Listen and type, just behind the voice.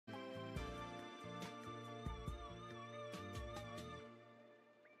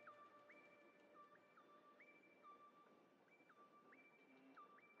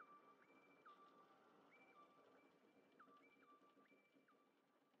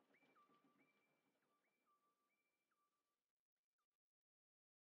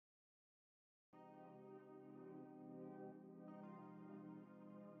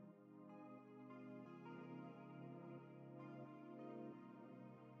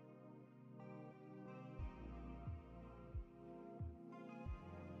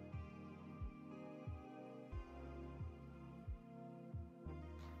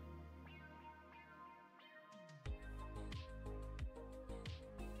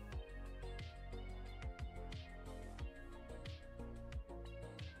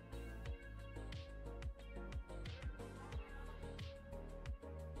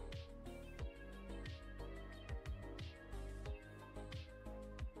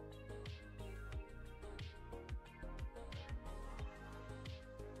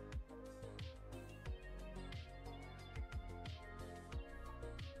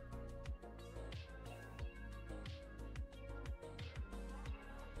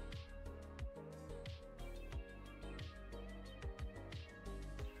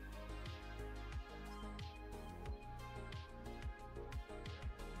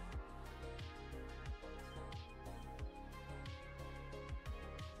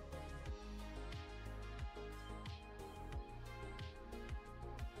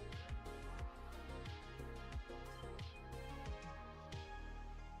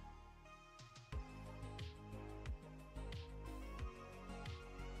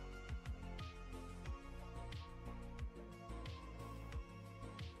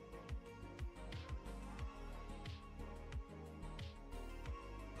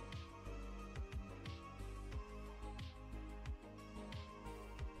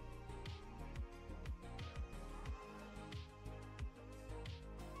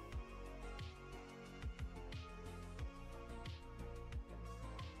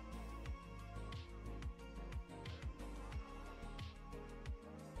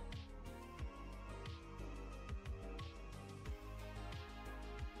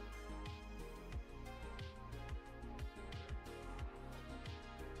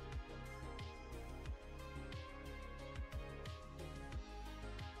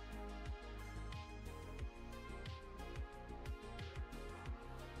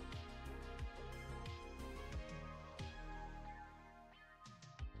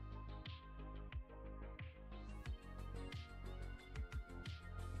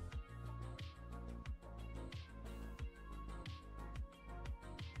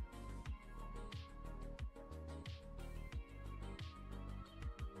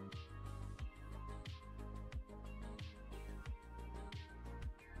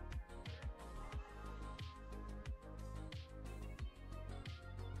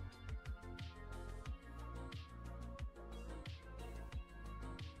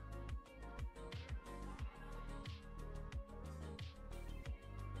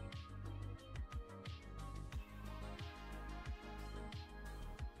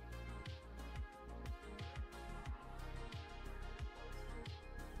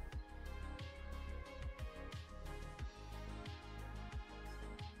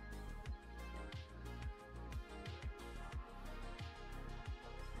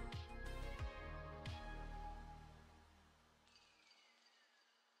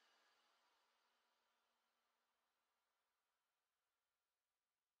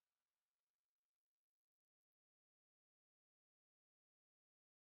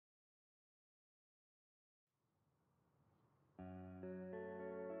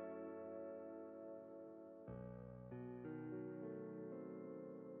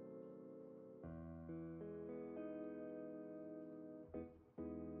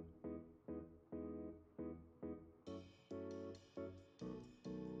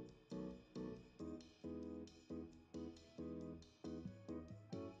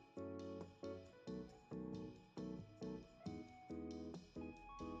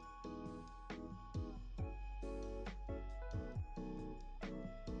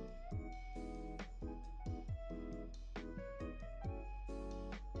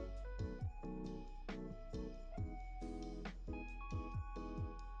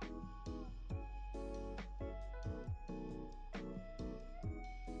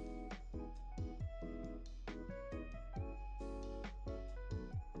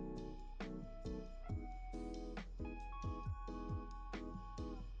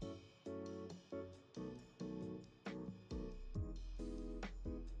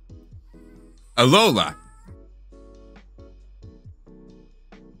Alola.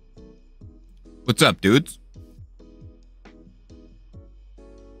 What's up, dudes?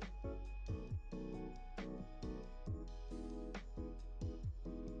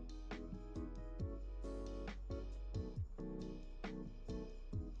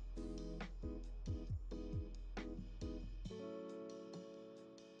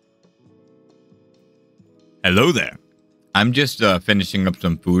 Hello there. I'm just finishing up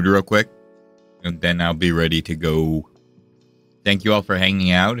some food real quick, and then I'll be ready to go. Thank you all for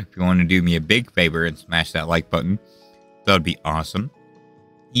hanging out. If you want to do me a big favor and smash that like button, that would be awesome.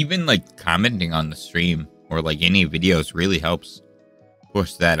 Even like commenting on the stream or like any videos really helps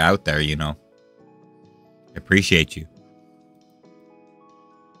push that out there, you know. I appreciate you.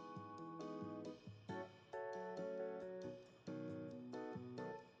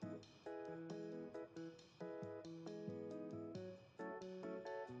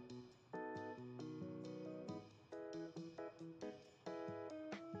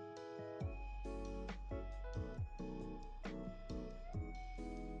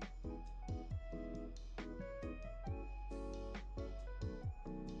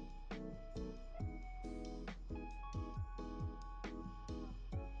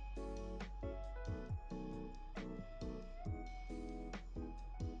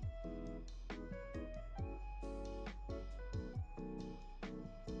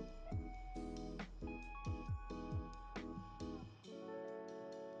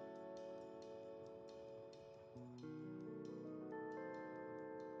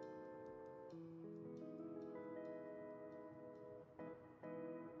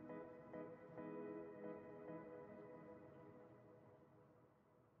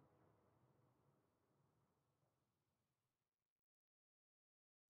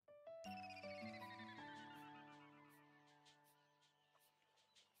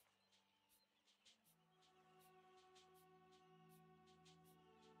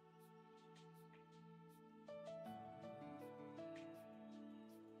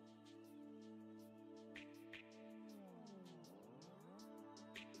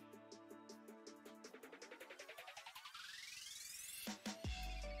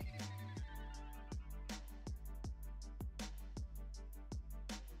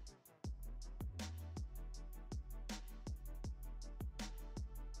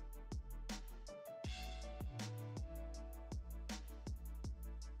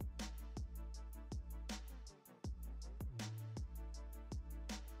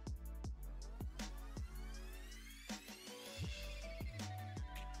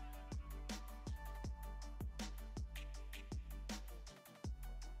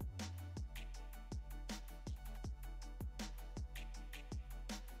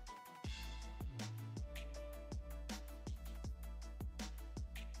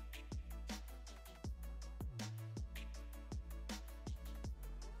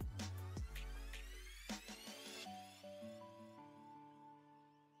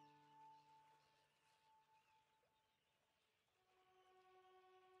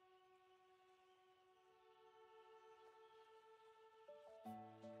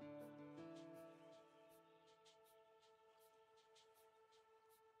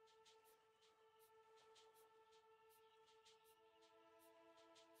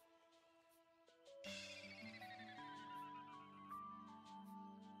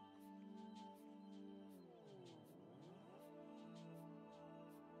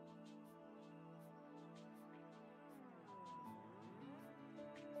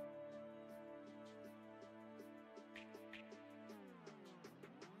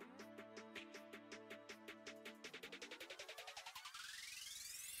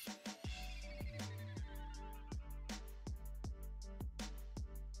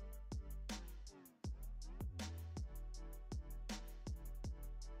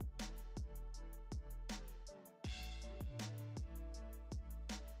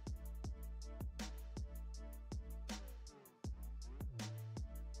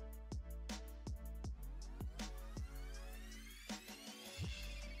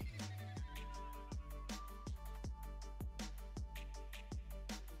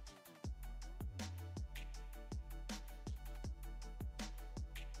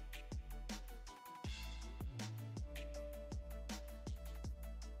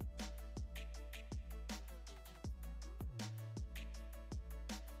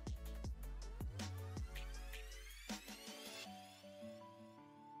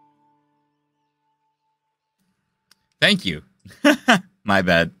 Thank you. My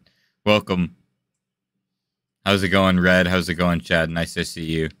bad. Welcome. How's it going, Red? How's it going, Chad? Nice to see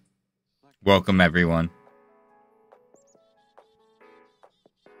you. Welcome, everyone.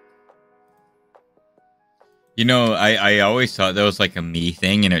 You know, I always thought that was like a me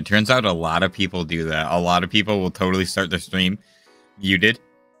thing, and it turns out a lot of people do that. A lot of people will totally start their stream muted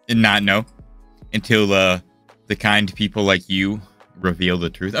and not know until the kind people like you reveal the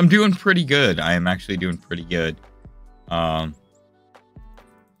truth. I'm doing pretty good. I am actually doing pretty good.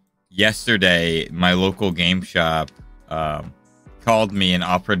 Yesterday, my local game shop called me and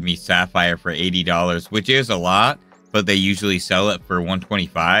offered me Sapphire for $80, which is a lot, but they usually sell it for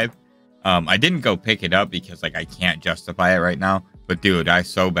 $125. I didn't go pick it up because like I can't justify it right now. But dude, I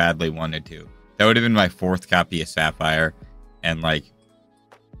so badly wanted to. That would have been my 4th copy of Sapphire, and like,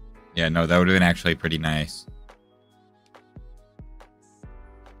 yeah, no, that would have been actually pretty nice.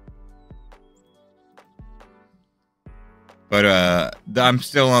 But I'm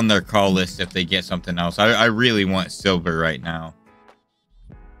still on their call list if they get something else. I really want silver right now.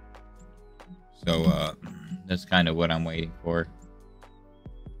 So that's kind of what I'm waiting for.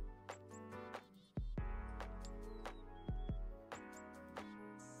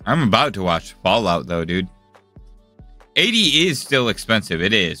 I'm about to watch Fallout though, dude. 80 is still expensive.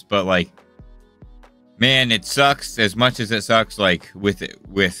 It is, but like, man, it sucks as much as it sucks, like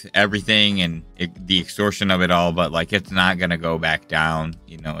with everything and the extortion of it all. But like, it's not gonna go back down.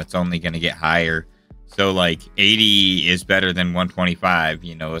 You know, it's only gonna get higher. So like, 80 is better than 125.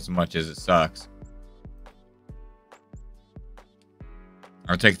 You know, as much as it sucks.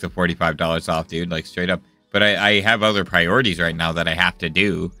 I'll take the $45 off, dude. Like straight up. But I have other priorities right now that I have to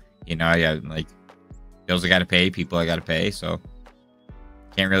do. You know, I got like bills I got to pay, people I got to pay. So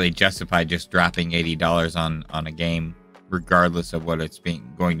can't really justify just dropping $80 on a game, regardless of what it's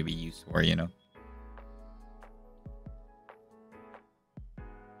going to be used for. You know.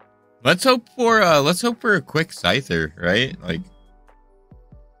 Let's hope for a quick Scyther, right? Like.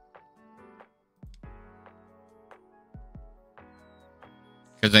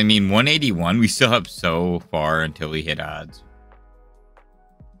 Because, I mean, 181, we still have so far until we hit odds.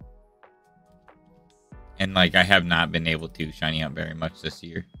 And, like, I have not been able to shiny out very much this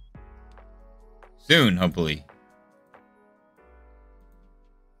year. Soon, hopefully.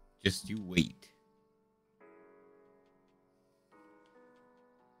 Just you wait.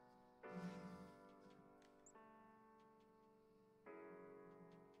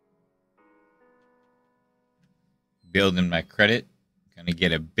 Building my credit. Gonna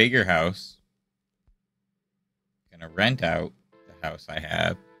get a bigger house. Gonna rent out the house I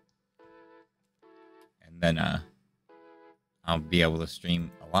have. And then I'll be able to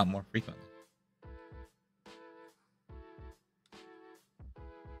stream a lot more frequently.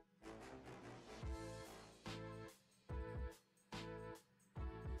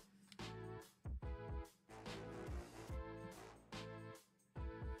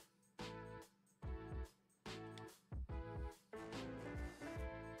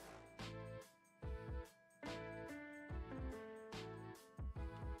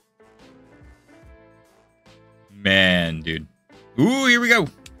 Man, dude. Ooh, here we go.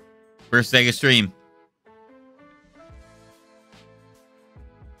 First Sega stream.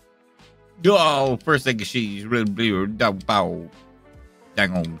 Oh, first Sega she's really bow.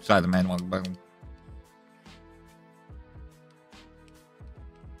 Dang on, side the man.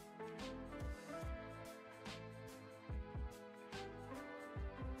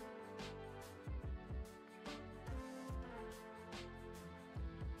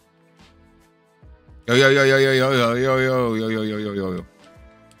 Yo.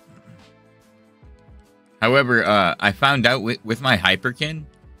 However, I found out with my Hyperkin,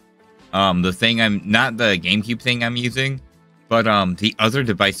 the thing not the GameCube thing I'm using, but the other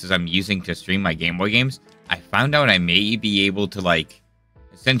devices I'm using to stream my Game Boy games, I found out I may be able to like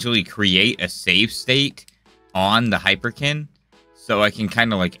essentially create a save state on the Hyperkin, so I can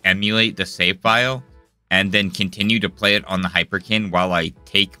kind of like emulate the save file and then continue to play it on the Hyperkin while I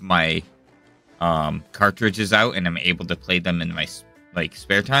take my cartridges out and I'm able to play them in my like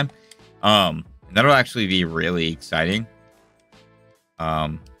spare time. That'll actually be really exciting.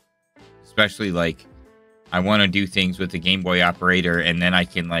 Especially like I want to do things with the Game Boy operator, and then I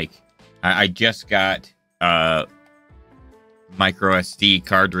can like I just got micro SD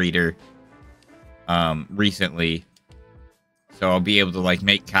card reader recently, so I'll be able to like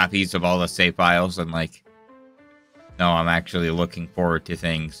make copies of all the save files, and like no, I'm actually looking forward to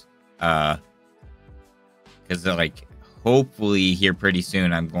things. Because like hopefully here pretty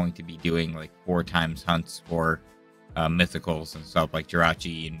soon I'm going to be doing like 4 times hunts for mythicals and stuff like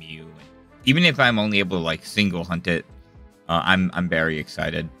Jirachi and Mew. And even if I'm only able to like single hunt it, I'm very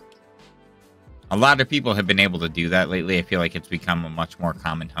excited. A lot of people have been able to do that lately. I feel like it's become a much more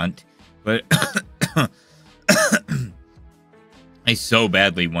common hunt, but I so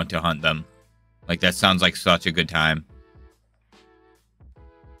badly want to hunt them. Like, that sounds like such a good time.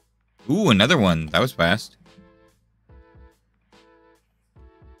 Ooh, another one. That was fast.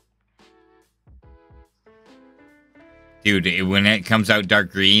 Dude, when it comes out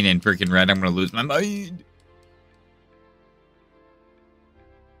dark green and freaking red, I'm gonna lose my mind.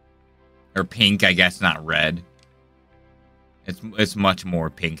 Or pink, I guess, not red. It's much more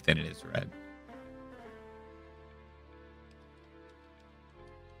pink than it is red.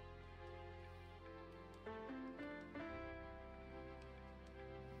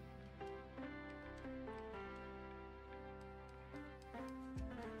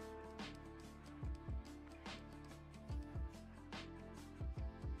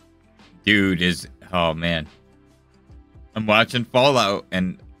 Dude, oh man. I'm watching Fallout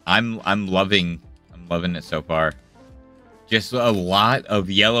and I'm loving it so far. Just a lot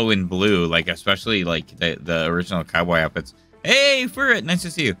of yellow and blue, like especially like the original cowboy outfits. Hey, Furret, nice to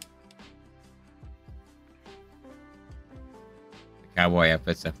see you. The cowboy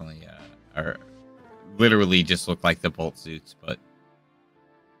outfits definitely are literally just look like the bolt suits, but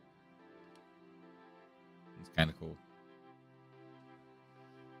it's kind of cool.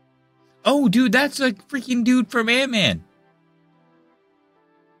 Oh, dude, that's a freaking dude from Ant-Man.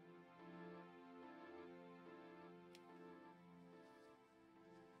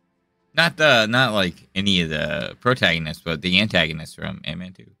 Not like any of the protagonists, but the antagonists from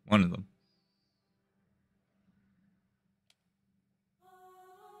Ant-Man 2. One of them.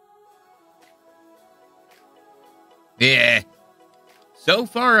 Yeah. So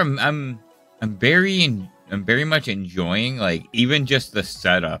far, I'm very much enjoying like even just the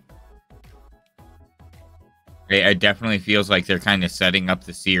setup. It definitely feels like they're kind of setting up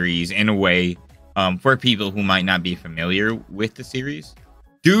the series in a way for people who might not be familiar with the series.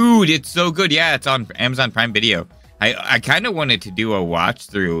 Dude, it's so good. Yeah, it's on Amazon Prime Video. I kind of wanted to do a watch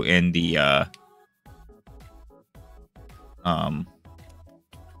through in the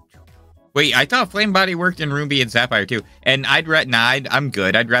wait, I thought Flame Body worked in Ruby and Sapphire too. And I'm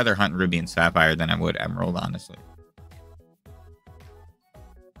good. I'd rather hunt Ruby and Sapphire than I would Emerald, honestly.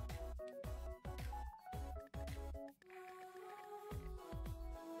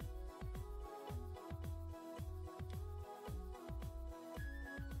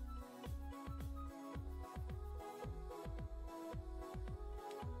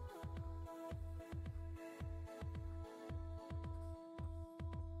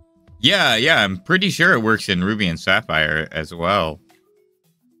 Yeah, I'm pretty sure it works in Ruby and Sapphire as well.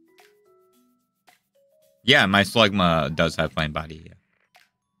 Yeah, my Slugma does have Flame Body. Yeah.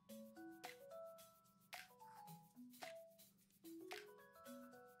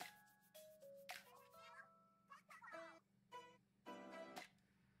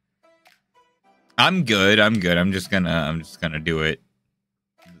 I'm good. I'm just gonna do it.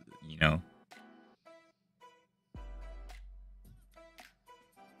 You know.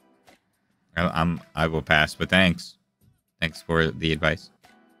 I will pass, but thanks. Thanks for the advice.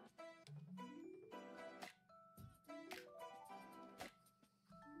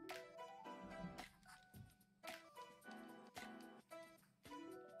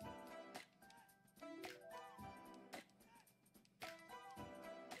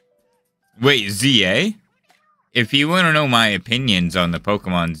 Wait, ZA? If you want to know my opinions on the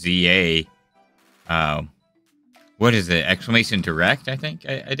Pokemon ZA, what is it? Exclamation Direct, I think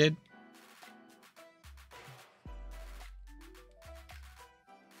I did.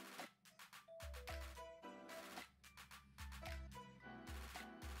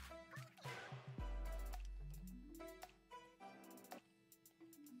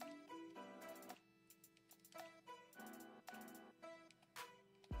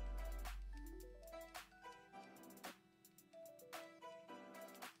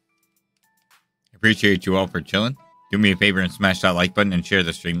 Appreciate you all for chilling. Do me a favor and smash that like button and share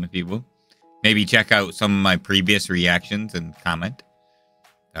the stream with people. Maybe check out some of my previous reactions and comment.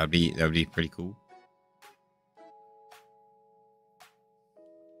 That would be pretty cool.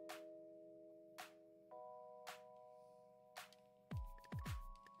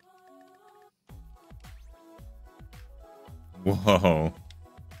 Whoa.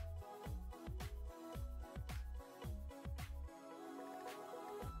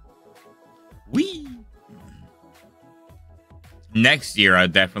 Whee! Next year, I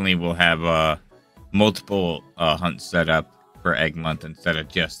definitely will have multiple hunts set up for Egg Month instead of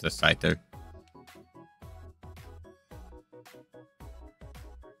just the Scyther.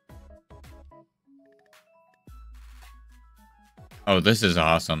 Oh, this is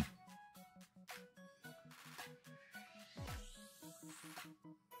awesome.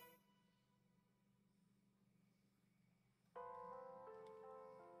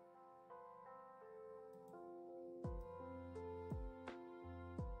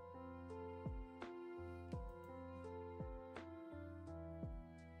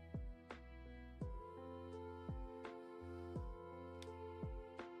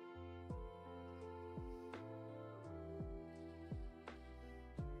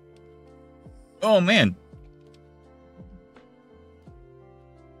 Oh, man.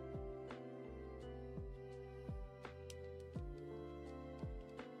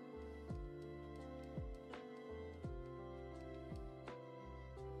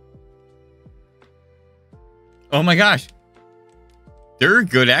 Oh, my gosh. There are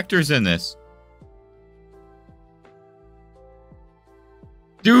good actors in this.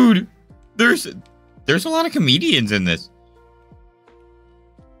 Dude, there's a lot of comedians in this.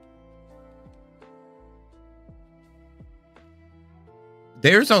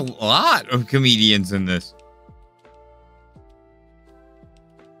 There's a lot of comedians in this.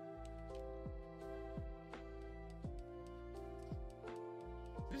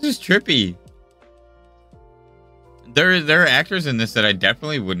 This is trippy. There are actors in this that I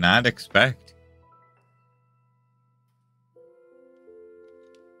definitely would not expect.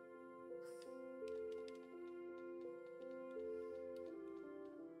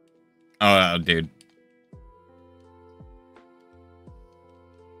 Oh, dude.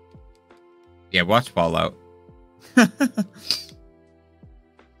 Yeah, watch Fallout.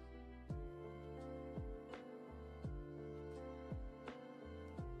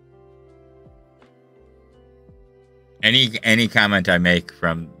 Any comment I make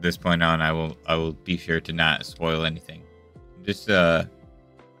from this point on, I will be sure to not spoil anything. Just I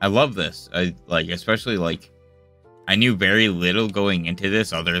love this. I like, especially like, I knew very little going into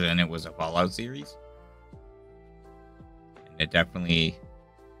this other than it was a Fallout series. And it definitely,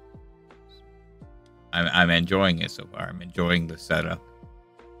 I'm enjoying it so far. I'm enjoying the setup.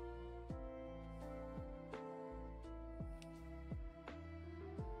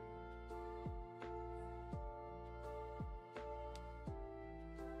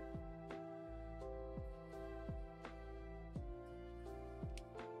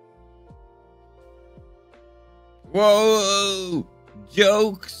 Whoa!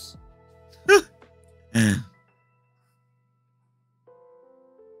 Jokes!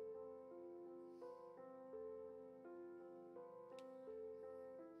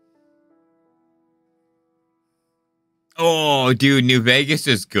 Oh, dude, New Vegas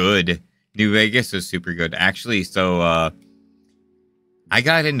is good. New Vegas is super good. Actually, so, I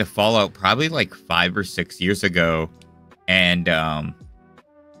got into Fallout probably like 5 or 6 years ago. And,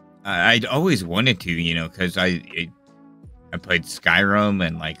 I'd always wanted to, you know, because I played Skyrim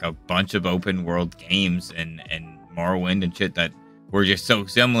and like a bunch of open world games and Morrowind and shit that were just so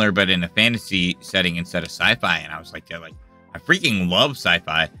similar, but in a fantasy setting instead of sci-fi. And I was like, yeah, like, I freaking love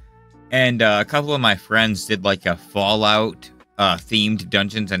sci-fi. And a couple of my friends did like a Fallout themed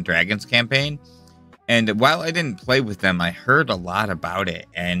Dungeons and Dragons campaign. And while I didn't play with them, I heard a lot about it.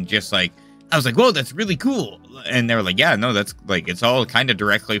 And just like, I was like, whoa, that's really cool. And they were like, yeah, no, that's like, it's all kind of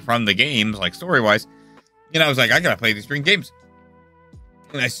directly from the games, like story-wise. And I was like, I gotta play these freaking games.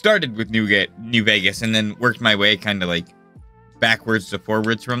 And I started with New Vegas and then worked my way kind of like backwards to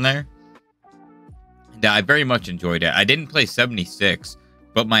forwards from there. And I very much enjoyed it. I didn't play 76,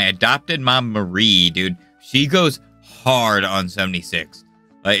 but my adopted mom, Marie, dude, she goes hard on 76.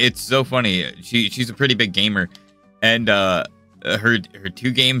 It's so funny. She's a pretty big gamer. And, her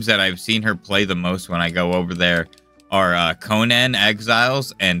 2 games that I've seen her play the most when I go over there are Conan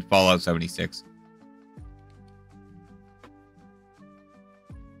Exiles and Fallout 76.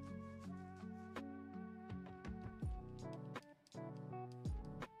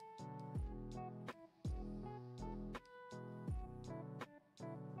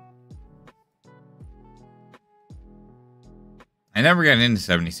 I never got into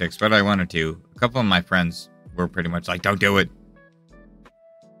 76, but I wanted to. A couple of my friends were pretty much like, don't do it.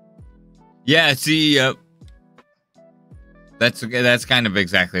 Yeah, see, that's kind of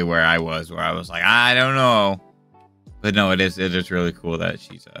exactly where I was like, I don't know. But no, it is really cool that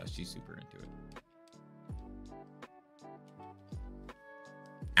she's super into it.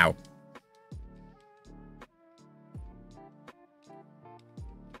 Ow.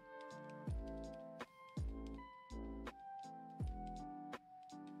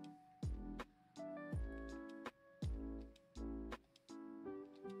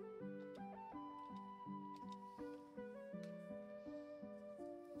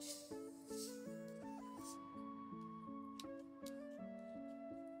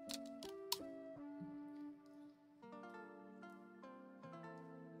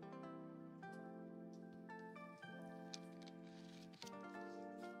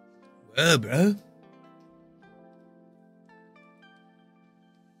 Whoa, bro.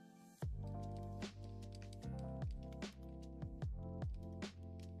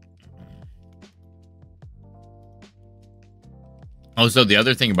 Also, the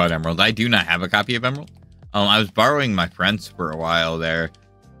other thing about Emerald, I do not have a copy of Emerald. I was borrowing my friends for a while there.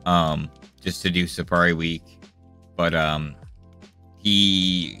 just to do Safari Week. But I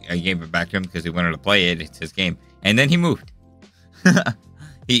gave it back to him because he wanted to play it. It's his game. And then he moved.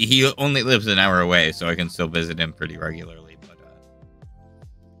 he only lives an hour away, so I can still visit him pretty regularly. But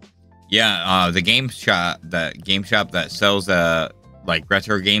yeah, the game shop that sells like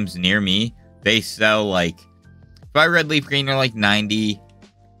retro games near me, they sell like Fire Red Leaf Green are like 90.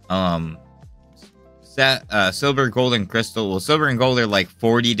 Silver, gold, and crystal. Well, silver and gold are like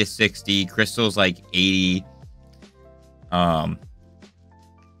 40 to 60. Crystal's like 80. Yeah,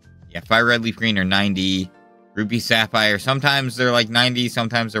 Fire Red Leaf Green are 90. Ruby, Sapphire, sometimes they're like 90,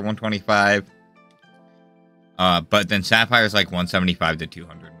 sometimes they're 125. But then Sapphire is like 175 to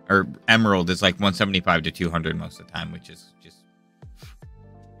 200. Or Emerald is like 175 to 200 most of the time, which is just...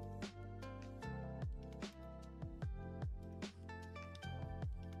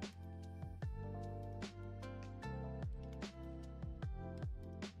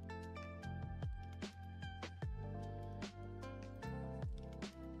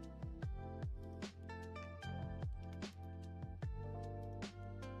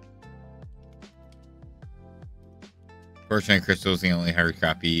 Fortunately, Crystal is the only hard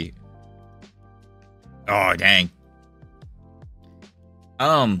copy. Oh, dang.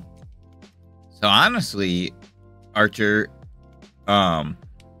 So honestly, Archer, I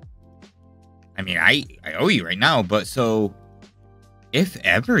mean, I owe you right now, but so if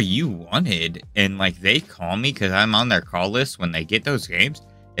ever you wanted, and like they call me because I'm on their call list when they get those games,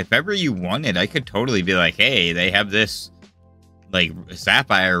 if ever you wanted, I could totally be like, hey, they have this like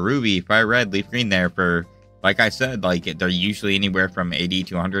Sapphire, Ruby, Fire Red, Leaf Green there for, like I said, like they're usually anywhere from $80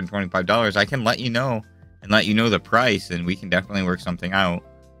 to $125. I can let you know and let you know the price, and we can definitely work something out.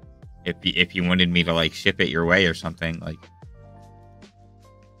 If you wanted me to like ship it your way or something, like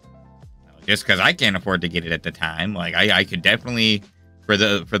just because I can't afford to get it at the time, like I could definitely for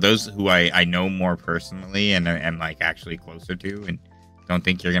those who I know more personally and am like actually closer to, and don't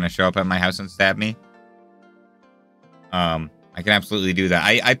think you're gonna show up at my house and stab me. I can absolutely do that.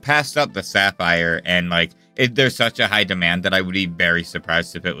 I passed up the Sapphire, and like there's such a high demand that I would be very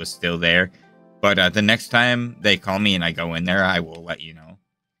surprised if it was still there. But the next time they call me and I go in there, I will let you know.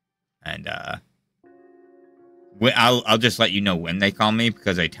 And I'll just let you know when they call me,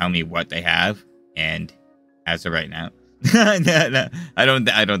 because they tell me what they have. And as of right now, no, I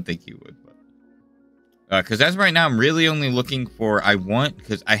don't think you would. Because as of right now, I'm really only looking for,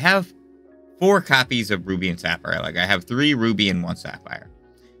 because I have 4 copies of Ruby and Sapphire. Like I have 3 Ruby and 1 Sapphire.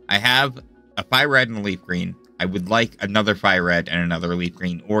 I have a Fire Red and a Leaf Green. I would like another Fire Red and another Leaf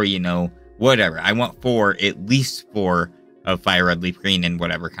Green, or whatever. I want at least 4 of Fire Red, Leaf Green in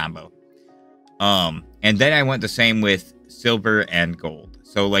whatever combo. And then I went the same with Silver and Gold.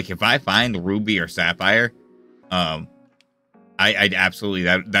 So like if I find Ruby or Sapphire, I'd absolutely,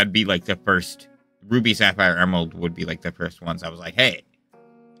 that'd be like the first. Ruby, Sapphire, Emerald would be like the first ones I was like, hey,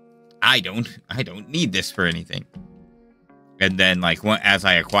 I don't need this for anything. And then like as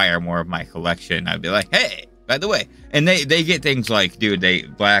I acquire more of my collection, I'd be like, hey, by the way. And they get things like, dude, they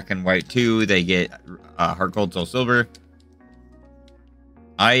black and white too. They get Heart Gold, Soul Silver.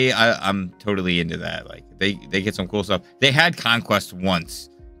 I'm totally into that. Like they get some cool stuff. They had Conquest once,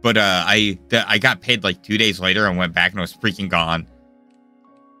 but I got paid like 2 days later and went back and it was freaking gone.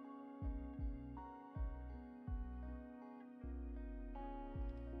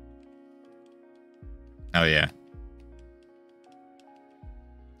 Oh yeah.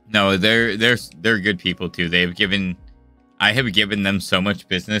 No, they're good people too. I have given them so much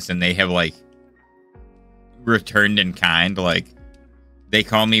business, and they have like returned in kind. Like they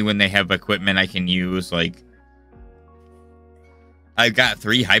call me when they have equipment I can use. Like I got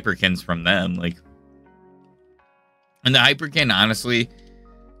 3 Hyperkins from them. Like, and the Hyperkin, honestly,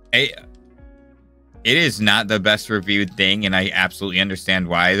 it is not the best reviewed thing, and I absolutely understand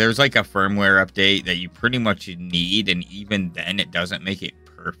why. There's like a firmware update that you pretty much need, and even then it doesn't make it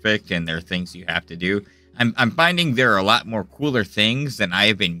perfect, and there are things you have to do. I'm finding there are a lot more cooler things than I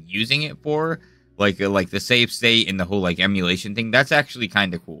have been using it for, like the save state and the whole like emulation thing. That's actually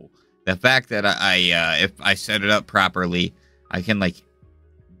kind of cool. The fact that if I set it up properly, I can like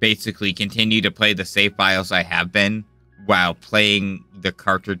basically continue to play the save files I have been while playing the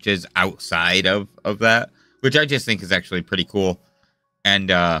cartridges outside of that, which I just think is actually pretty cool. And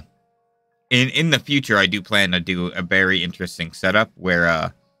in the future, I do plan to do a very interesting setup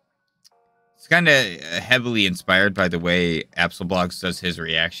where it's kind of heavily inspired by the way Absolblogs does his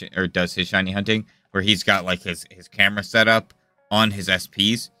reaction, or does his shiny hunting, where he's got like his camera set up on his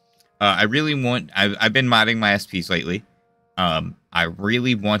SPs. I really want, I've been modding my SPs lately. I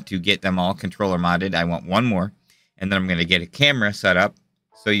really want to get them all controller modded. I want one more, and then I'm going to get a camera set up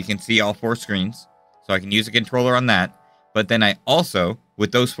so you can see all 4 screens. So I can use a controller on that. But then I also,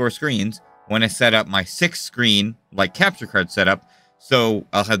 with those 4 screens, want to set up my 6 screen, like, capture card setup. So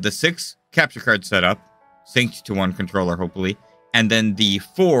I'll have the 6 capture cards set up, synced to one controller, hopefully. And then the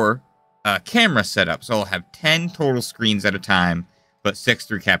 4 camera setup. So I'll have 10 total screens at a time, but 6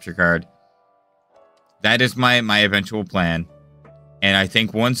 through capture card. That is my eventual plan. And I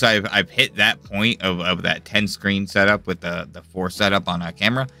think once I've hit that point of that 10 screen setup with the 4 setup on a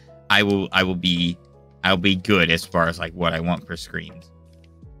camera, I'll be good as far as like what I want for screens.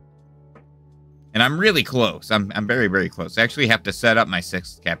 And I'm really close. I'm very, very close. I actually have to set up my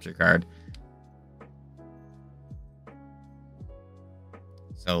 6th capture card.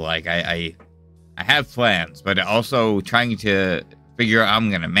 So like I have plans, but also trying to figure out how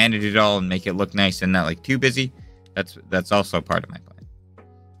I'm gonna manage it all and make it look nice and not like too busy. That's also part of my plan.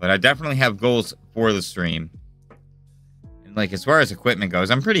 But I definitely have goals for the stream. And like as far as equipment goes,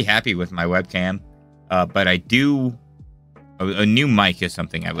 I'm pretty happy with my webcam. But I do a new mic is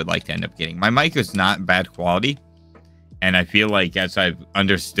something I would like to end up getting. My mic is not bad quality, and I feel like as I've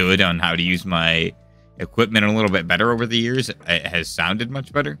understood on how to use my equipment a little bit better over the years, it has sounded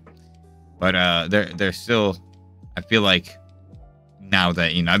much better. But there's still, I feel like now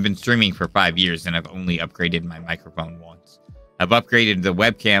that, you know, I've been streaming for 5 years and I've only upgraded my microphone once. I've upgraded the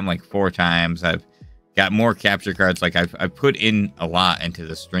webcam like 4 times. I've got more capture cards. Like I've put in a lot into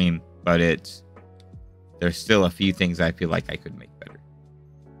the stream, but there's still a few things I feel like I could make better.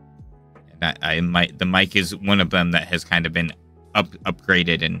 And the mic is one of them that has kind of been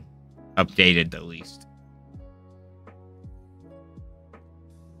upgraded and updated the least.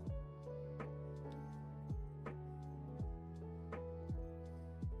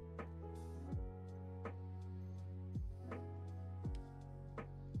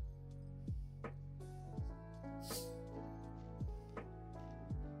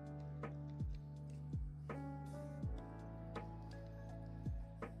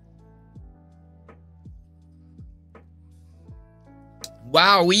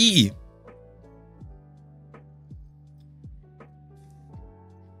 Wowee!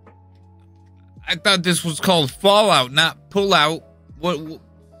 I thought this was called Fallout, not Pullout. What?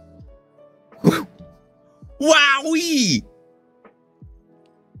 Wowee!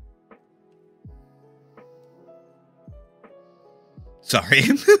 Sorry.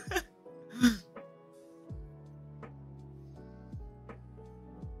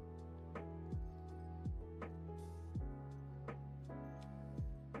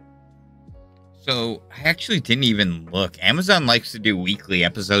 So, I actually didn't even look. Amazon likes to do weekly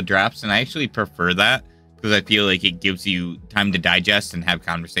episode drops, and I actually prefer that because I feel like it gives you time to digest and have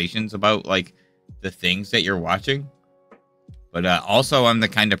conversations about, like, the things that you're watching. But also, I'm the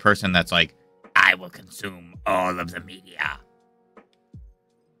kind of person that's like, I will consume all of the media.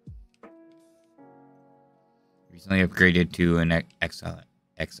 Recently upgraded to an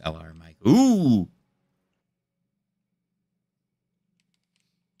XLR mic. Ooh!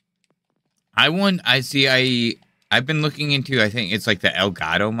 I've been looking into, I think it's like the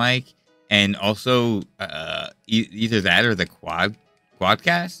Elgato mic, and also either that or the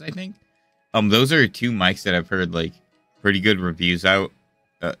Quadcast, I think. Those are 2 mics that I've heard like pretty good reviews about,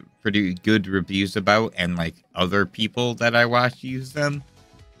 and like other people that I watch use them,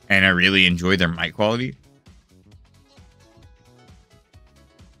 and I really enjoy their mic quality.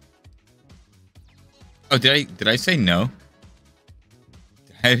 Oh, did I say no?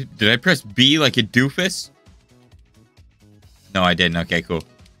 Did I press B like a doofus? No, I didn't. Okay, cool.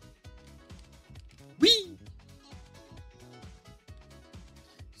 Whee!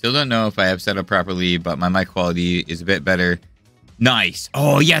 Still don't know if I have set up properly, but my mic quality is a bit better. Nice.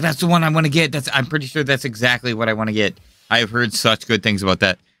 Oh, yeah, that's the one I want to get. I'm pretty sure that's exactly what I want to get. I have heard such good things about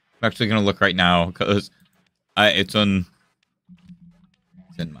that. I'm actually going to look right now because it's in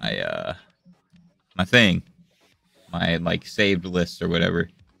my my thing. My, like, saved list or whatever.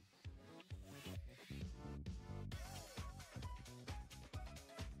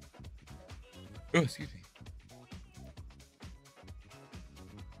 Oh, excuse me.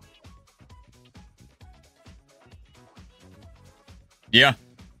 Yeah.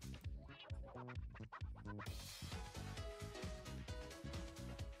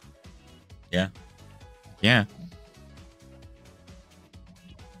 Yeah. Yeah.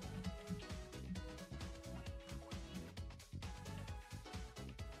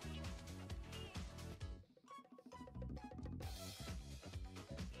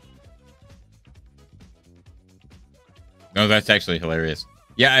 No, that's actually hilarious.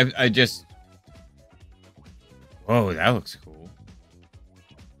 Yeah, I just... Whoa, that looks cool.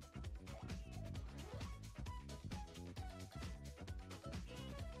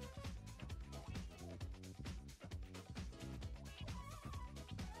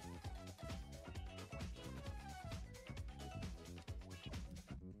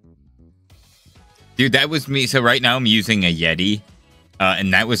 Dude, that was me. So right now I'm using a Yeti,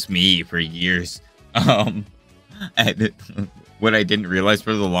 and that was me for years. And what I didn't realize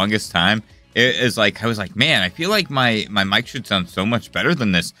for the longest time is like I was like, man, I feel like my mic should sound so much better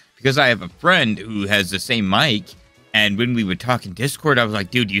than this because I have a friend who has the same mic, and when we would talk in Discord, I was like,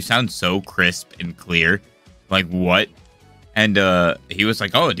 dude, you sound so crisp and clear. Like what? And he was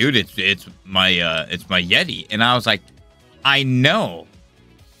like, oh, dude, it's my Yeti, and I was like, I know.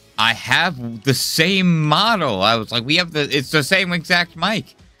 I have the same model. I was like, it's the same exact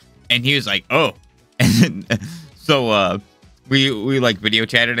mic. And he was like, oh. And so we like video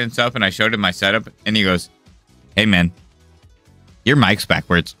chatted and stuff, and I showed him my setup, and he goes, hey man, your mic's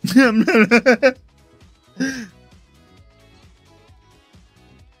backwards. And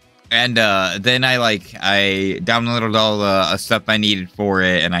then I downloaded all the stuff I needed for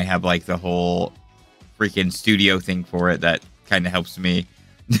it, and I have like the whole freaking studio thing for it that kind of helps me.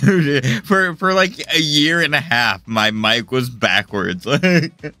 Dude, for like a year and a half, my mic was backwards.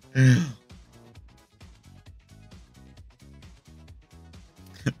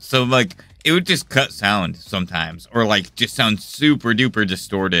 So like it would just cut sound sometimes, or like just sound super duper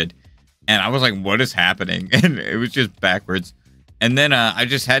distorted. And I was like, what is happening? And it was just backwards. And then I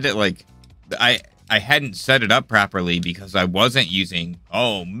just had to like I hadn't set it up properly because I wasn't using,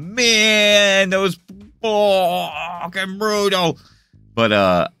 oh man, that was fucking brutal.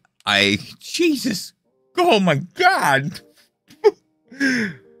 But Jesus, oh my God.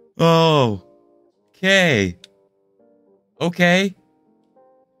 Oh, okay.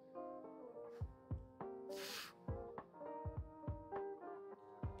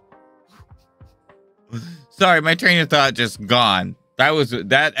 Sorry, my train of thought just gone. That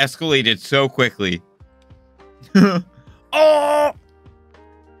escalated so quickly. Oh,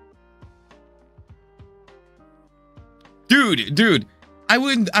 dude. I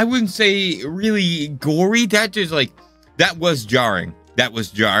wouldn't say really gory. That just like that was jarring. That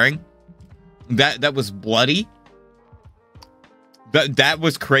was bloody. That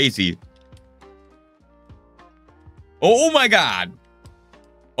was crazy. Oh my God.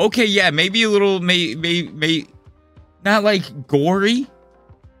 Okay, yeah, maybe a little, may not like gory,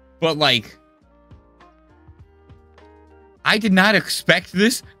 but like I did not expect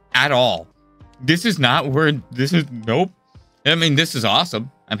this at all. This is not where this is. Nope. I mean, this is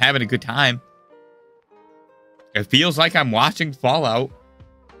awesome. I'm having a good time. It feels like I'm watching Fallout.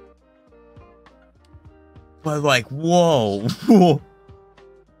 But like, whoa.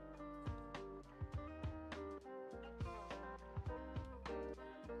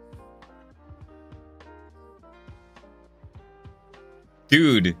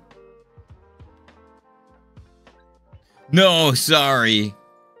 Dude. No, sorry.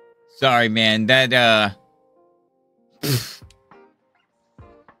 Sorry, man. That,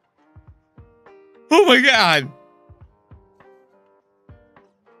 oh my God.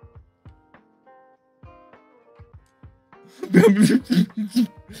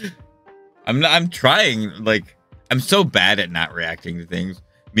 I'm trying, like, I'm so bad at not reacting to things.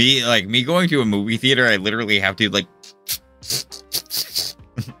 Me going to a movie theater, I literally have to, like,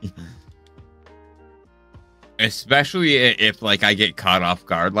 especially if, like, I get caught off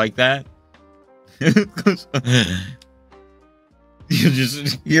guard like that. You'll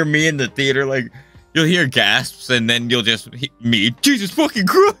just hear me in the theater, like, you'll hear gasps, and then you'll just hear me, Jesus fucking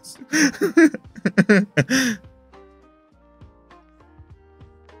Christ!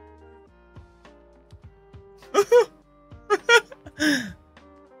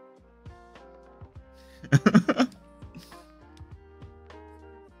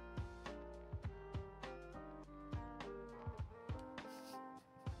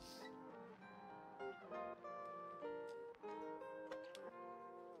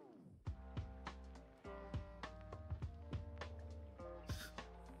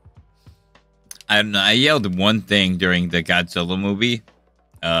 I don't know. I yelled one thing during the Godzilla movie,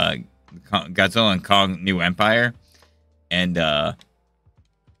 Godzilla and Kong New Empire, and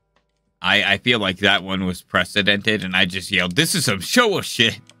I feel like that one was precedented, and I just yelled, "This is some Showa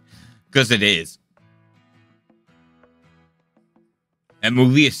shit," because it is. That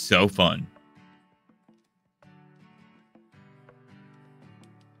movie is so fun.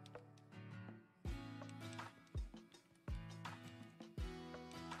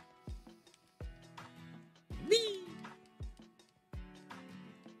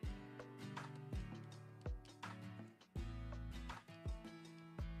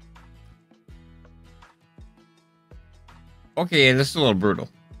 Okay, this is a little brutal.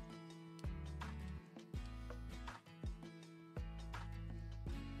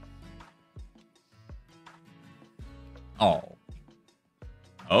 Oh.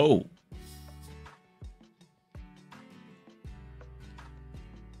 Oh.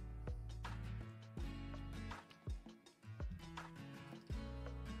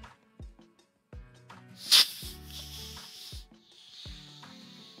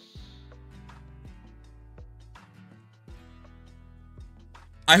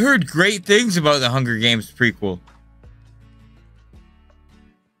 I heard great things about the Hunger Games prequel.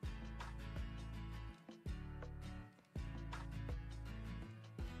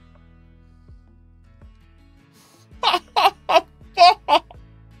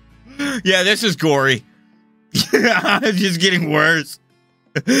 Yeah, this is gory. It's just getting worse.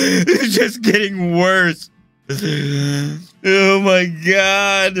 It's just getting worse. Oh my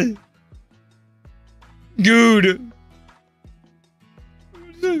god. Dude.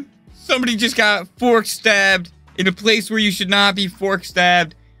 Somebody just got fork stabbed in a place where you should not be fork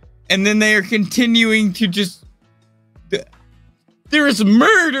stabbed. And then they are continuing to just... There is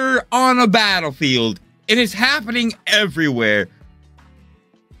murder on a battlefield. It is happening everywhere.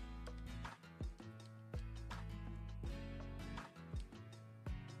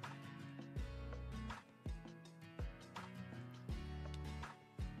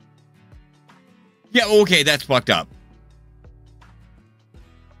 Yeah, okay, that's fucked up.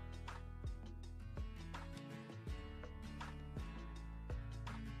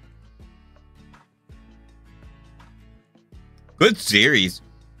 Good series,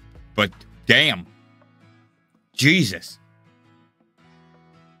 but damn. Jesus.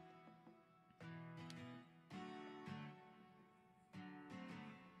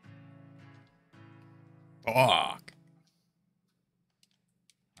 Fuck.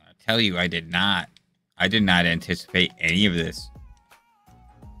 I tell you, I did not anticipate any of this.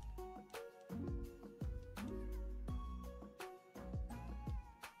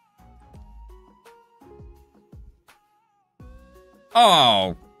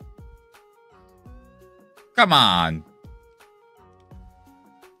 Oh. Come on.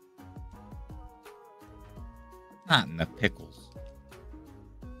 Not in the pickles.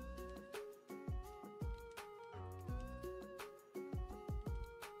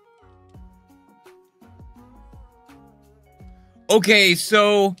 Okay,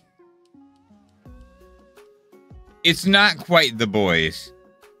 so it's not quite the boys.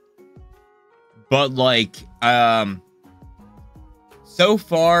 But like, so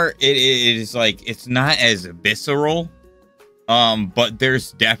far it is like it's not as visceral. But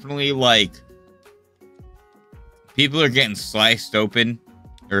there's definitely like people are getting sliced open.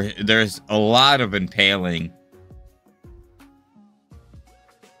 Or there's a lot of impaling.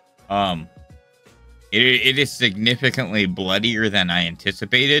 It is significantly bloodier than I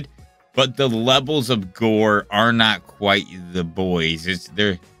anticipated, but the levels of gore are not quite the boys.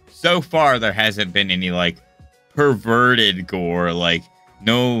 So far there hasn't been any like perverted gore, like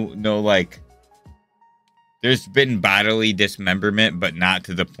no like there's been bodily dismemberment, but not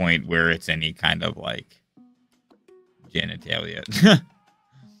to the point where it's any kind of like genitalia.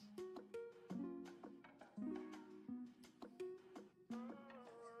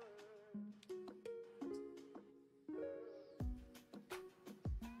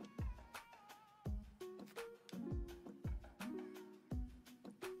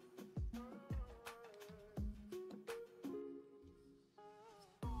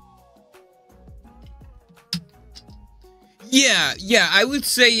 Yeah, I would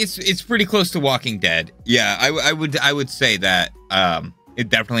say it's pretty close to Walking Dead. Yeah, I would say that it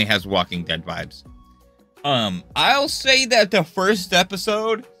definitely has Walking Dead vibes. I'll say that the first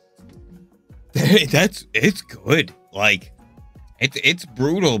episode it's good. Like it's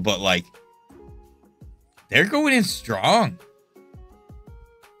brutal, but like they're going in strong.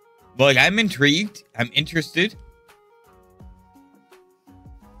 Like I'm intrigued, I'm interested.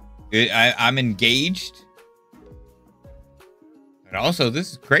 I'm engaged. But also,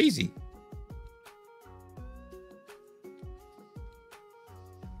 this is crazy.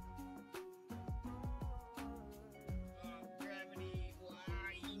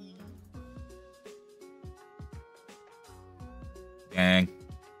 Dang.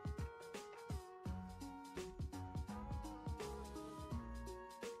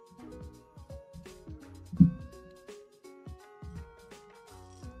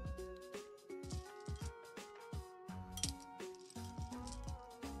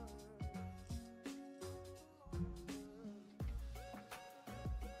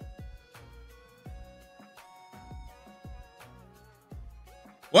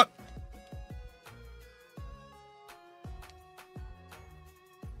 What?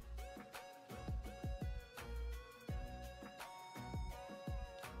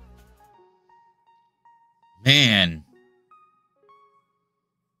 Man.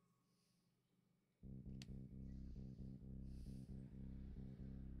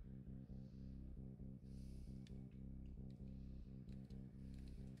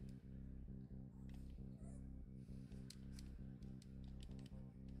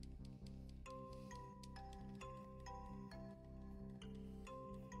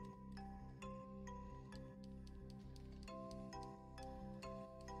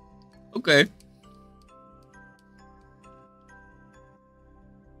 Okay.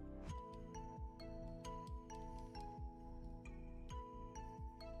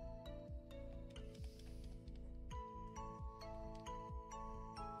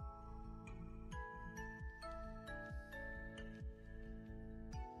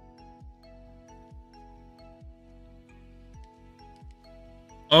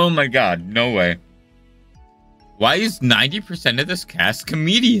 Oh my god, no way. Why is 90% of this cast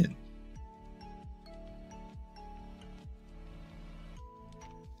comedian?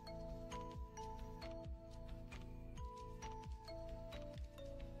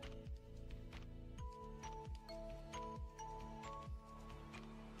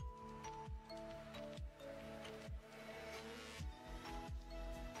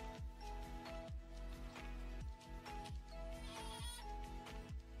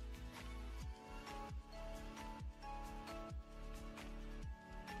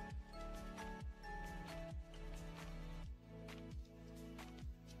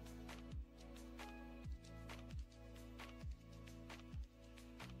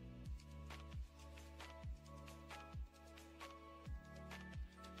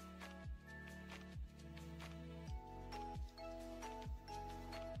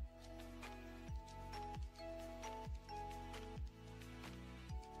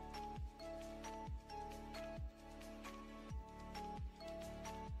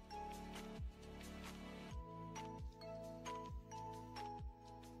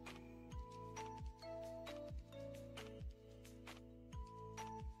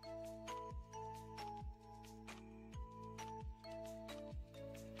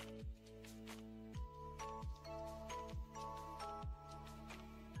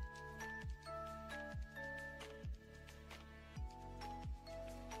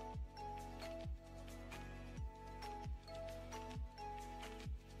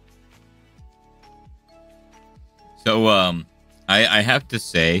 So, I have to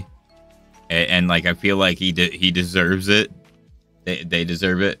say, and like I feel like he deserves it. They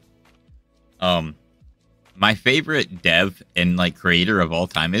deserve it. Um, my favorite dev and like creator of all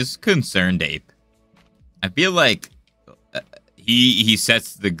time is Concerned Ape. I feel like he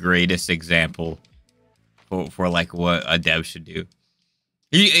sets the greatest example for like what a dev should do.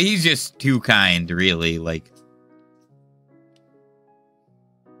 He's just too kind, really. Like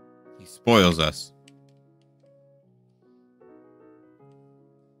he spoils us.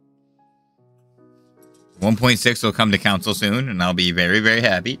 1.6 will come to council soon, and I'll be very, very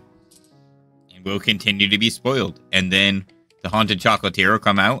happy. And we'll continue to be spoiled. And then the Haunted Chocolatier will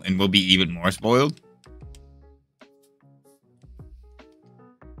come out, and we'll be even more spoiled.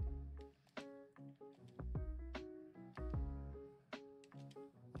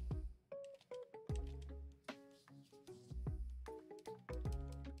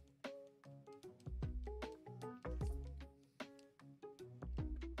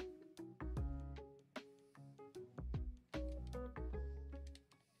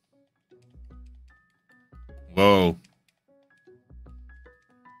 Whoa.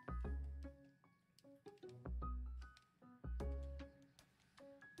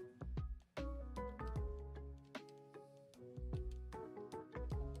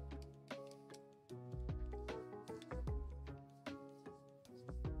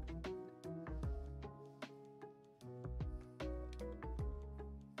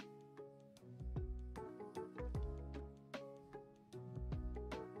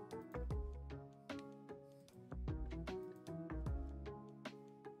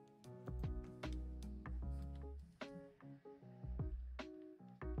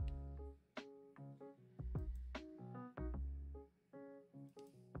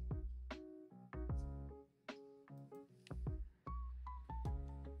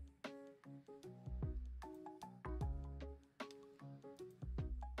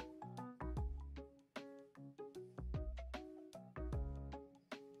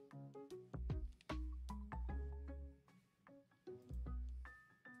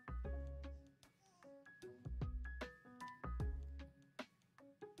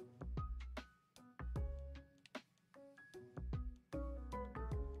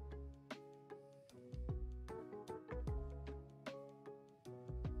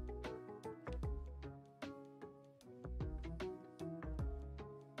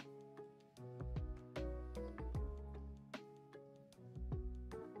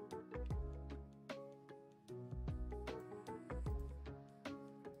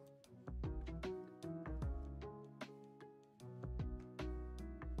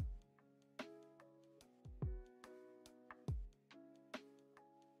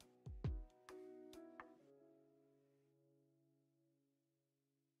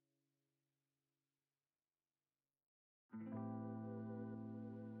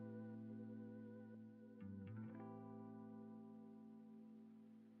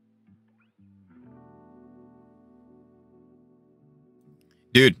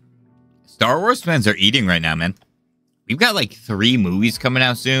 Dude, Star Wars fans are eating right now, man. We've got like 3 movies coming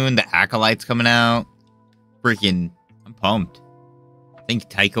out soon. The Acolyte's coming out. Freaking, I'm pumped. I think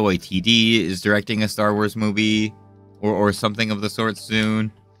Taika Waititi is directing a Star Wars movie or something of the sort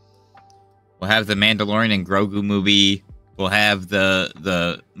soon. We'll have the Mandalorian and Grogu movie. We'll have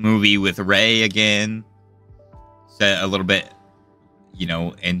the movie with Rey again. Set a little bit, you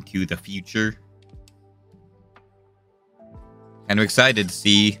know, into the future. Kind of excited to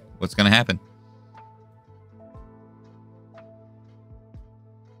see what's going to happen.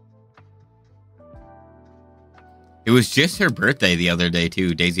 It was just her birthday the other day,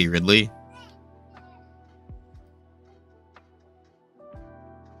 too, Daisy Ridley.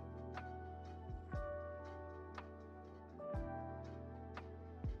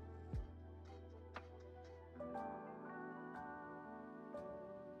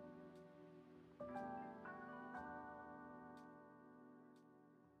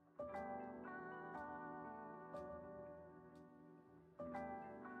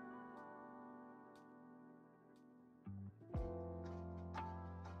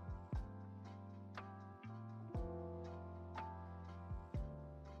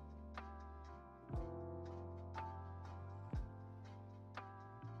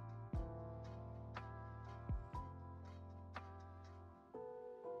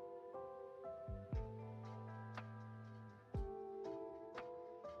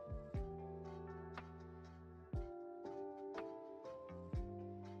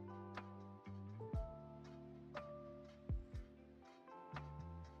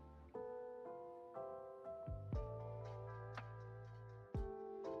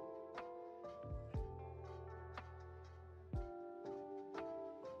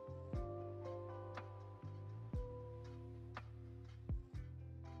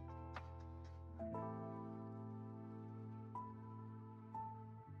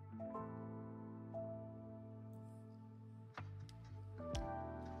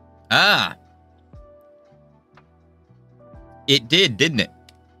 Ah. It did, didn't it?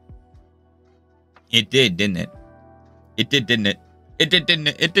 It did, didn't it? It did, didn't it? It did, didn't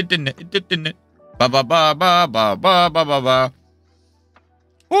it? It did, didn't it? It did, didn't it? Ba ba ba ba ba ba ba ba ba.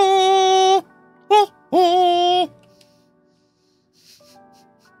 Oh, oh, oh.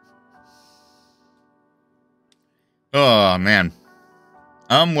 Oh man.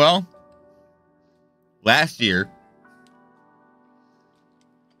 Well, last year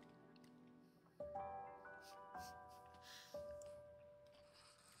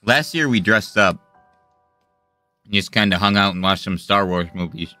we dressed up and just kind of hung out and watched some Star Wars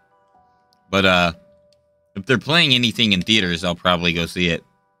movies. But if they're playing anything in theaters, I'll probably go see it.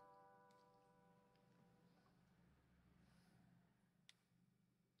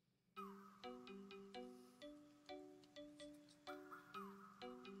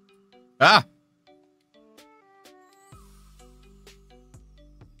 Ah!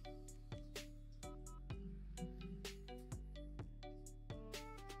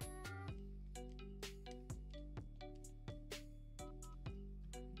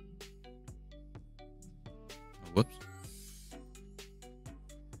 Whoops.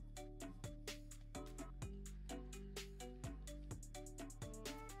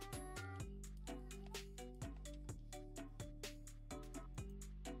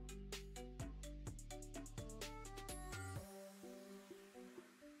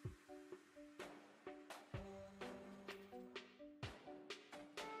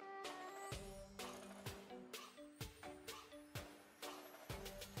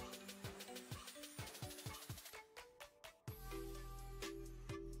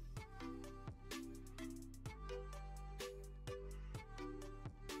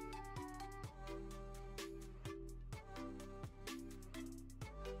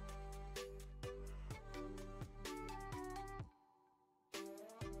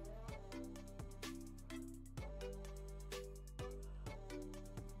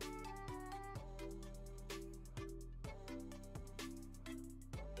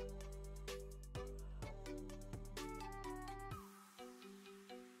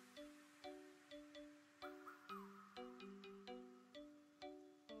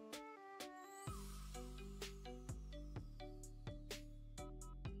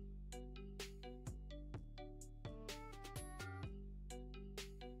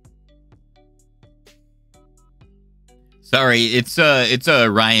 Sorry, it's a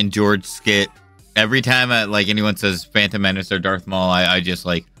Ryan George skit. Every time like anyone says Phantom Menace or Darth Maul, I just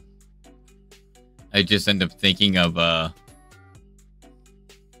end up thinking of the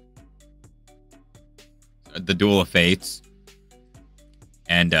Duel of Fates.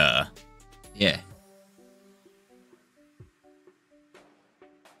 And yeah.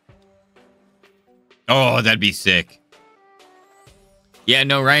 Oh, that'd be sick. Yeah,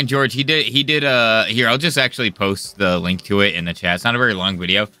 no, Ryan George, he did here, I'll just actually post the link to it in the chat. It's not a very long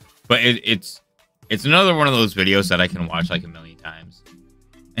video, but it's another one of those videos that I can watch like a million times.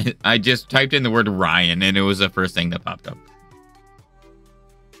 I just typed in the word Ryan and it was the first thing that popped up.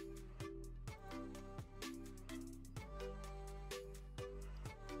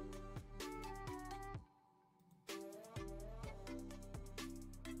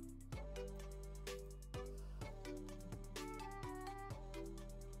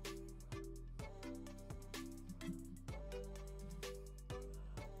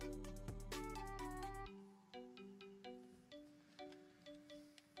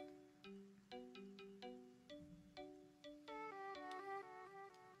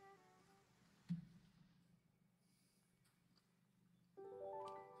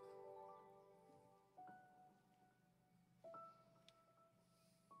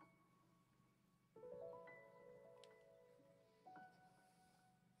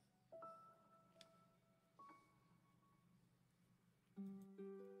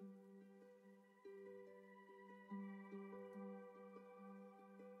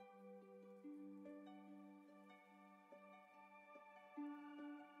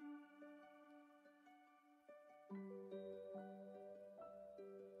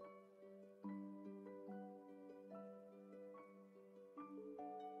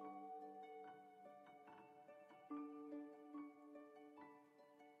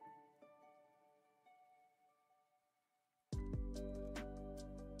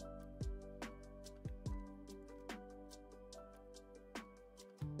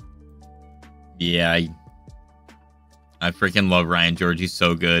 Yeah, I freaking love Ryan George. He's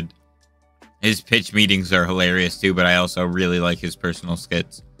so good. His pitch meetings are hilarious too, but I also really like his personal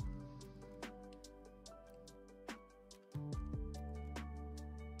skits.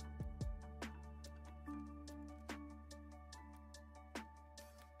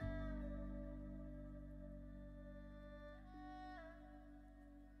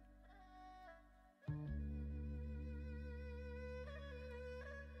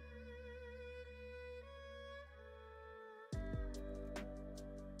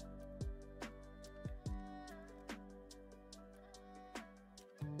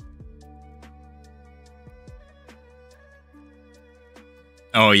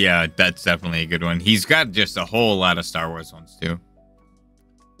 Oh yeah, that's definitely a good one. He's got just a whole lot of Star Wars ones too.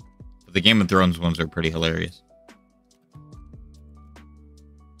 But the Game of Thrones ones are pretty hilarious.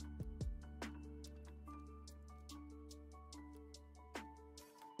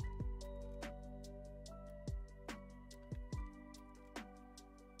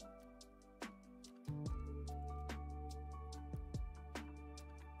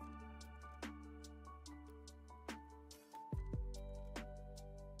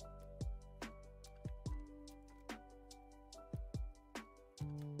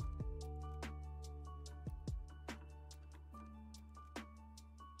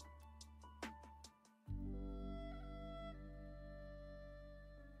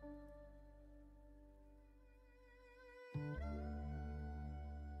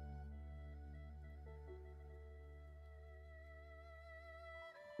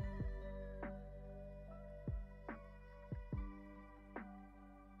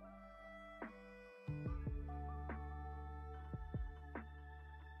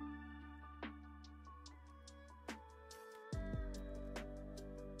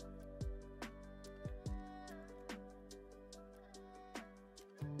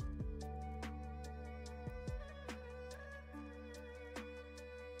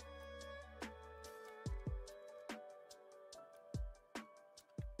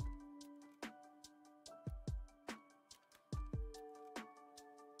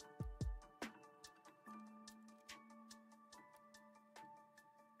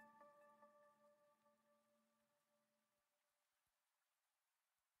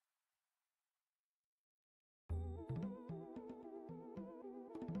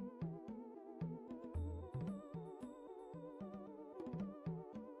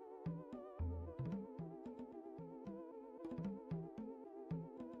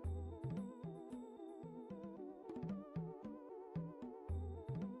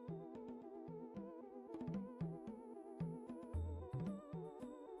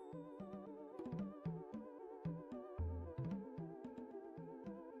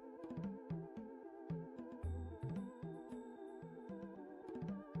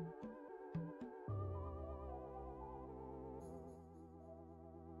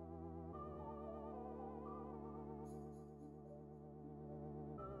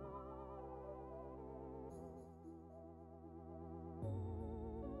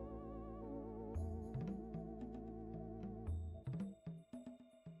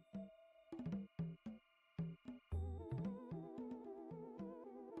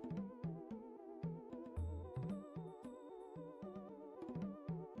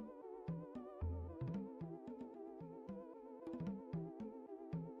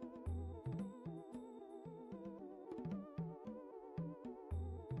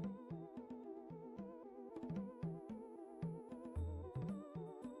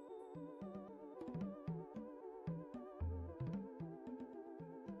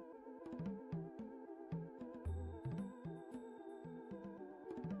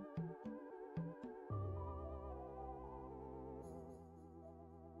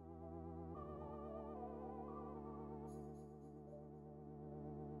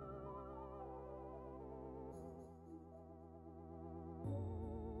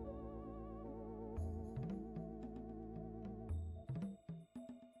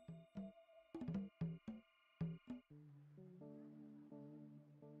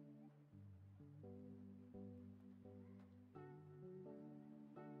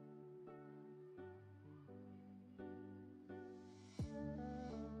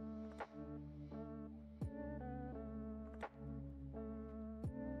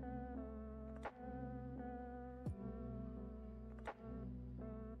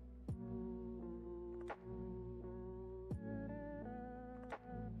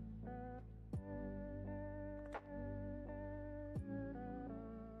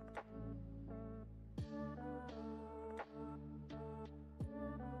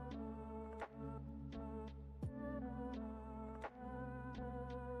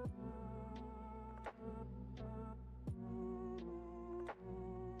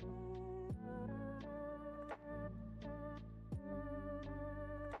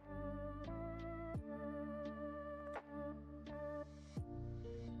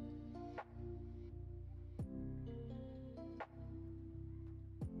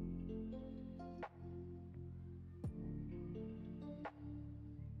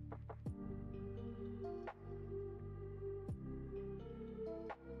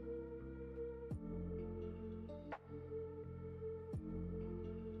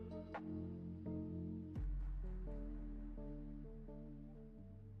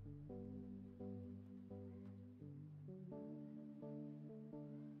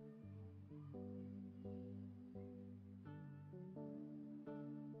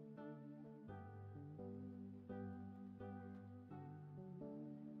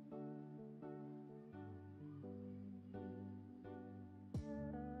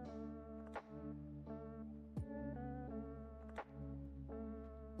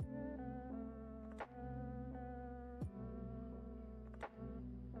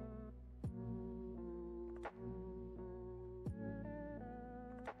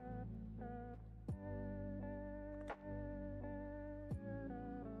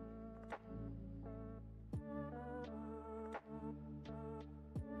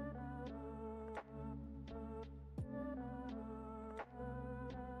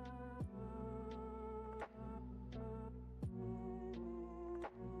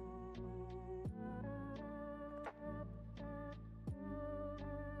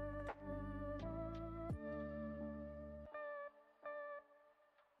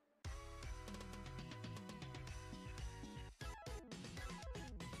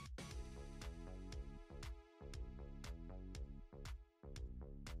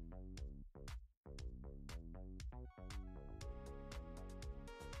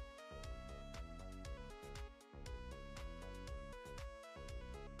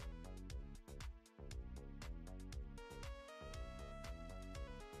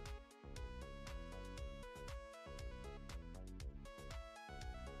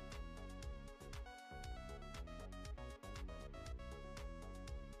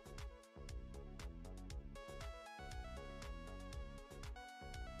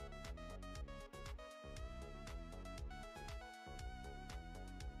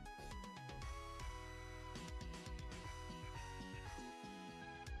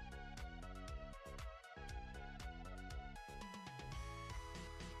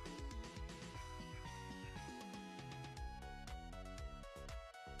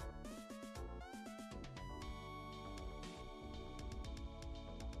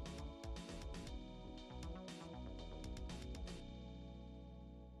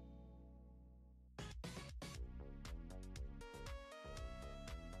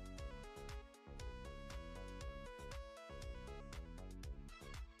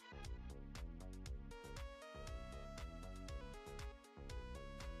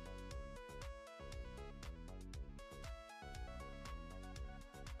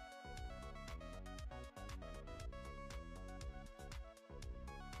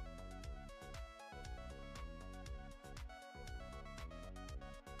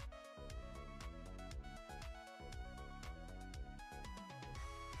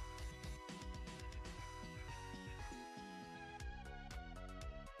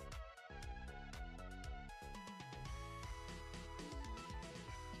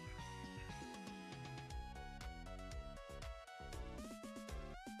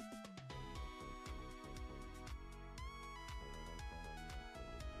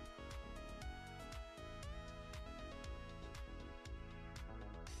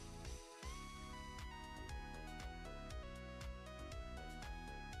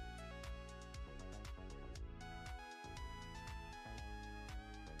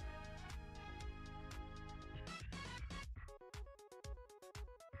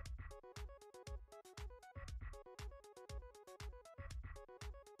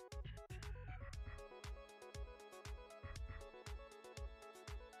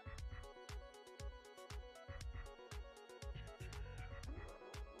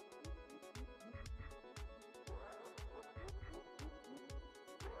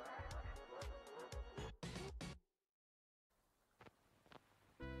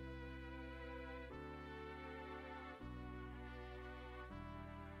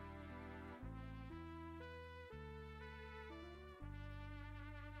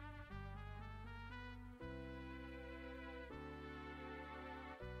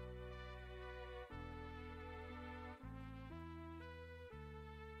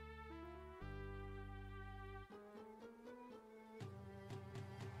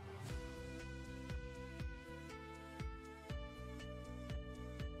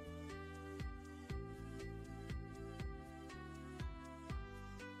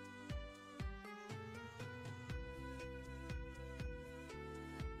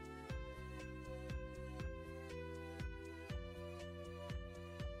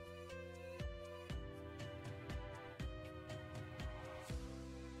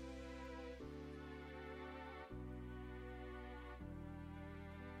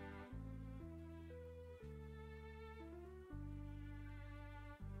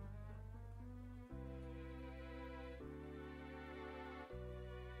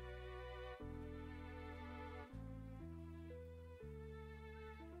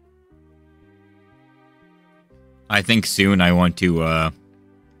 I think soon I want to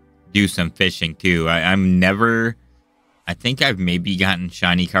do some fishing too. I'm never. I think I've maybe gotten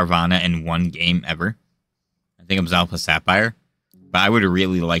shiny Carvana in one game ever. I think it was Alpha Sapphire, but I would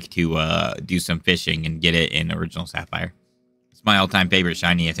really like to do some fishing and get it in original Sapphire. It's my all-time favorite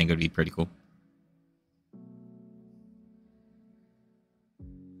shiny. I think it would be pretty cool.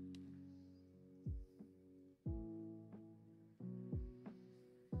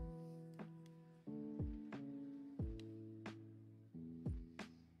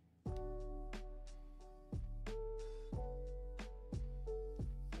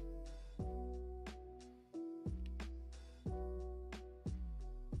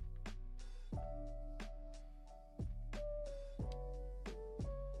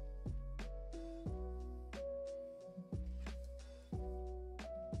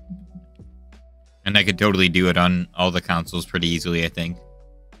 And I could totally do it on all the consoles pretty easily, I think.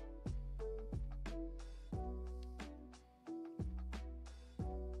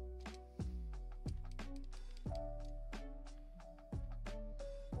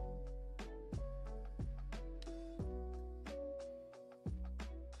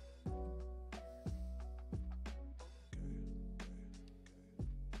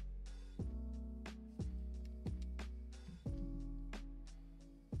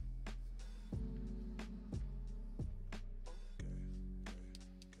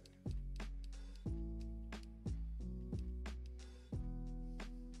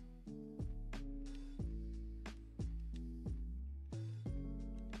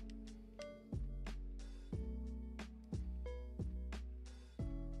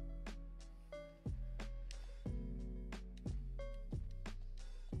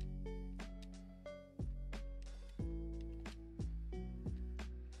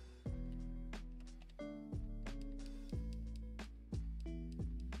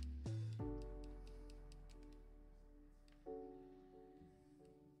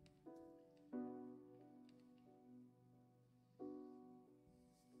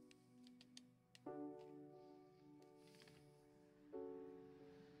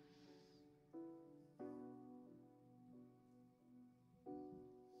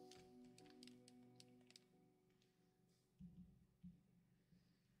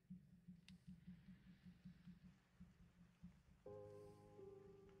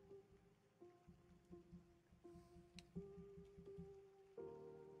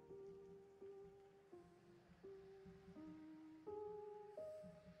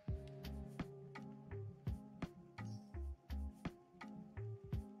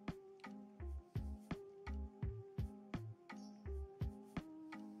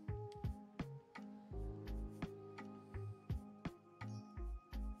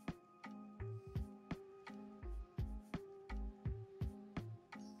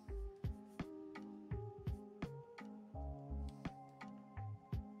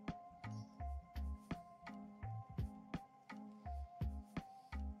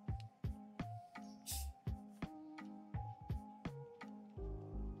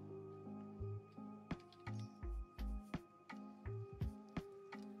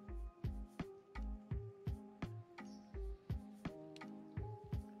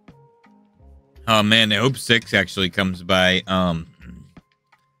 Oh man, I hope Six actually comes by.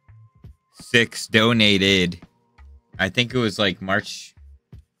 Six donated. I think it was like March.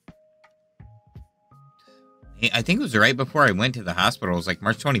 I think it was right before I went to the hospital. It was like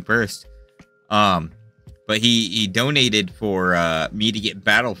March 21st. But he donated for me to get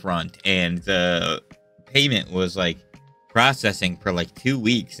Battlefront, and the payment was like processing for like 2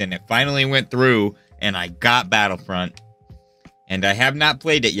 weeks, and it finally went through, and I got Battlefront. And I have not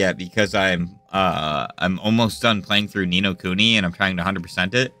played it yet because I'm almost done playing through Ni no Kuni, and I'm trying to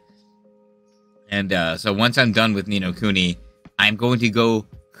 100% it. And so once I'm done with Ni no Kuni, I'm going to go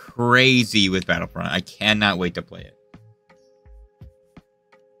crazy with Battlefront. I cannot wait to play it.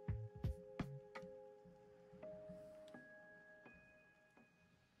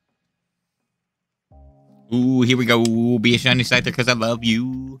 Ooh, here we go. Be a shiny Scyther because I love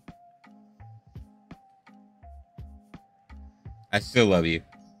you. I still love you.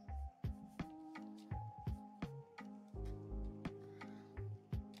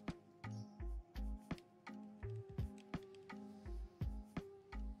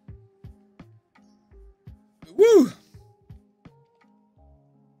 Woo!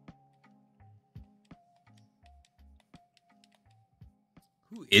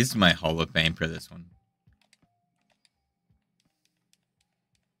 Who is my Hall of Fame for this one?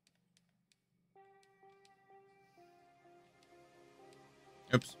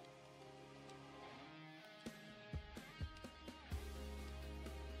 Oops.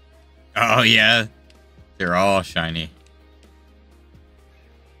 Oh, yeah. They're all shiny.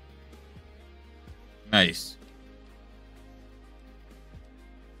 Nice.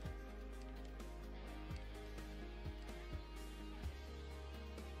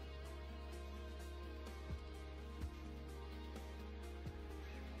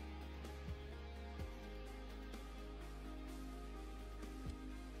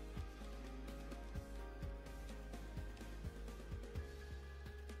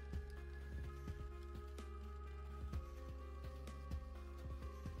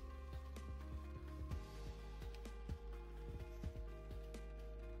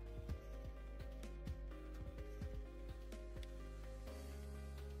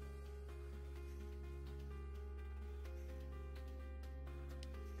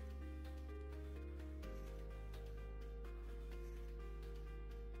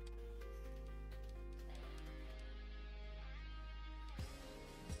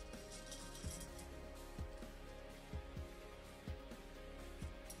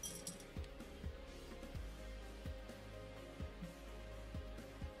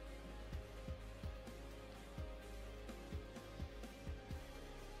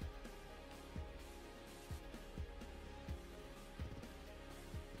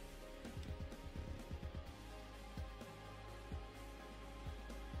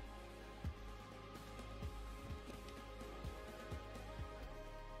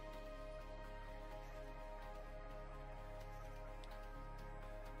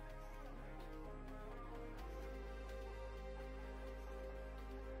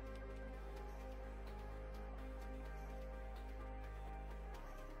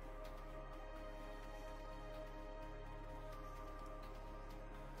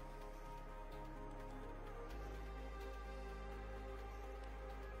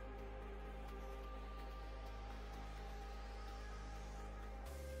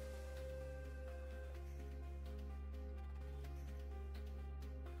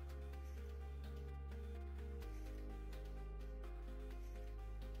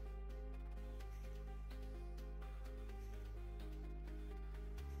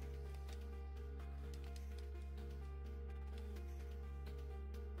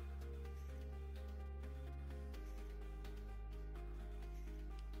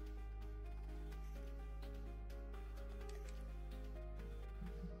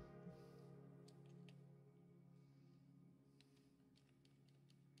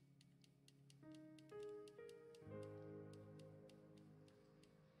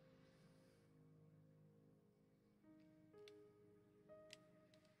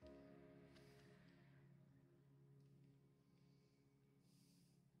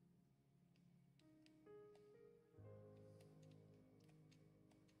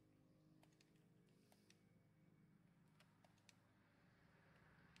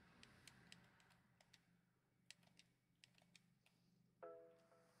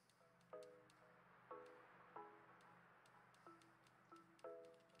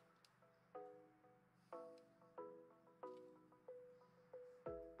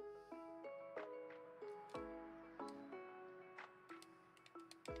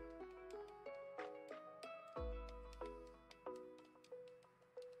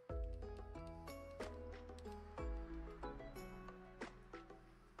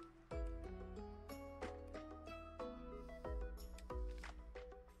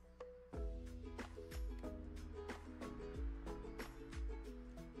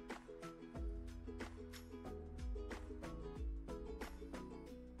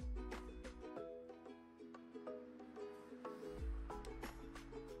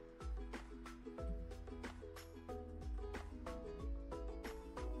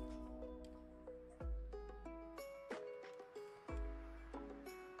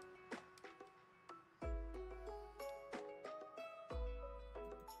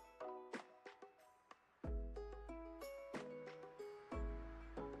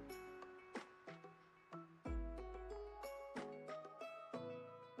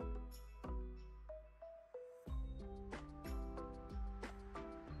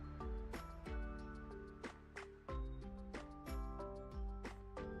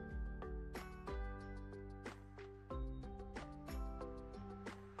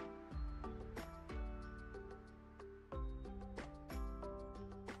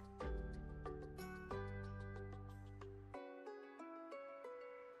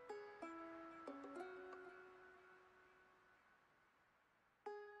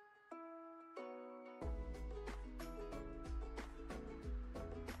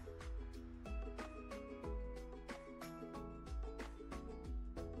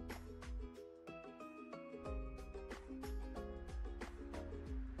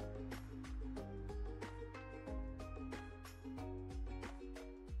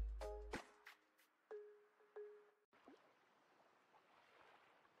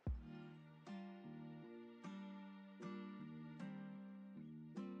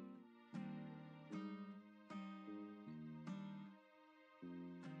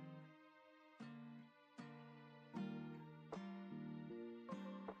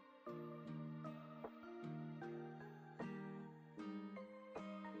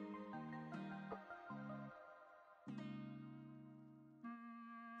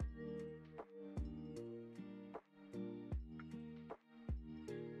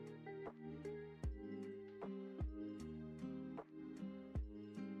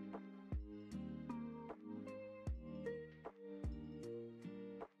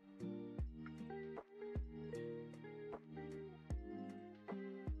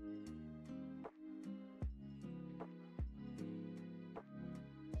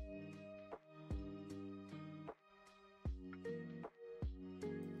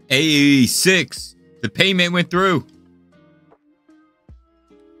 Hey, 6. The payment went through.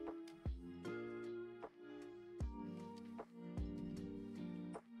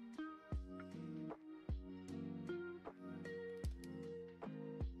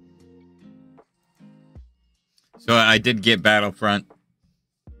 So I did get Battlefront.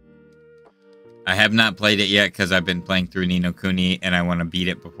 I have not played it yet because I've been playing through Ni no Kuni and I want to beat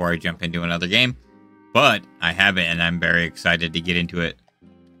it before I jump into another game. But I have it and I'm very excited to get into it.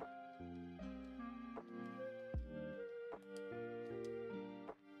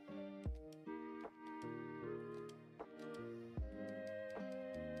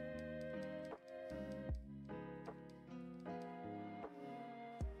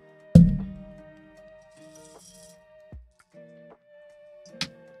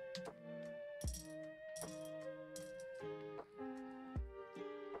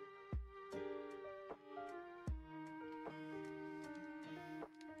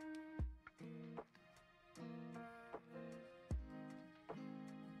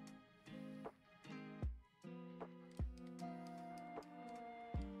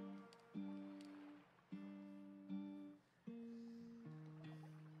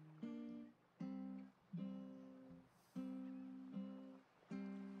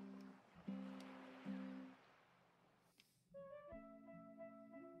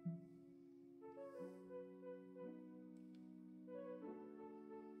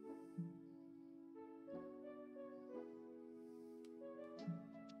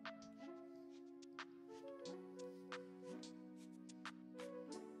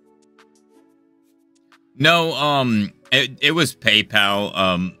 No, it was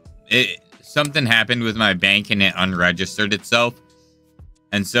PayPal. Something happened with my bank and it unregistered itself.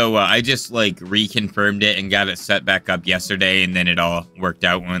 And so I just like reconfirmed it and got it set back up yesterday, and then it all worked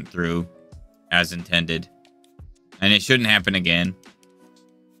out, went through as intended. And it shouldn't happen again.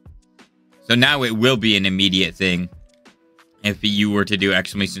 So now it will be an immediate thing. If you were to do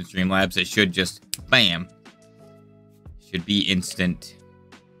exclamation Streamlabs, it should just bam. Should be instant.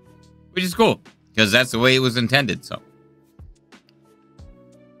 Which is cool, because that's the way it was intended, so.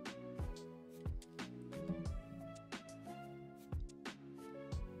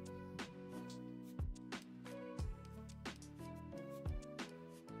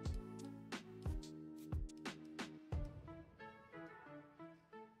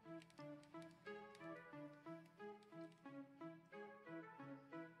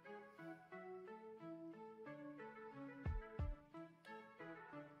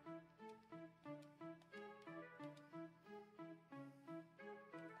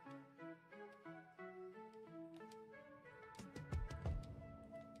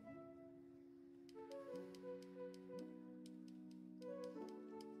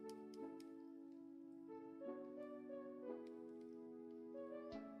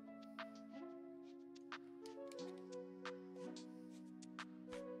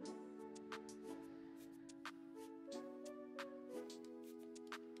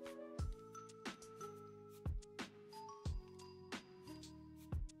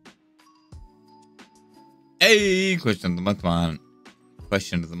 Hey, question of the month one.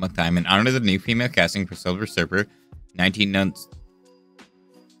 Question of the month time. In honor of the new female casting for Silver Surfer,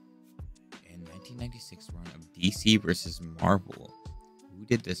 1996 run of DC versus Marvel. Who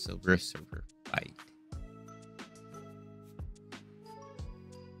did the Silver Surfer fight?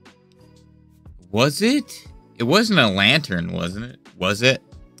 Was it? It wasn't a lantern, wasn't it? Was it?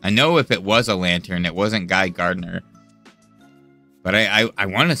 I know if it was a lantern, it wasn't Guy Gardner. But I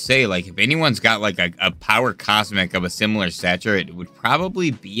want to say, like, if anyone's got, like, a power cosmic of a similar stature, it would probably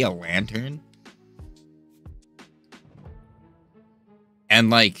be a lantern.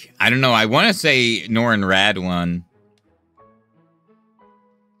 And, like, I don't know. I want to say Norrin Rad won.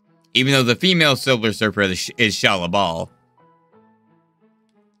 Even though the female Silver Surfer is Shala Ball.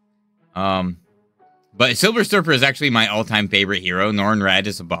 But Silver Surfer is actually my all-time favorite hero. Norrin Rad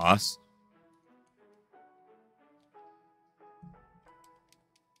is a boss.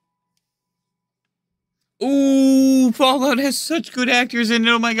 Ooh, Fallout has such good actors in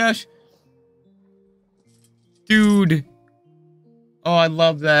it. Oh my gosh. Dude. Oh, I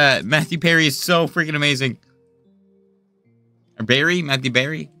love that. Matthew Perry is so freaking amazing. Or Barry? Matthew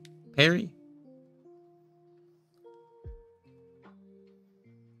Barry? Perry?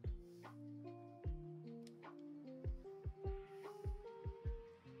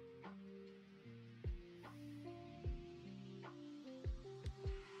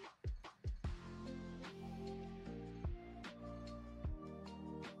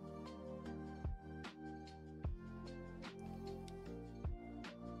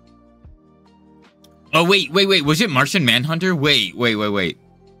 Oh, wait. Was it Martian Manhunter? Wait.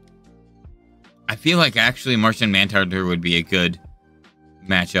 feel like actually Martian Manhunter would be a good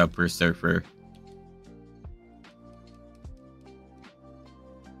matchup for Surfer.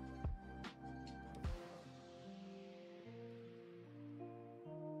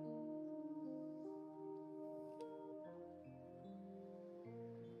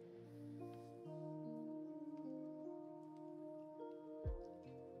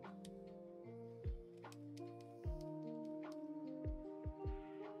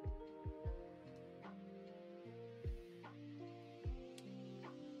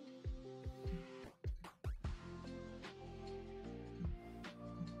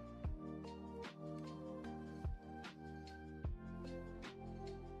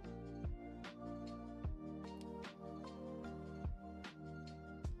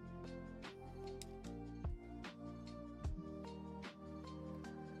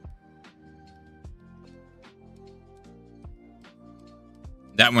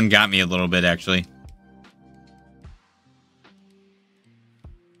 That one got me a little bit, actually.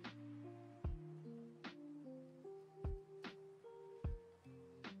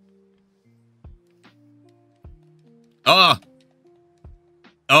 Oh!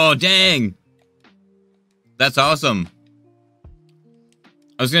 Oh, dang! That's awesome.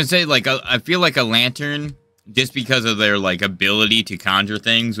 I was gonna say, like, I feel like a lantern, just because of their, like, ability to conjure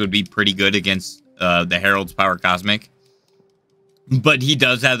things, would be pretty good against the Herald's Power Cosmic. But he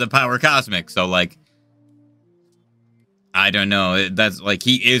does have the Power Cosmic, so, like, I don't know. That's, like,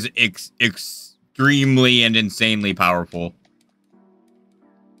 he is extremely and insanely powerful.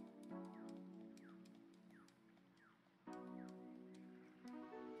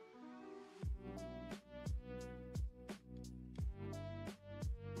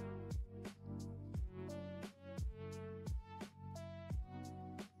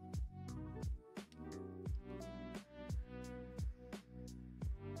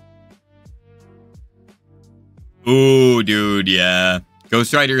 Ooh, dude, yeah.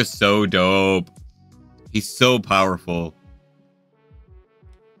 Ghost Rider is so dope. He's so powerful.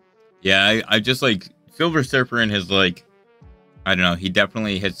 Yeah, I just, like, Silver Surfer and his, like, I don't know, he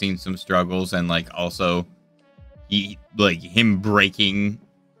definitely has seen some struggles, and, like, also, he, like, him breaking,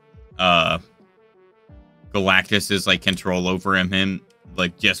 Galactus's, like, control over him,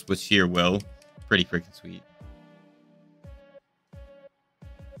 like, just with sheer will. Pretty freaking sweet.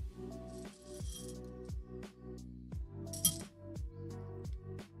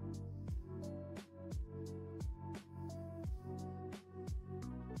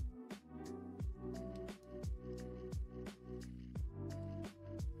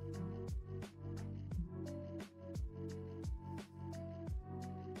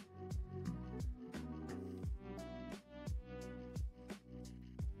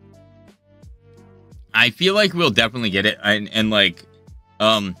 I feel like we'll definitely get it, and like,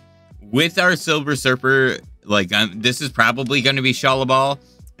 with our Silver Surfer, like, this is probably going to be Shalabal,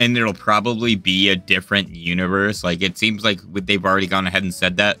 and it'll probably be a different universe. Like, it seems like they've already gone ahead and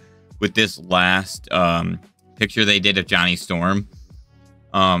said that with this last picture they did of Johnny Storm.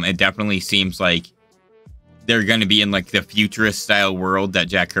 It definitely seems like they're going to be in, like, the futurist style world that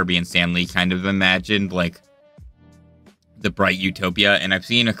Jack Kirby and Stan Lee kind of imagined, like the bright utopia. And I've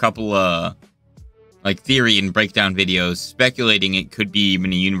seen a couple like theory and breakdown videos speculating it could be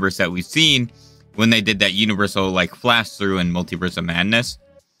even a universe that we've seen when they did that universal, like, flash through in Multiverse of Madness.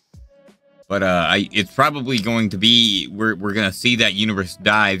 But it's probably going to be, we're gonna see that universe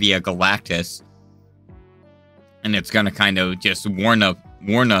die via Galactus, and it's gonna kind of just warn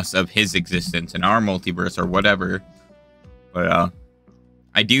us of his existence in our multiverse or whatever. But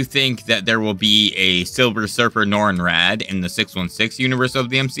I do think that there will be a Silver Surfer Norrin Rad in the 616 universe of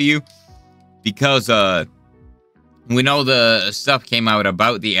the MCU. Because we know the stuff came out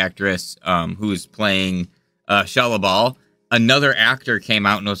about the actress who's playing Shalabal. Another actor came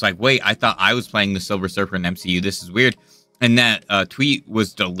out and was like, wait, I thought I was playing the Silver Surfer in MCU. This is weird. And that tweet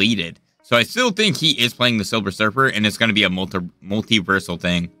was deleted. So I still think he is playing the Silver Surfer, and it's going to be a multiversal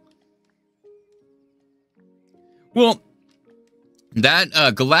thing. Well, that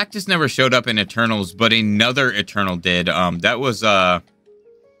Galactus never showed up in Eternals, but another Eternal did. That was...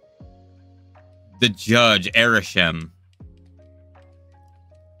 the Judge, Arishem.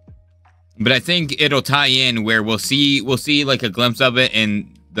 But I think it'll tie in where we'll see like a glimpse of it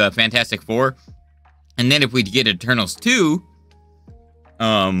in the Fantastic Four. And then if we get Eternals 2,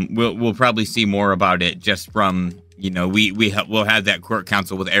 we'll probably see more about it just from, you know, we'll have that court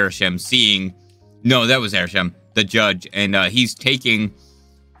council with Arishem seeing, no, that was Arishem, the Judge, and he's taking,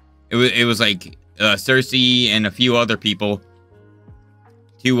 it was like Cersei and a few other people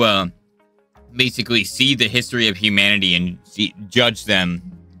basically see the history of humanity and judge them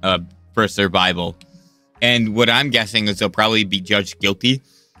for survival. And what I'm guessing is they'll probably be judged guilty,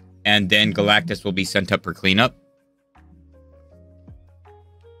 and then Galactus will be sent up for cleanup.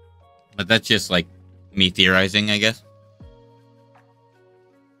 But that's just like me theorizing, I guess.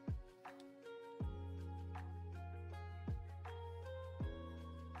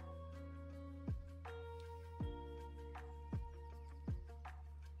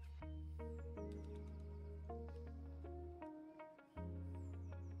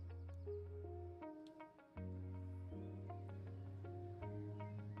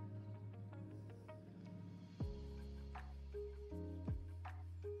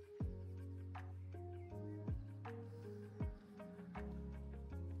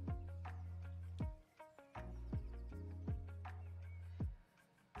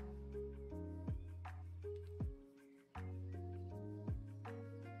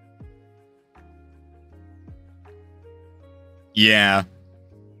 Yeah.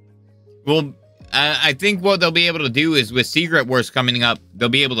 Well, I think what they'll be able to do is with Secret Wars coming up, they'll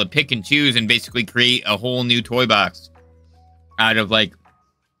be able to pick and choose and basically create a whole new toy box out of like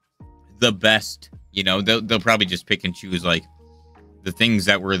the best. You know, they'll probably just pick and choose like the things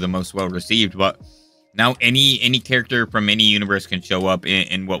that were the most well received. But now any character from any universe can show up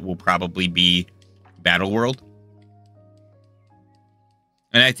in what will probably be Battle World.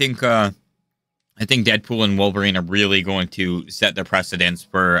 And I think Deadpool and Wolverine are really going to set the precedence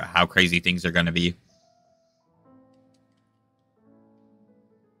for how crazy things are going to be.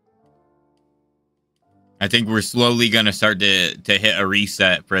 I think we're slowly going to start to hit a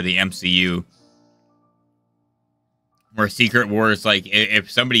reset for the MCU. Where Secret Wars, like,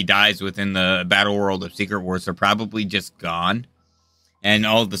 if somebody dies within the battle world of Secret Wars, they're probably just gone. And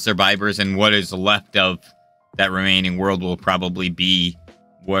all the survivors and what is left of that remaining world will probably be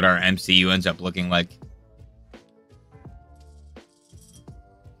what our MCU ends up looking like.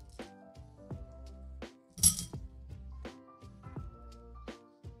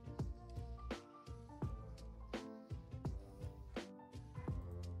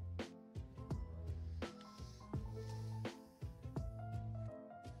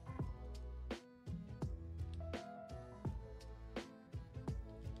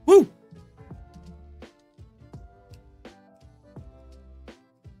 Woo!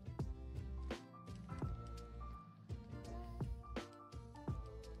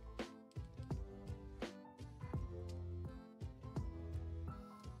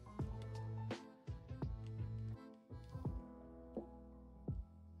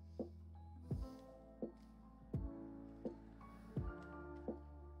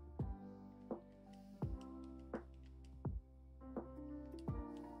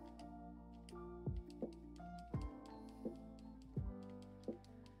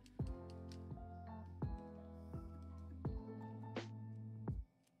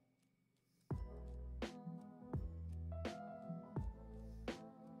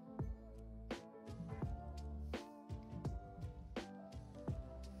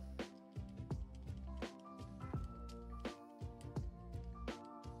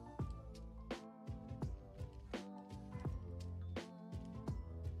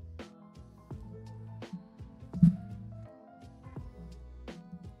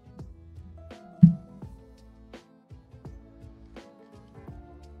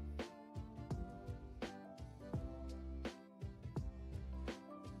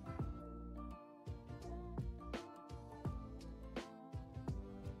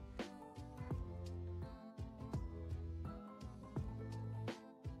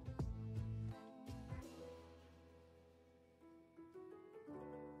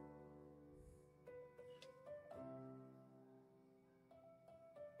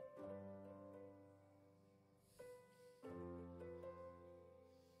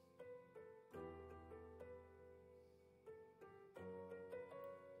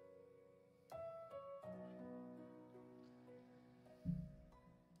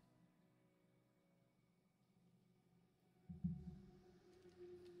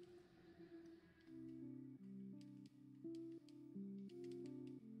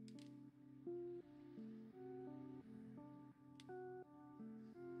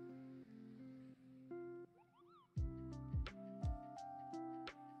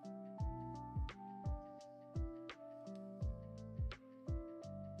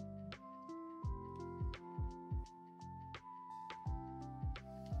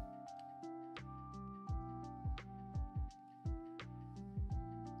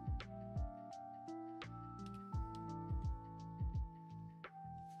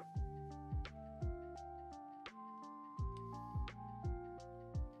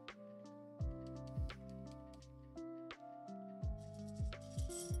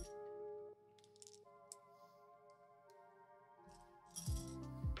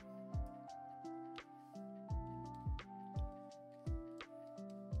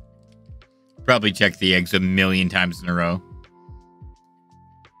 Probably check the eggs a million times in a row.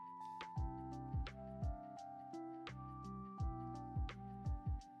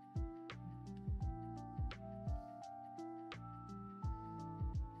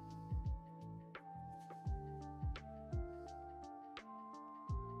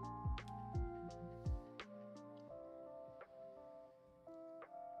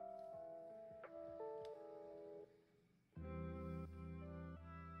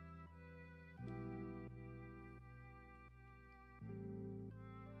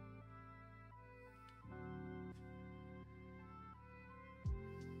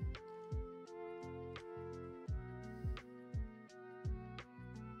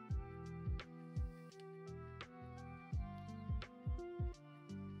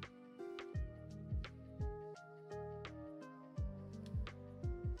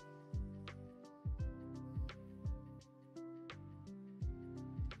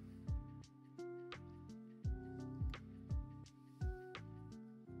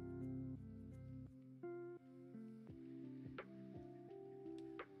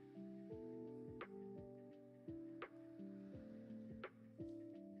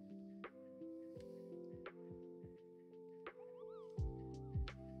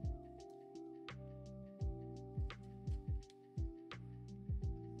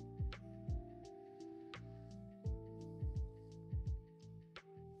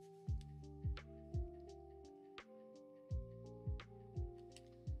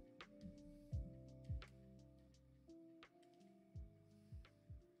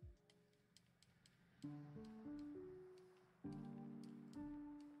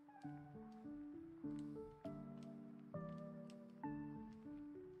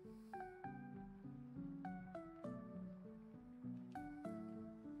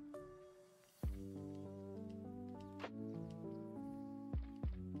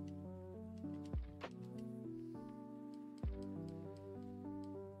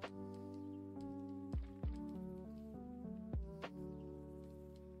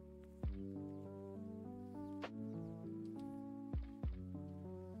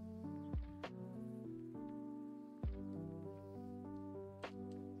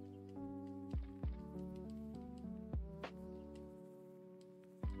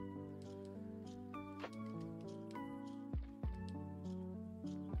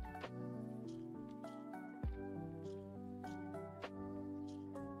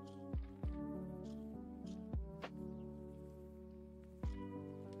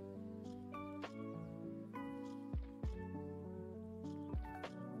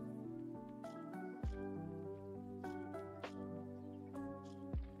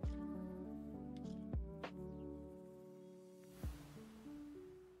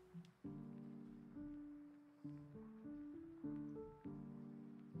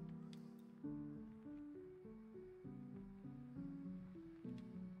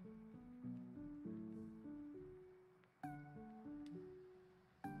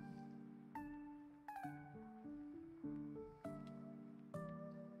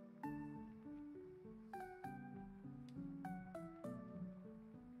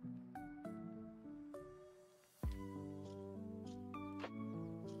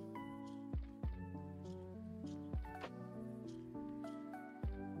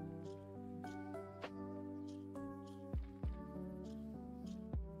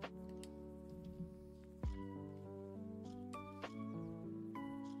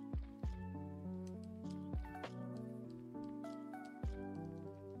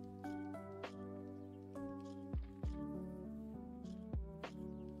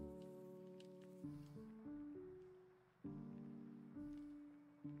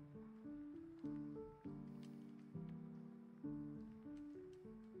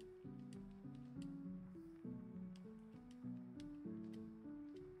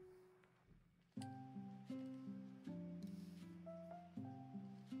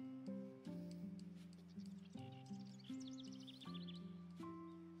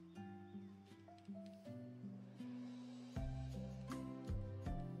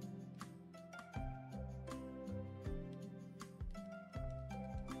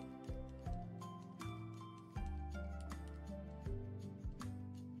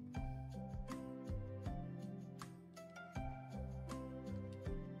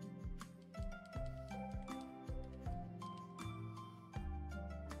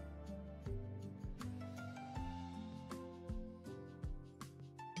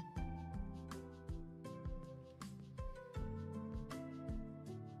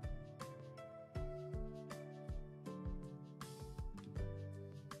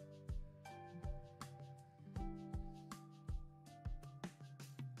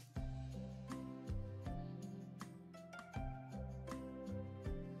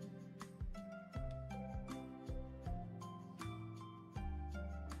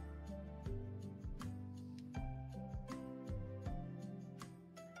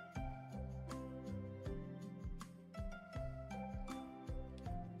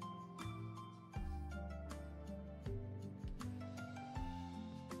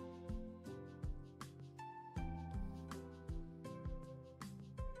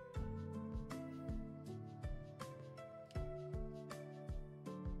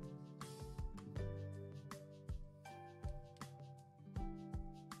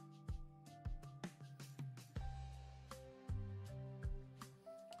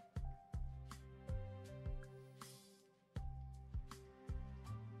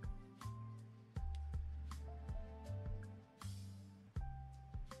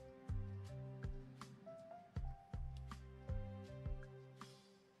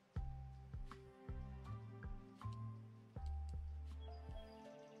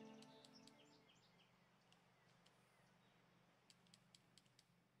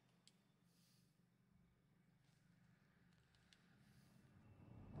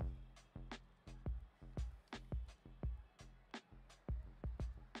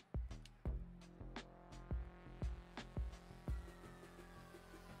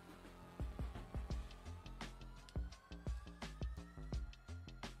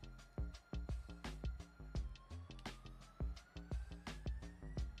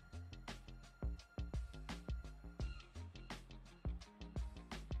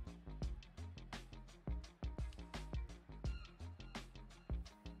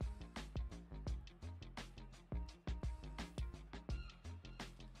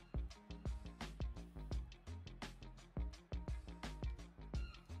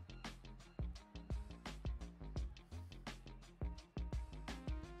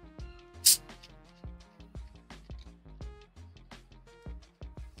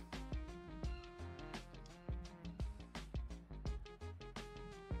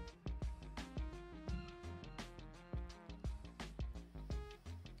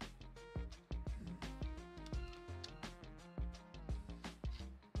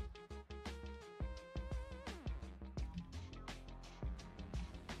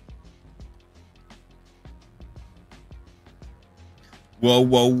 Whoa,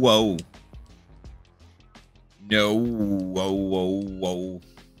 whoa, whoa. No, whoa, whoa, whoa.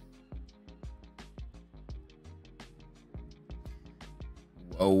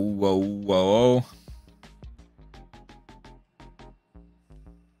 Whoa, whoa, whoa.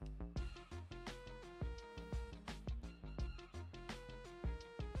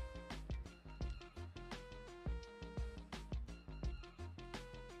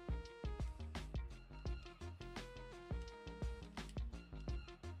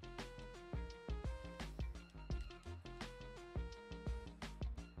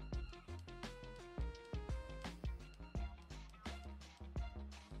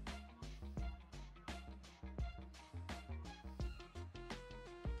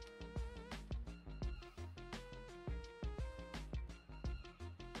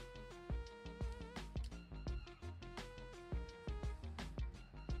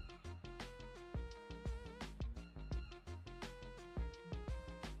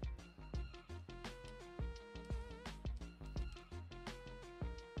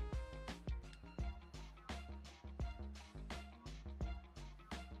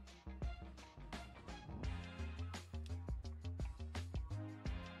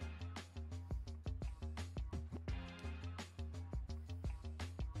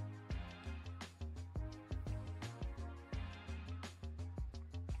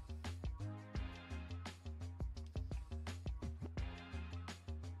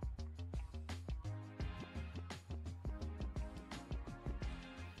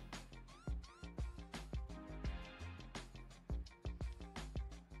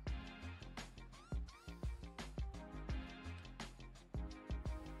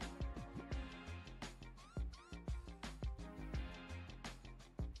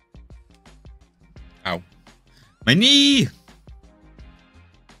 Ow. My knee!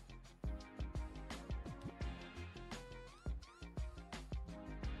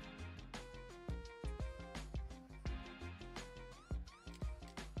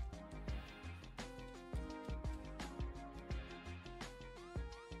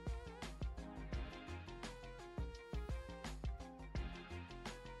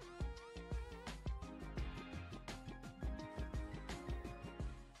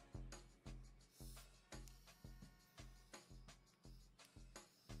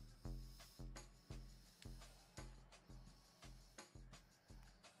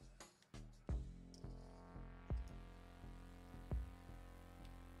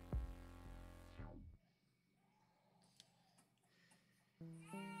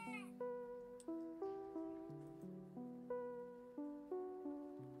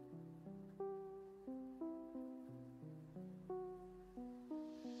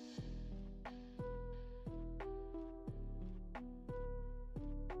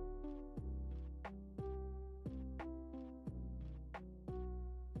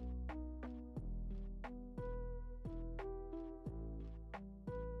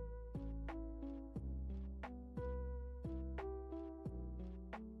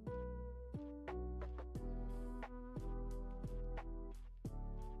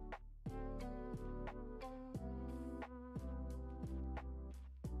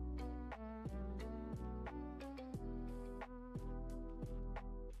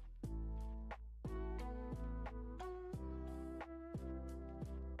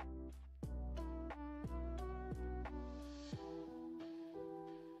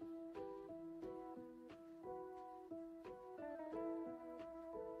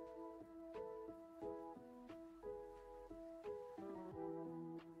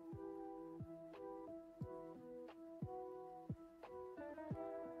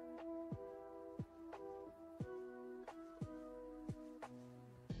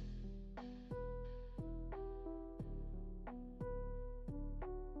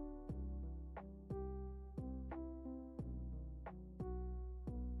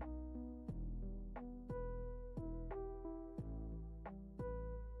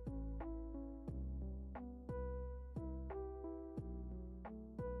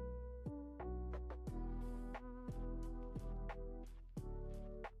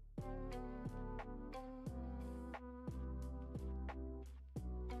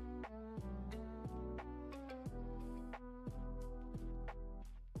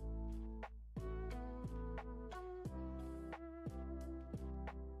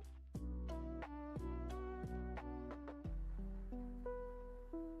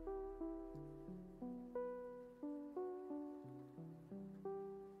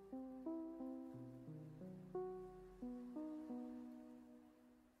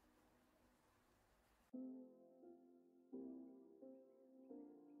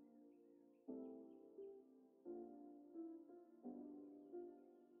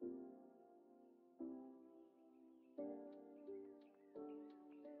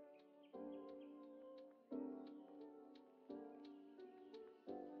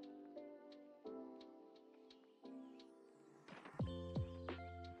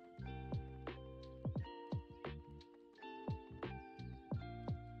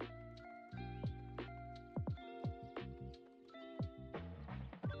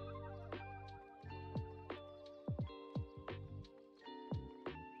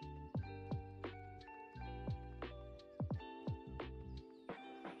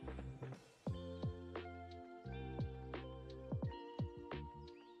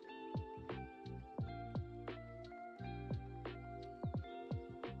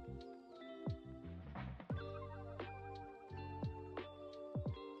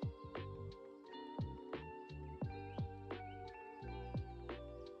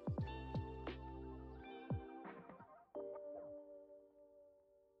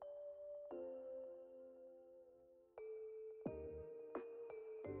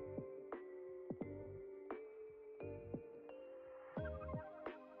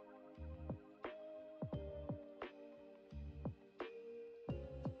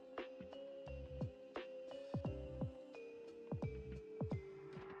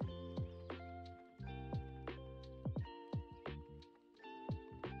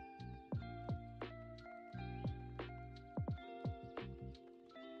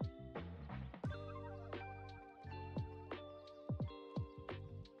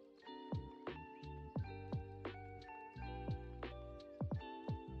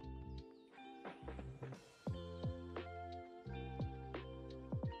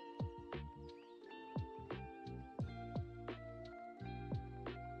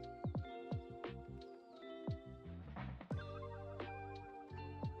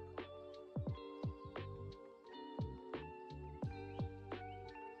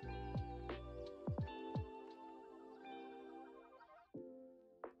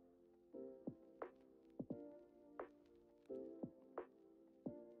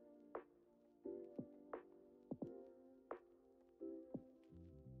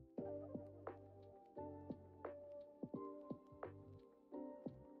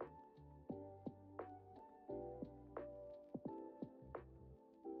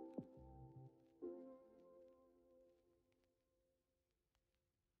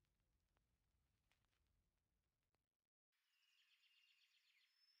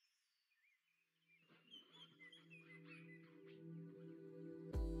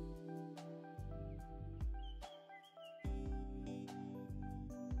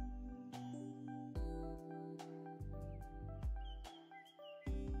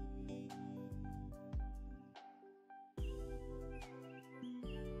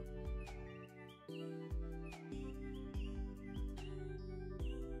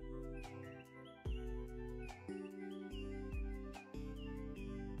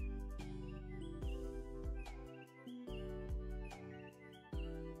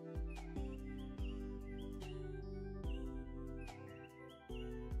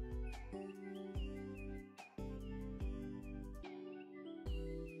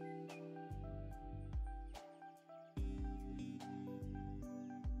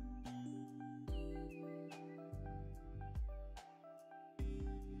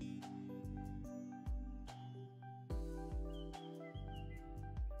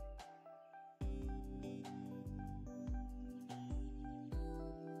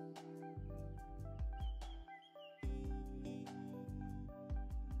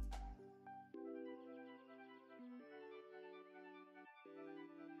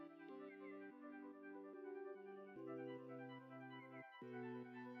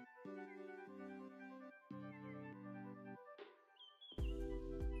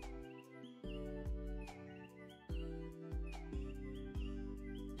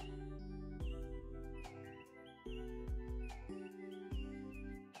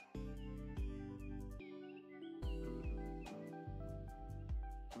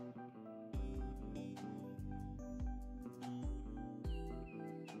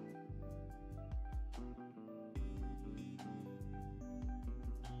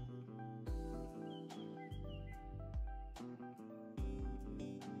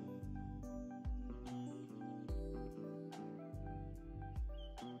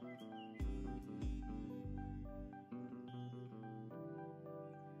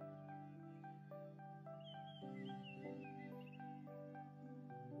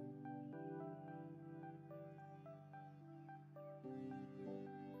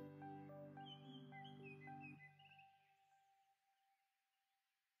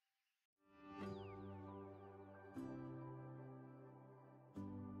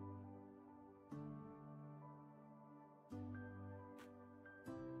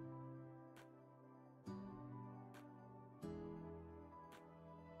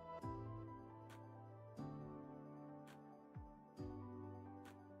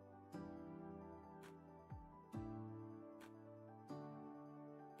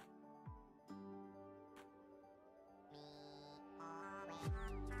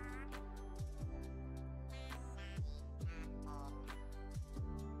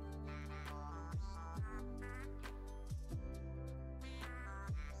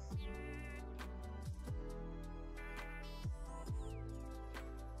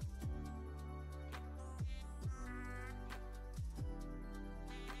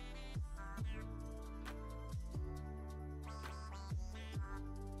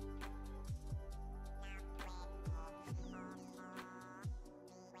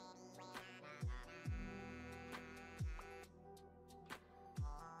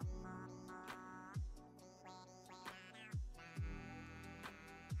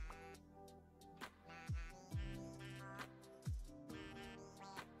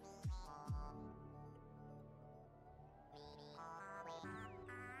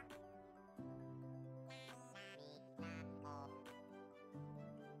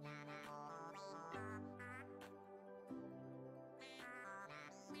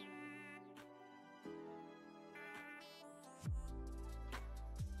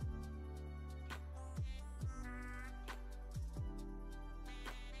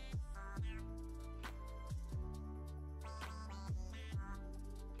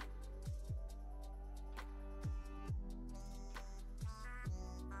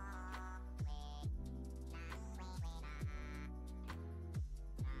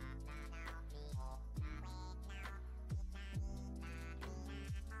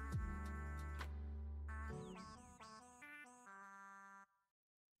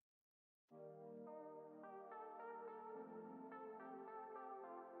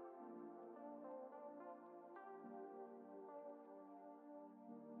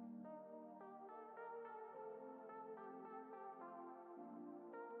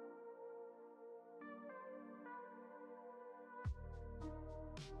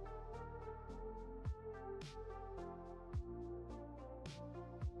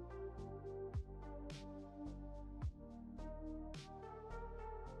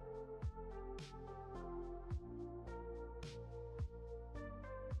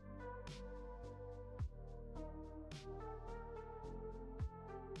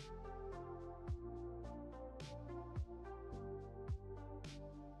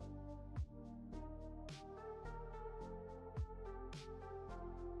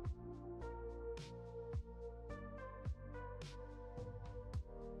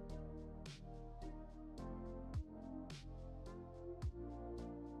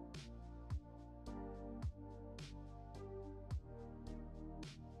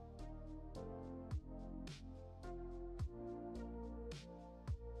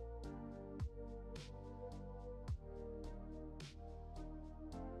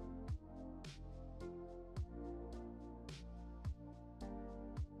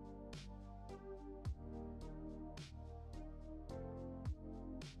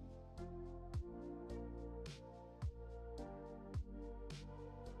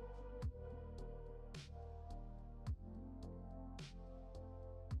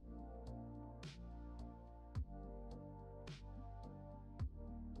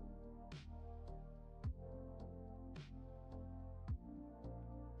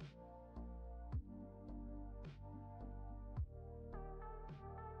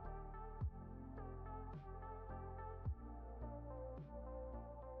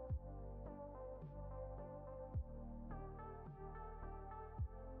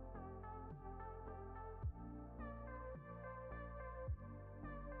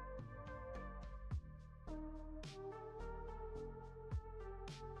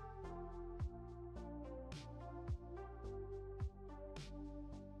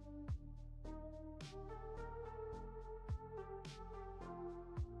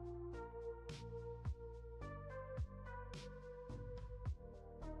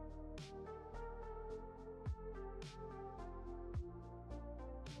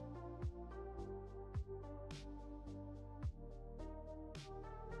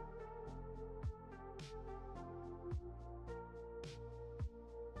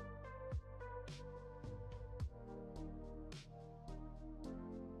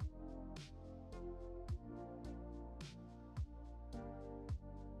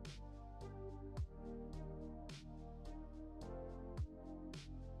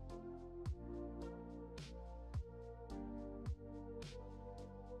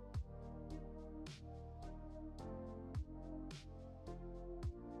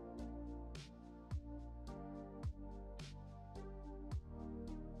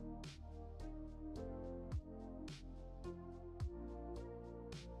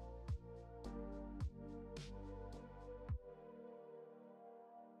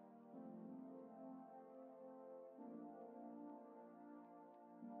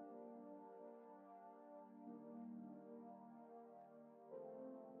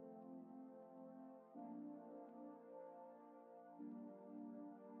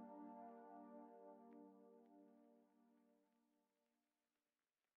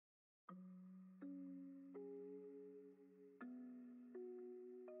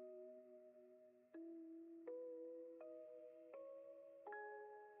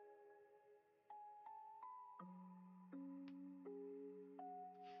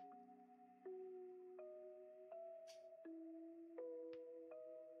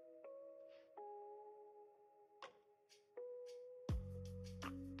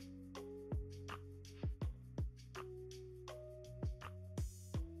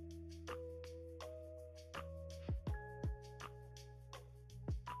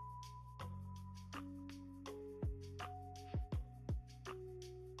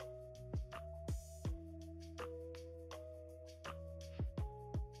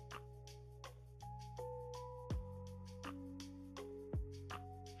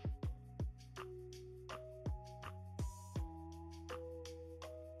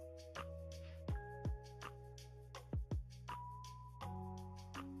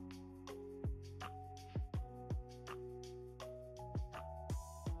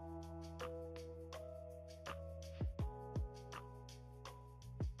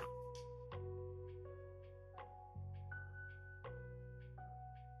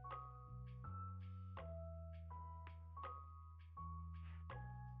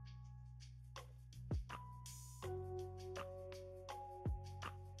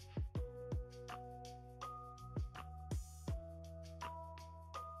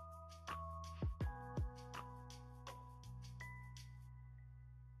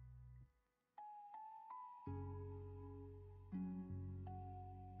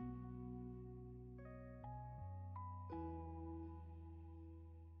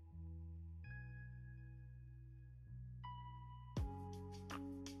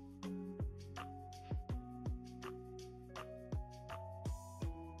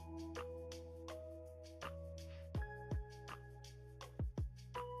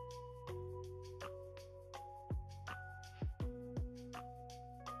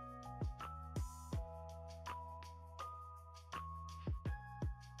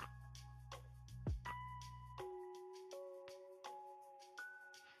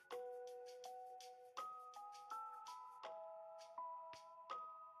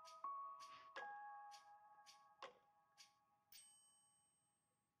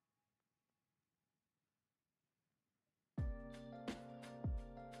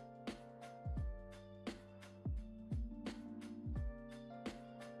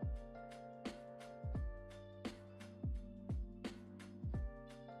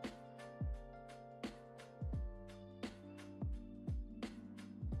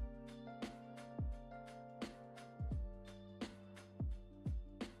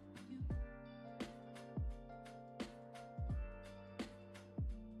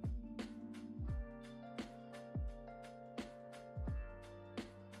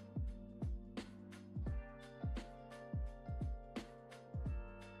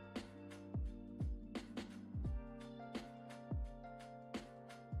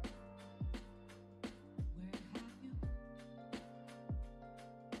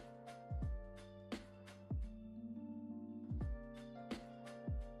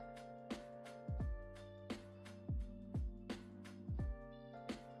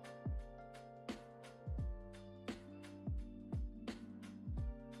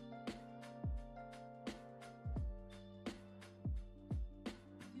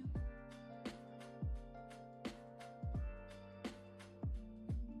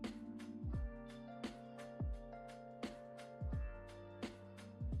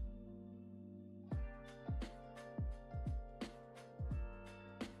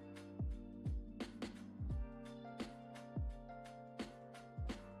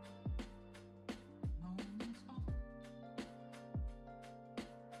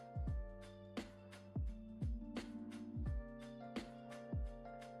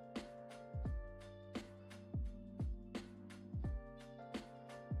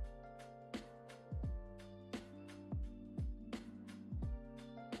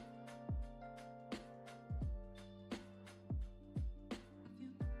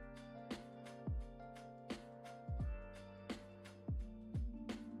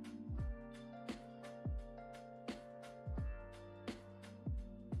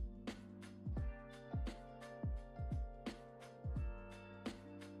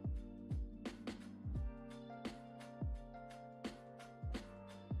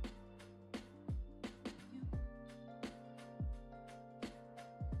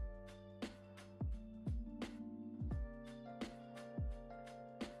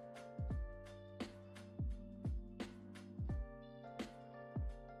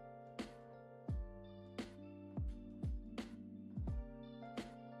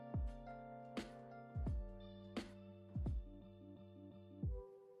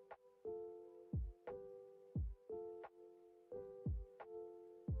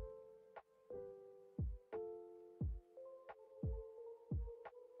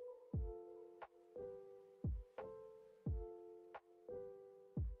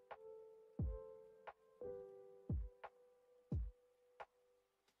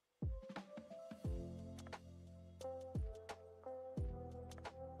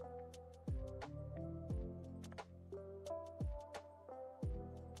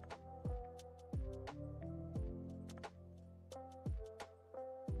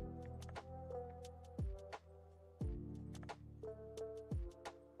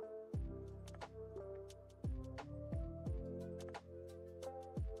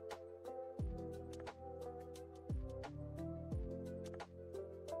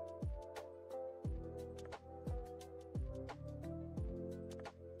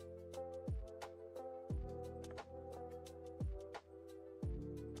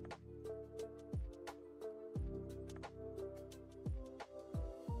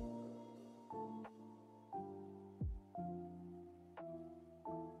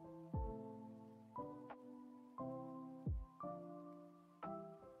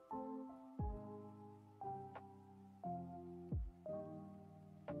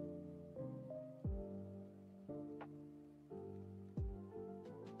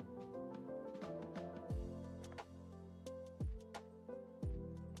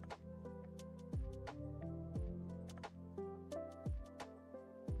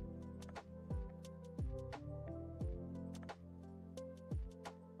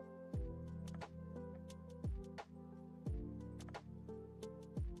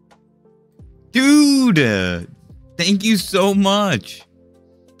 Dude, thank you so much.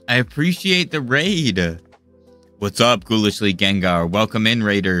 I appreciate the raid. What's up, Ghoulishly Gengar? Welcome in,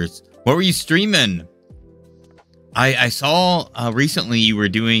 Raiders. What were you streaming? I saw recently you were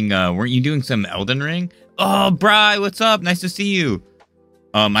doing, weren't you doing some Elden Ring? Oh, Bri, what's up? Nice to see you.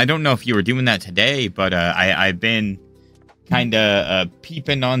 I don't know if you were doing that today, but I've been kind of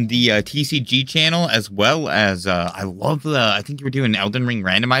peeping on the TCG channel, as well as I love I think you were doing Elden Ring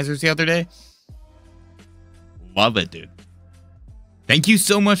randomizers the other day. Love it, dude. Thank you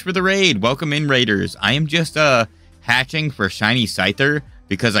so much for the raid. Welcome in, Raiders. I am just hatching for shiny Scyther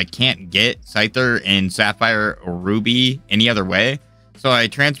because I can't get Scyther in Sapphire or Ruby any other way. So I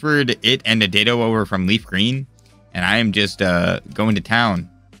transferred it and a Ditto over from Leaf Green, and I am just going to town.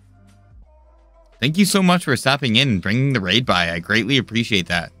 Thank you so much for stopping in and bringing the raid by. I greatly appreciate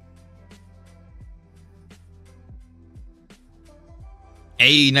that.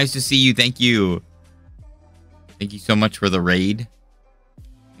 Hey, nice to see you. Thank you. Thank you so much for the raid.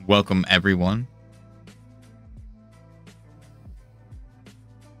 Welcome, everyone.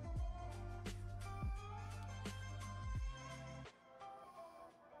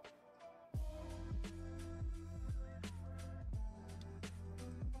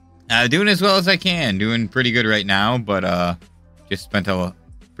 Doing as well as I can. Doing pretty good right now, but just spent a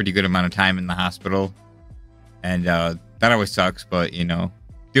pretty good amount of time in the hospital. And that always sucks, but, you know,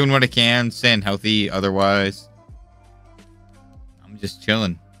 doing what I can, staying healthy otherwise. I'm just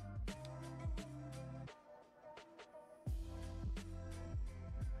chilling.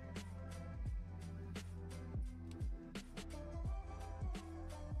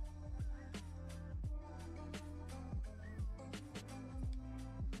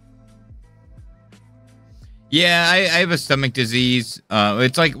 Yeah, I have a stomach disease.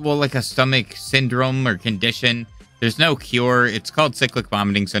 It's like, well, like a stomach syndrome or condition. There's no cure. It's called cyclic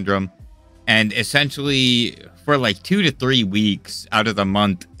vomiting syndrome. And essentially, for like 2 to 3 weeks out of the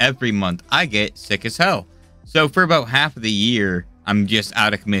month, every month, I get sick as hell. So for about half of the year, I'm just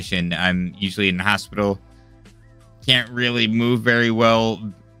out of commission. I'm usually in the hospital. Can't really move very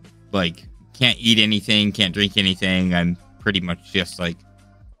well. Like, can't eat anything, can't drink anything. I'm pretty much just like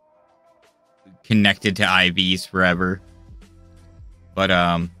connected to IVs forever. But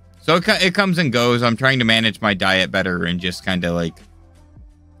so it comes and goes. I'm trying to manage my diet better and just kind of like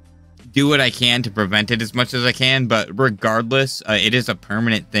do what I can to prevent it as much as I can. But regardless, it is a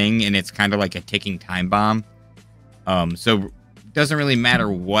permanent thing, and it's kind of like a ticking time bomb. So it doesn't really matter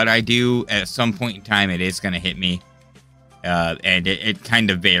what I do. At some point in time, it is going to hit me. And it kind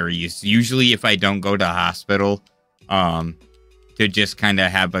of varies. Usually if I don't go to hospital, to just kind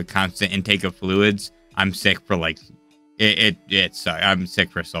of have a constant intake of fluids, I'm sick for like I'm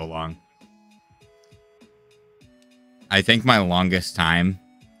sick for so long. I think my longest time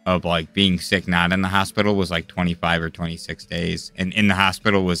of like being sick not in the hospital was like 25 or 26 days, and in the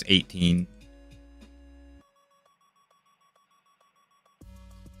hospital was 18.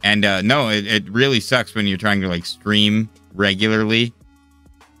 And no, it really sucks when you're trying to like stream regularly.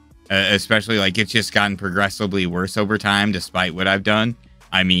 Especially, like, it's just gotten progressively worse over time, despite what I've done.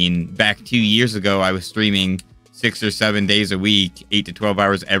 I mean, back 2 years ago, I was streaming 6 or 7 days a week, 8 to 12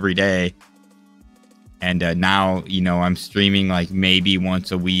 hours every day. And now, you know, I'm streaming, like, maybe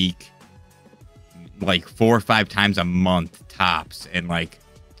once a week, like 4 or 5 times a month, tops. And, like,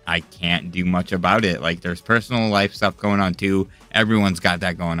 I can't do much about it. Like, there's personal life stuff going on, too. Everyone's got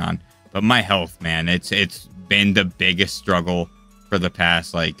that going on. But my health, man, it's been the biggest struggle for the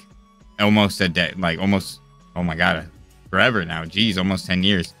past, like, almost a day, like almost, oh my god, forever now. Geez, almost 10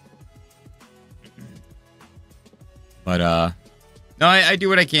 years. But no, I do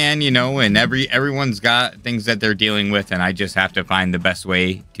what I can, you know, and everyone's got things that they're dealing with, and I just have to find the best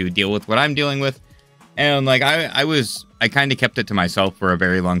way to deal with what I'm dealing with. And like I kind of kept it to myself for a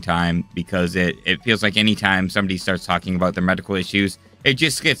very long time, because it feels like anytime somebody starts talking about their medical issues, it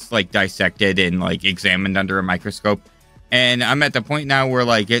just gets like dissected and like examined under a microscope. And I'm at the point now where,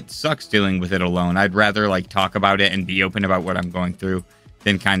 like, it sucks dealing with it alone. I'd rather, like, talk about it and be open about what I'm going through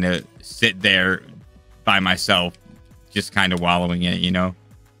than kind of sit there by myself, just kind of wallowing in it, you know?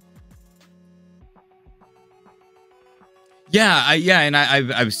 Yeah, and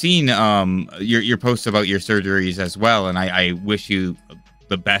I've seen your posts about your surgeries as well, and I wish you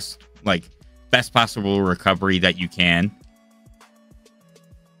the best possible recovery that you can.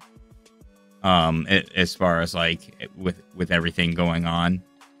 As far as like with everything going on,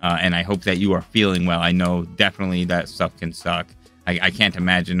 and I hope that you are feeling well. I know definitely that stuff can suck. I can't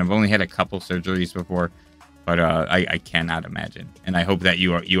imagine. I've only had a couple surgeries before, but I cannot imagine. And I hope that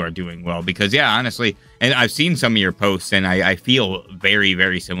you are doing well, because yeah, honestly, and I've seen some of your posts, and I feel very,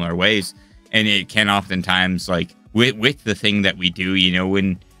 very similar ways. And it can oftentimes, like, with the thing that we do, you know,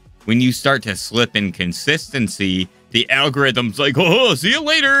 when you start to slip in consistency, the algorithm's like, oh, see you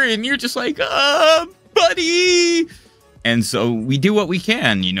later. And you're just like, buddy. And so we do what we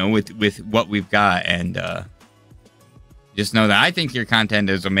can, you know, with what we've got. And just know that I think your content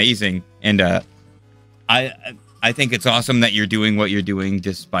is amazing. And I think it's awesome that you're doing what you're doing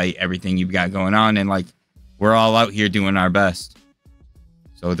despite everything you've got going on. And, like, we're all out here doing our best.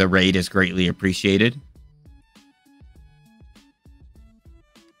 So the raid is greatly appreciated.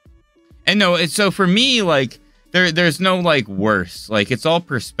 And no, it's so for me, like, there's no, like, worse. Like, it's all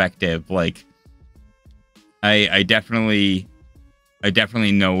perspective. Like, I definitely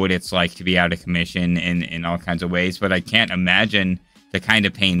know what it's like to be out of commission in all kinds of ways, but I can't imagine the kind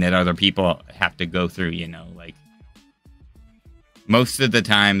of pain that other people have to go through, you know, like, most of the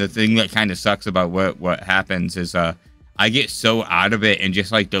time, the thing that kind of sucks about what happens is, I get so out of it and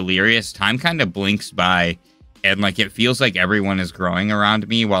just, like, delirious. Time kind of blinks by, and, like, it feels like everyone is growing around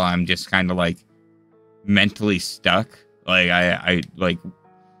me while I'm just kind of, like, mentally stuck. Like, I like,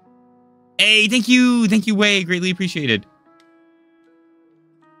 hey, thank you, Way, greatly appreciated.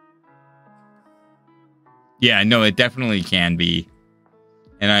 Yeah, no, it definitely can be.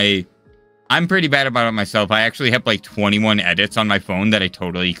 And I'm pretty bad about it myself. I actually have, like, 21 edits on my phone that I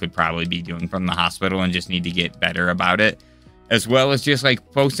totally could probably be doing from the hospital and just need to get better about it. As well as just,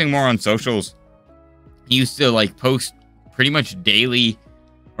 like, posting more on socials. I used to, like, post pretty much daily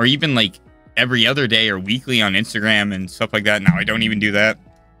or even, like, every other day or weekly on Instagram and stuff like that. Now I don't even do that.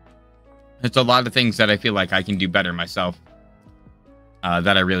 It's a lot of things that I feel like I can do better myself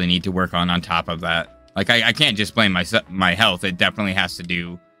that I really need to work on top of that. Like, I can't just blame my health. It definitely has to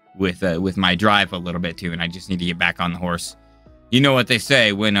do with my drive a little bit too, and I just need to get back on the horse. You know what they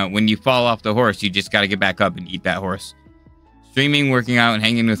say, when you fall off the horse, you just got to get back up and eat that horse. Streaming, working out, and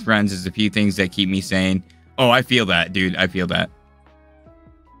hanging with friends is a few things that keep me sane. Oh, I feel that, dude. I feel that.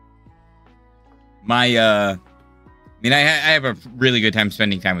 I have a really good time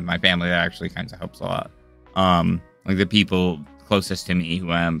spending time with my family. That actually kind of helps a lot. Like the people closest to me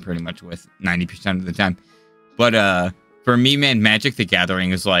who I'm pretty much with 90% of the time. But for me, man, Magic the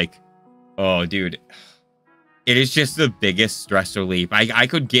Gathering is like, oh, dude, it is just the biggest stress relief. I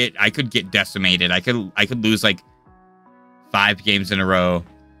could get decimated. I could lose like 5 games in a row,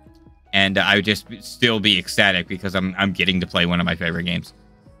 and I would just still be ecstatic because I'm getting to play one of my favorite games.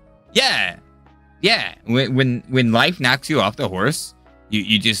 Yeah. When life knocks you off the horse,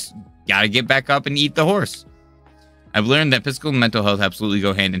 you just gotta get back up and eat the horse. I've learned that physical and mental health absolutely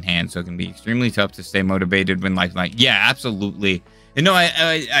go hand in hand, so it can be extremely tough to stay motivated when life like, yeah, absolutely. And no, I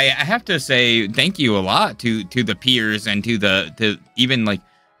have to say thank you a lot to the peers and to even like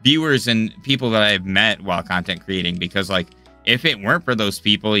viewers and people that I've met while content creating, because like if it weren't for those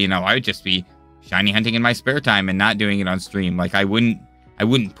people, you know, I would just be shiny hunting in my spare time and not doing it on stream. Like I wouldn't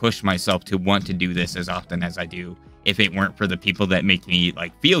push myself to want to do this as often as I do if it weren't for the people that make me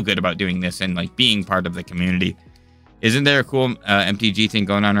like feel good about doing this and like being part of the community. Isn't there a cool MTG thing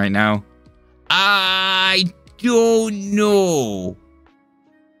going on right now? I don't know.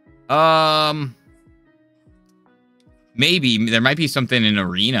 Maybe there might be something in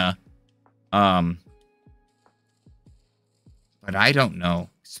Arena. But I don't know.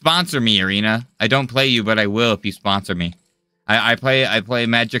 Sponsor me, Arena. I don't play you, but I will if you sponsor me. I play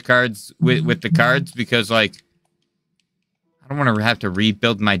Magic cards with the cards because like I don't want to have to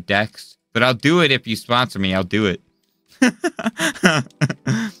rebuild my decks, but I'll do it if you sponsor me. I'll do it.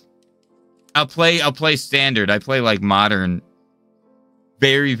 I'll play standard. I play like modern,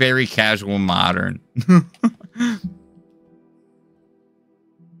 very, very casual modern.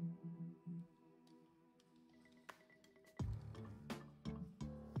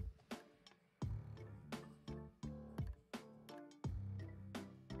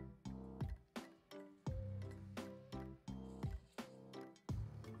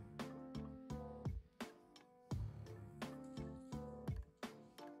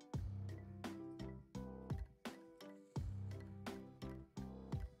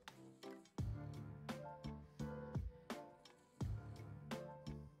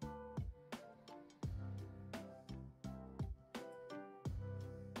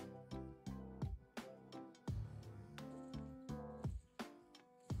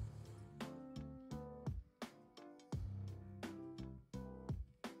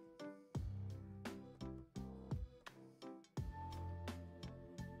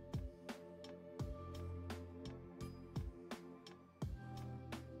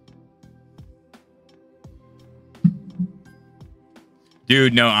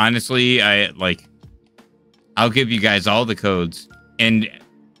 Dude, no, honestly, I'll give you guys all the codes. And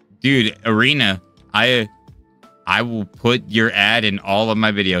Dude, Arena, I will put your ad in all of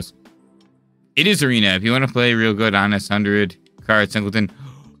my videos. It is Arena. If you want to play real good, honest, 100 card singleton.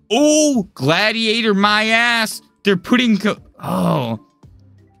 Oh, Gladiator, my ass. They're putting... Oh.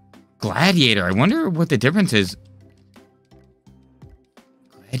 Gladiator. I wonder what the difference is.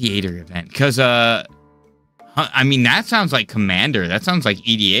 Gladiator event. Because, I mean, that sounds like Commander. That sounds like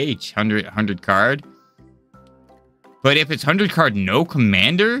EDH. 100 card. But if it's 100 card, no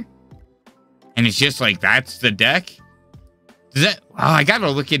Commander... And it's just like, that's the deck? Does that... Oh, I gotta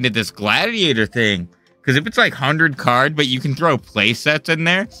look into this Gladiator thing. Because if it's like 100 card, but you can throw play sets in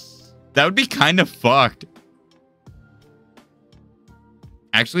there, that would be kind of fucked.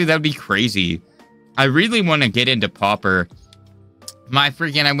 Actually, that would be crazy. I really want to get into Pauper. I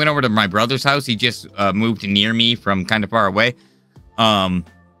went over to my brother's house. He just moved near me from kind of far away. So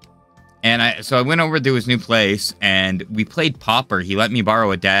I went over to his new place, and we played Pauper. He let me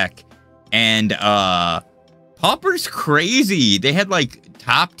borrow a deck. And Pauper's crazy. They had like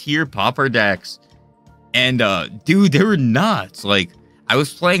top tier Pauper decks. And dude, they were nuts. Like, I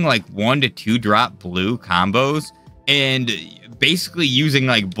was playing like 1 to 2 drop blue combos and basically using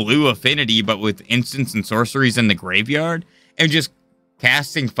like blue affinity, but with instants and sorceries in the graveyard and just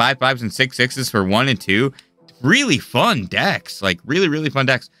casting 5/5s and 6/6s for 1 and 2. Really fun decks. Like really, really fun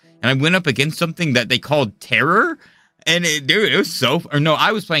decks. And I went up against something that they called Terror. And dude, it was so... Or no,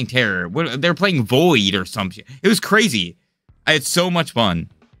 I was playing Terror. They were playing Void or some shit. It was crazy. I had so much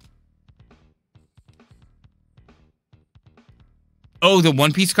fun. Oh, the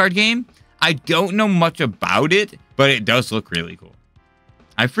One Piece card game? I don't know much about it, but it does look really cool.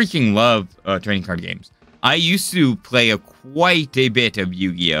 I freaking love trading card games. I used to play quite a bit of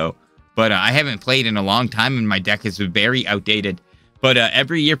Yu-Gi-Oh! But I haven't played in a long time, and my deck is very outdated. But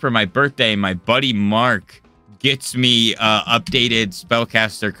every year for my birthday, my buddy Mark... gets me updated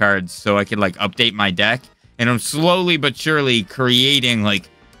spellcaster cards so I can like update my deck, and I'm slowly but surely creating like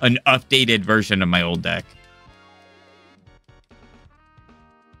an updated version of my old deck.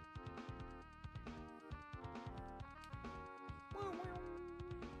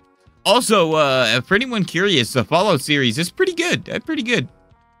 Also, for anyone curious, the Fallout series is pretty good. Pretty good.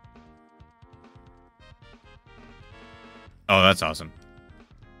 Oh, that's awesome.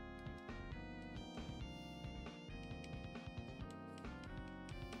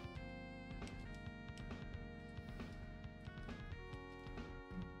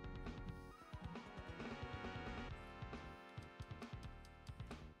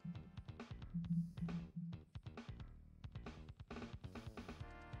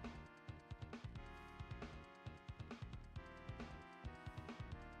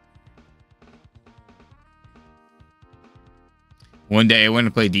 One day I want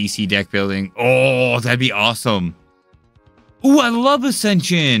to play DC deck building. Oh, that'd be awesome. Ooh, I love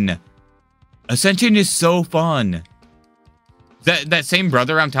Ascension. Ascension is so fun. That same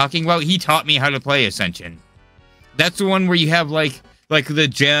brother I'm talking about, he taught me how to play Ascension. That's the one where you have like the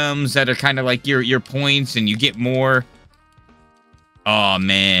gems that are kind of like your points and you get more. Oh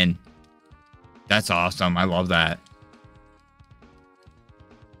man. That's awesome. I love that.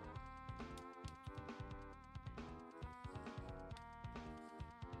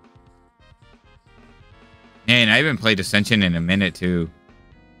 Man, I haven't played Ascension in a minute, too.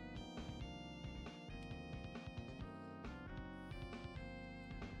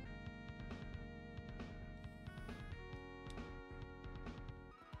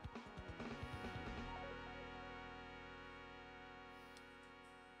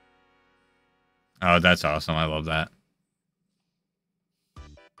 Oh, that's awesome. I love that.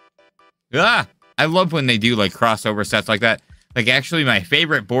 Ah! I love when they do, like, crossover sets like that. Like, actually, my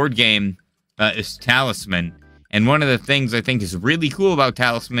favorite board game is Talisman. And one of the things I think is really cool about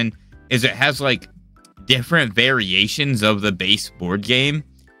Talisman is it has, like, different variations of the base board game.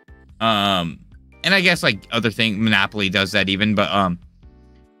 And I guess, like, other things, Monopoly does that even, but,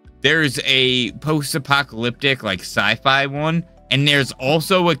 there's a post-apocalyptic, like, sci-fi one, and there's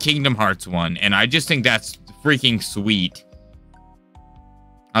also a Kingdom Hearts one, and I just think that's freaking sweet.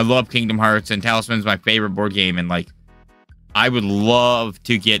 I love Kingdom Hearts, and Talisman's my favorite board game, and, like, I would love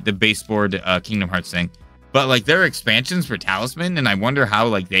to get the base board Kingdom Hearts thing. But, like, there are expansions for Talisman, and I wonder how,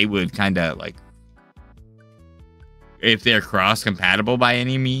 like, they would kind of, like... If they're cross-compatible by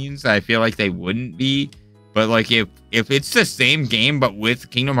any means. I feel like they wouldn't be. But, like, if it's the same game, but with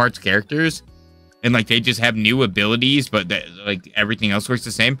Kingdom Hearts characters, and, like, they just have new abilities, but, that, like, everything else works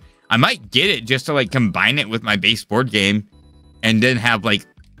the same, I might get it just to, like, combine it with my base board game, and then have, like,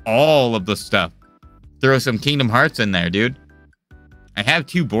 all of the stuff. Throw some Kingdom Hearts in there, dude. I have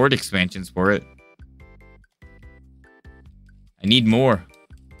 2 board expansions for it. I need more.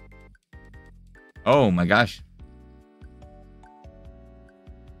 Oh my gosh.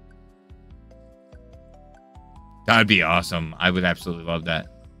 That'd be awesome. I would absolutely love that.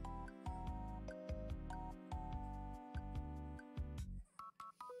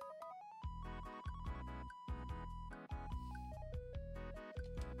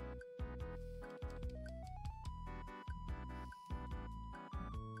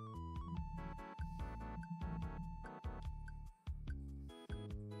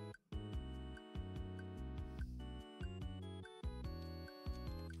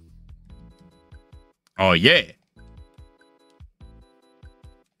 Oh, yeah.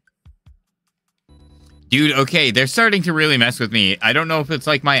 Dude, okay, they're starting to really mess with me. I don't know if it's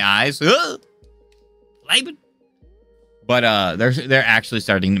like my eyes. But they're actually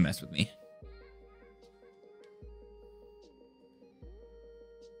starting to mess with me.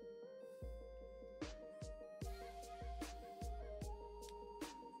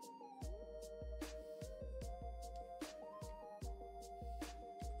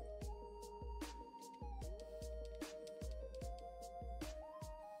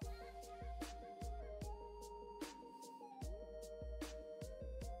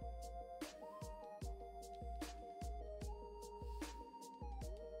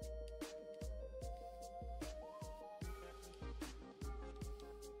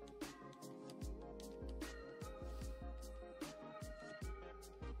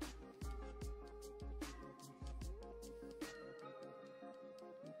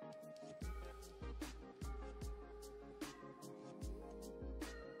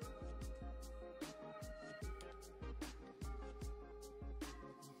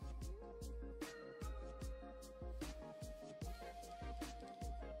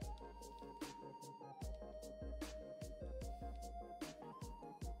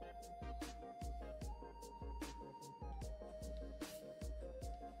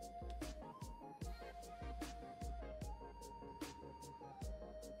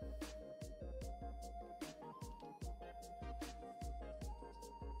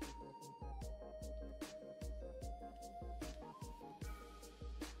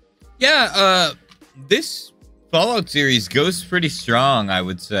 Yeah, this Fallout series goes pretty strong, I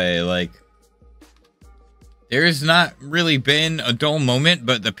would say. Like, there's not really been a dull moment,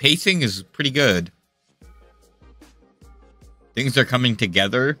 but the pacing is pretty good. Things are coming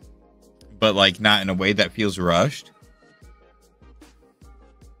together, but like not in a way that feels rushed.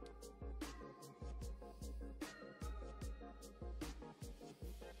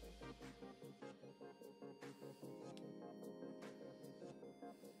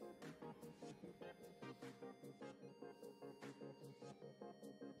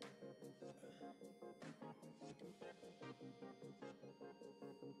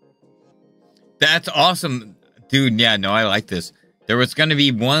 That's awesome. Dude, yeah, no, I like this. There was going to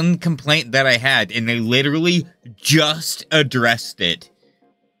be one complaint that I had, and they literally just addressed it.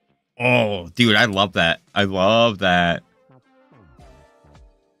 Oh, dude, I love that. I love that.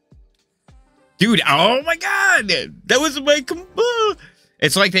 Dude, oh my god! That was my...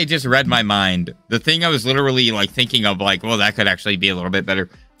 It's like they just read my mind. The thing I was literally, like, thinking of, like, well, that could actually be a little bit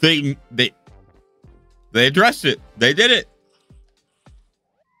better. They addressed it. They did it.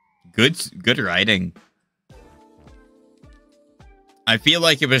 Good writing. I feel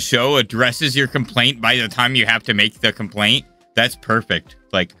like if a show addresses your complaint by the time you have to make the complaint, that's perfect.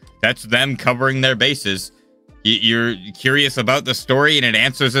 Like, that's them covering their bases. You're curious about the story, and it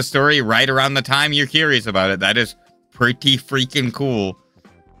answers the story right around the time you're curious about it. That is pretty freaking cool.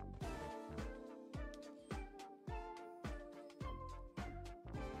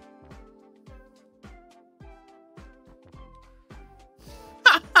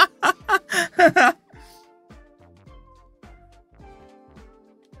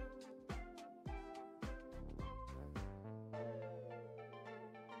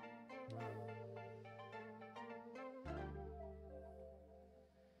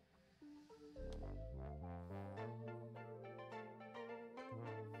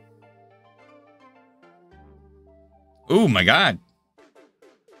 Oh my god.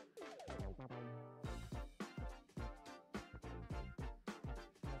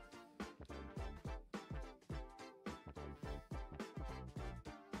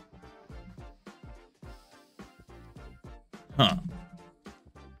 Huh.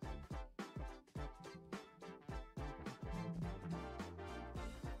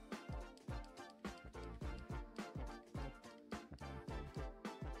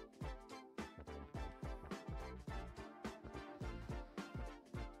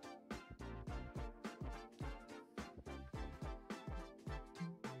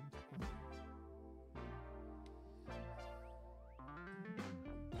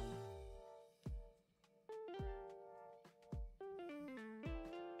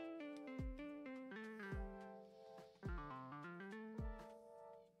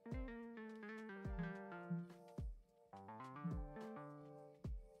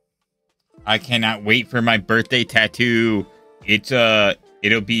 I cannot wait for my birthday tattoo.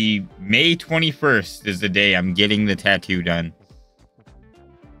 It'll be May 21st is the day I'm getting the tattoo done.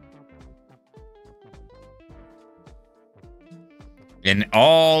 And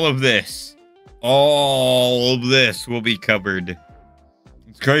all of this will be covered.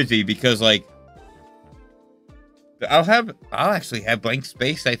 It's crazy because like I'll actually have blank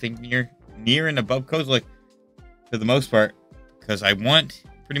space, I think, near and above codes, like for the most part, because I want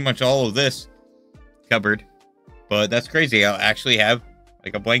pretty much all of this covered. But that's crazy. I'll actually have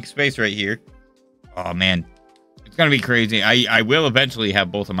like a blank space right here. Oh man, it's gonna be crazy. I will eventually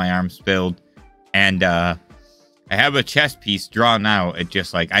have both of my arms filled, and I have a chest piece drawn out. It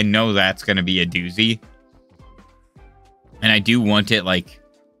just like I know that's gonna be a doozy, and I do want it like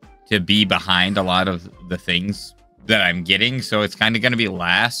to be behind a lot of the things that I'm getting, so it's kind of gonna be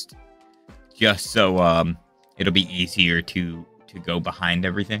last, just so it'll be easier to go behind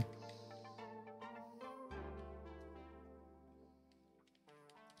everything.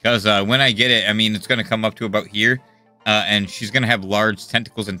 Because when I get it, I mean, it's going to come up to about here. And she's going to have large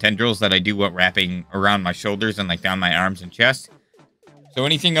tentacles and tendrils that I do want wrapping around my shoulders and like down my arms and chest. So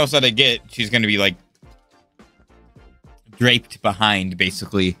anything else that I get, she's going to be like draped behind,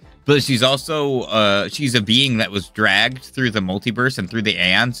 basically. But she's also, she's a being that was dragged through the multiverse and through the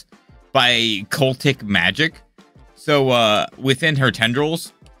aeons by cultic magic. So within her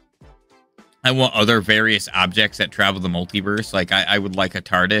tendrils, I want other various objects that travel the multiverse. Like, I would like a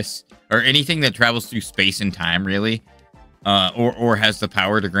TARDIS, or anything that travels through space and time, really. Or has the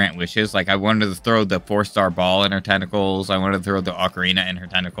power to grant wishes. Like, I wanted to throw the 4-star ball in her tentacles. I wanted to throw the ocarina in her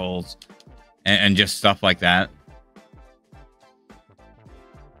tentacles. And just stuff like that.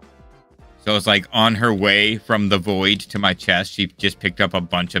 So it's like, on her way from the void to my chest, she just picked up a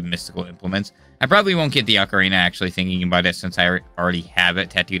bunch of mystical implements. I probably won't get the ocarina, actually, thinking about it, since I already have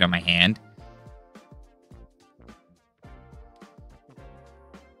it tattooed on my hand.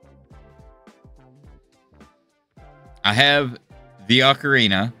 I have the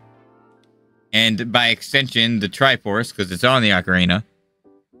ocarina, and by extension, the Triforce, because it's on the ocarina.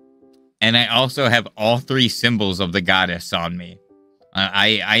 And I also have all 3 symbols of the goddess on me.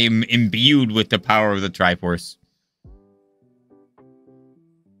 I am imbued with the power of the Triforce.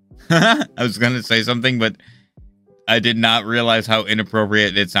 I was going to say something, but I did not realize how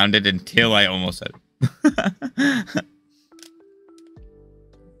inappropriate it sounded until I almost said it.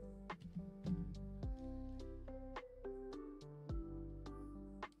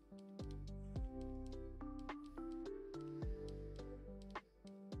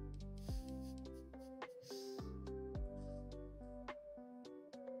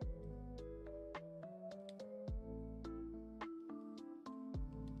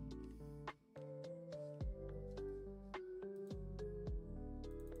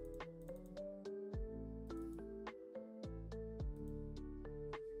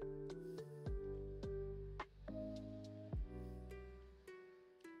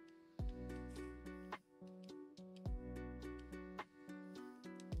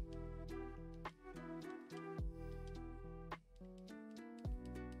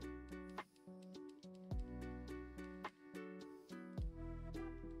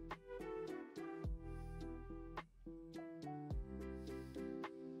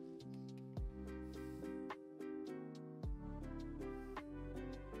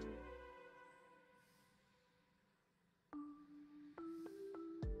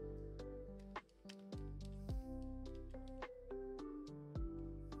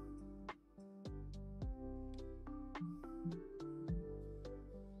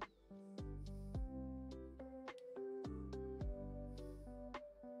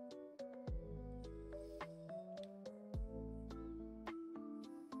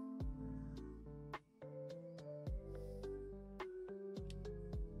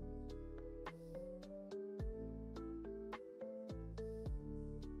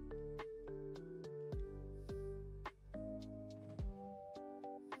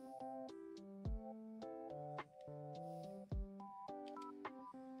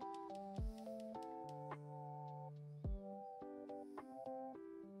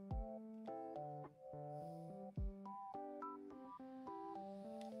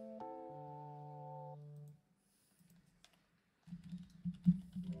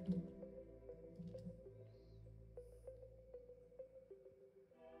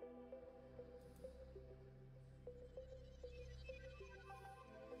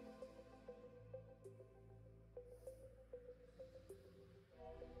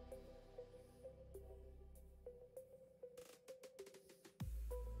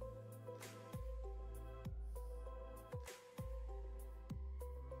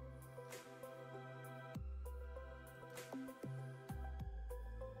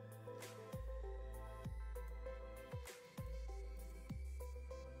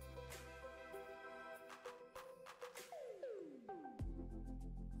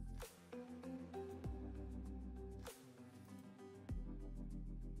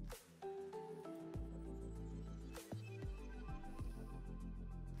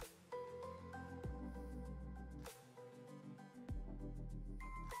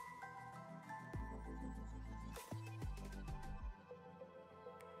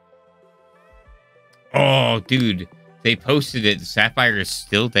 Oh, dude. They posted it. Sapphire is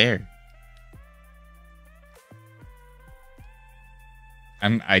still there.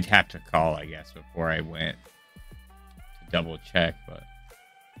 I'd have to call, I guess, before I went to double check, but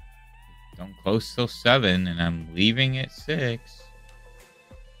don't close till 7, and I'm leaving at 6.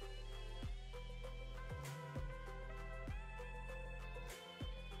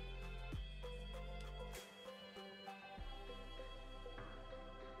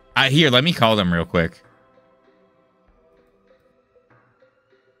 Here, let me call them real quick.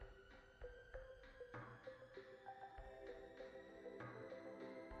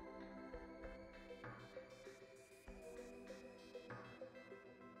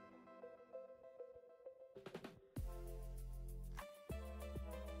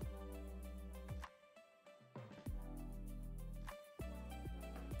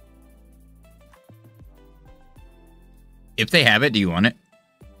 If they have it, do you want it?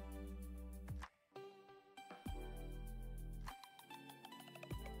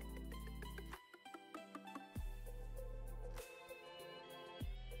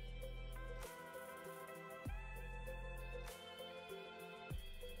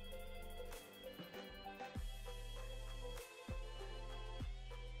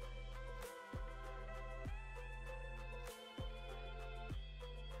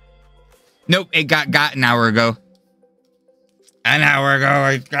 Nope, it got an hour ago. An hour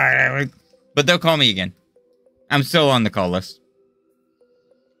ago. But they'll call me again. I'm still on the call list.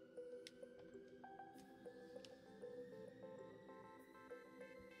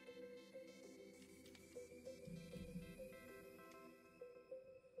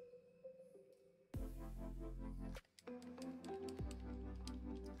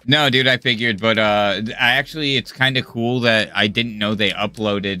 No, dude, I figured, but it's kind of cool that I didn't know they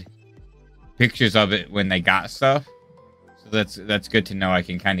uploaded pictures of it when they got stuff. So that's good to know. I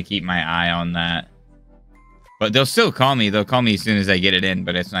can kind of keep my eye on that. But they'll still call me. They'll call me as soon as I get it in,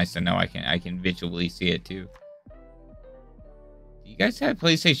 but it's nice to know I can visually see it too. Do you guys have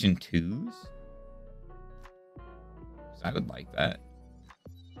PlayStation 2s? 'Cause I would like that.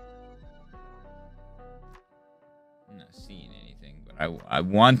 I'm not seeing anything, but I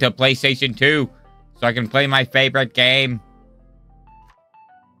want a PlayStation 2 so I can play my favorite game.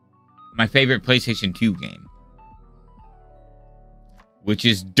 My favorite PlayStation 2 game. Which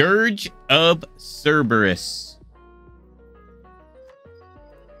is Dirge of Cerberus.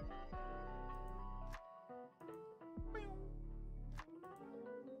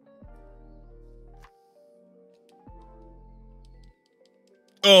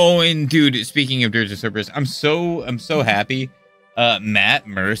 Oh, and dude, speaking of Dirge of Cerberus, I'm so happy.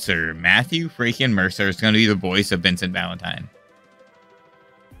 Matthew freaking Mercer is going to be the voice of Vincent Valentine.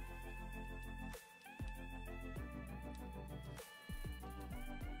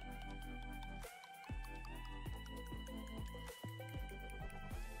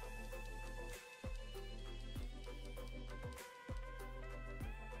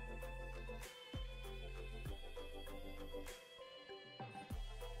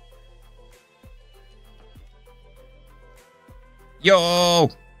 Yo!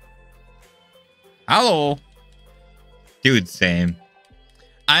 Hello! Dude, same.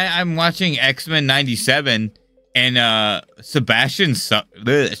 I'm watching X-Men 97, and Sebastian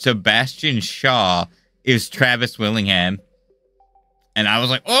Shaw is Travis Willingham. And I was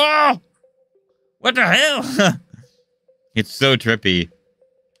like, oh! What the hell? It's so trippy.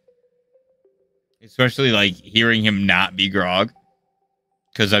 Especially, like, hearing him not be Grog.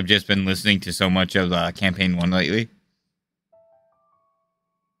 Because I've just been listening to so much of Campaign 1 lately.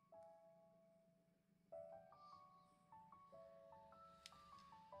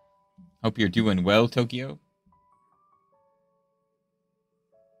 Hope you're doing well, Tokyo.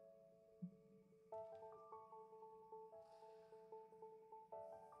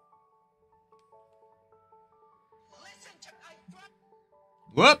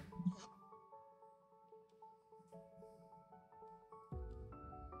 Whoop!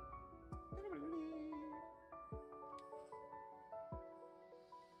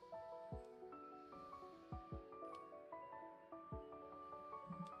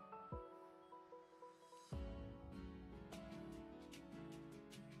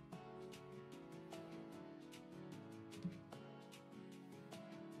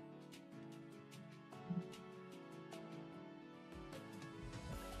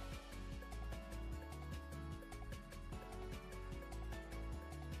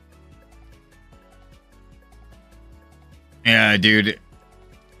 Yeah, dude.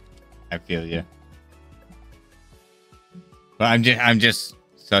 I feel you. But I'm just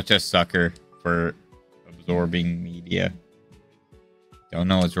such a sucker for absorbing media. Don't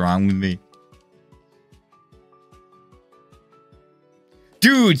know what's wrong with me.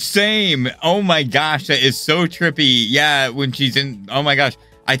 Dude, same. Oh my gosh, that is so trippy. Yeah, when she's in... Oh my gosh.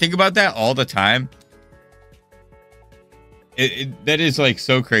 I think about that all the time. That is like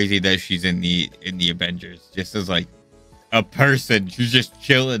so crazy that she's in the Avengers. Just as like a person. She's just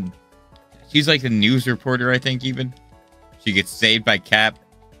chilling. She's like a news reporter, I think, even. She gets saved by Cap.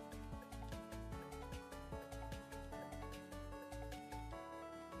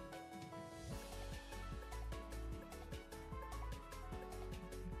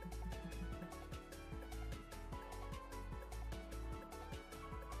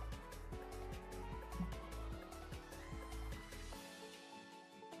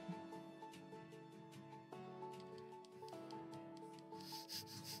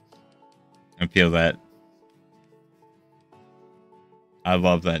 I feel that. I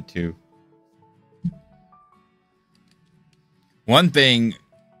love that too. One thing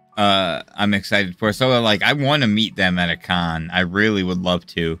I'm excited for. So like I want to meet them at a con. I really would love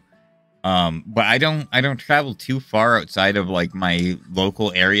to. But I don't travel too far outside of like my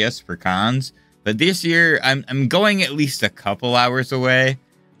local areas for cons. But this year I'm going at least a couple hours away.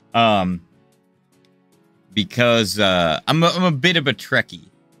 Because I'm a bit of a Trekkie.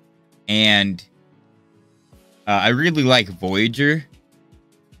 And I really like Voyager.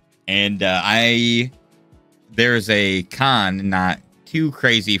 And there's a con not too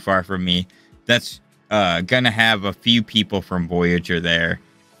crazy far from me that's gonna have a few people from Voyager there.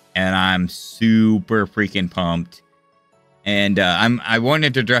 And I'm super freaking pumped. And I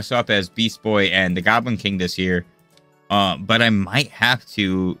wanted to dress up as Beast Boy and the Goblin King this year. But I might have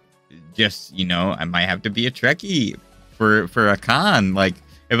to just, you know, I might have to be a Trekkie for a con. Like,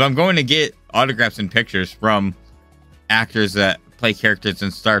 if I'm going to get autographs and pictures from actors that play characters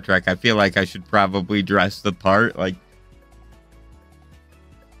in Star Trek, I feel like I should probably dress the part. Like,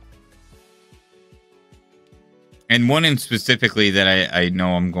 and one in specifically that I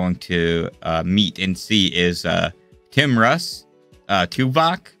know I'm going to meet and see is Tim Russ,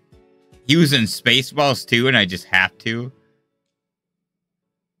 Tuvok. He was in Spaceballs too, and I just have to.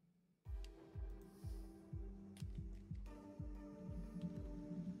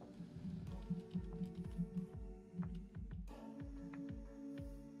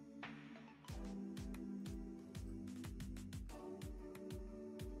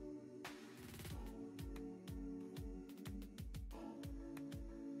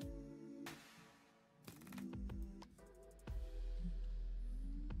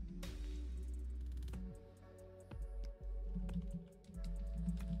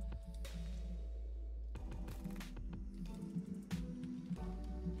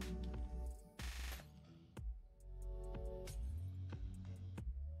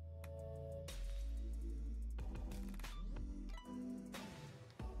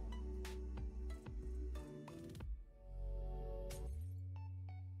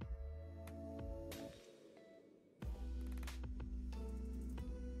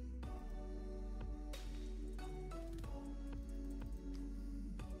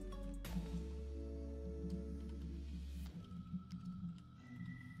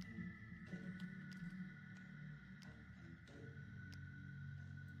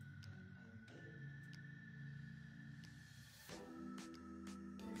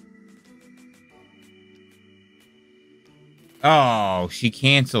 Oh, she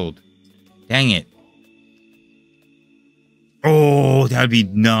canceled. Dang it. Oh, that'd be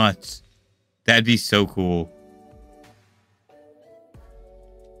nuts. That'd be so cool.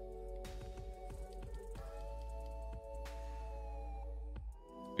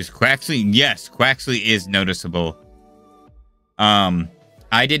 Is Quaxley? Yes, Quaxley is noticeable.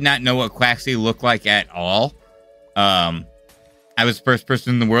 I did not know what Quaxley looked like at all. I was the first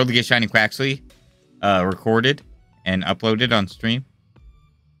person in the world to get Shiny Quaxley recorded and uploaded on stream.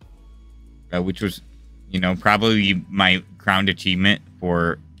 Which was, you know, probably my crowned achievement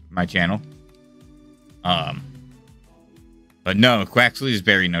for my channel. But no, Quaxley is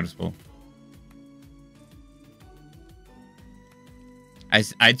very noticeable.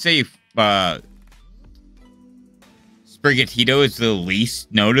 I'd say Sprigatito is the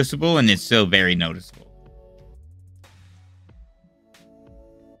least noticeable, and it's still very noticeable.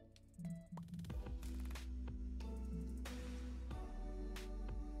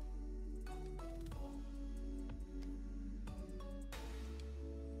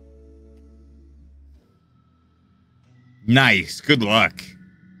 Nice. Good luck.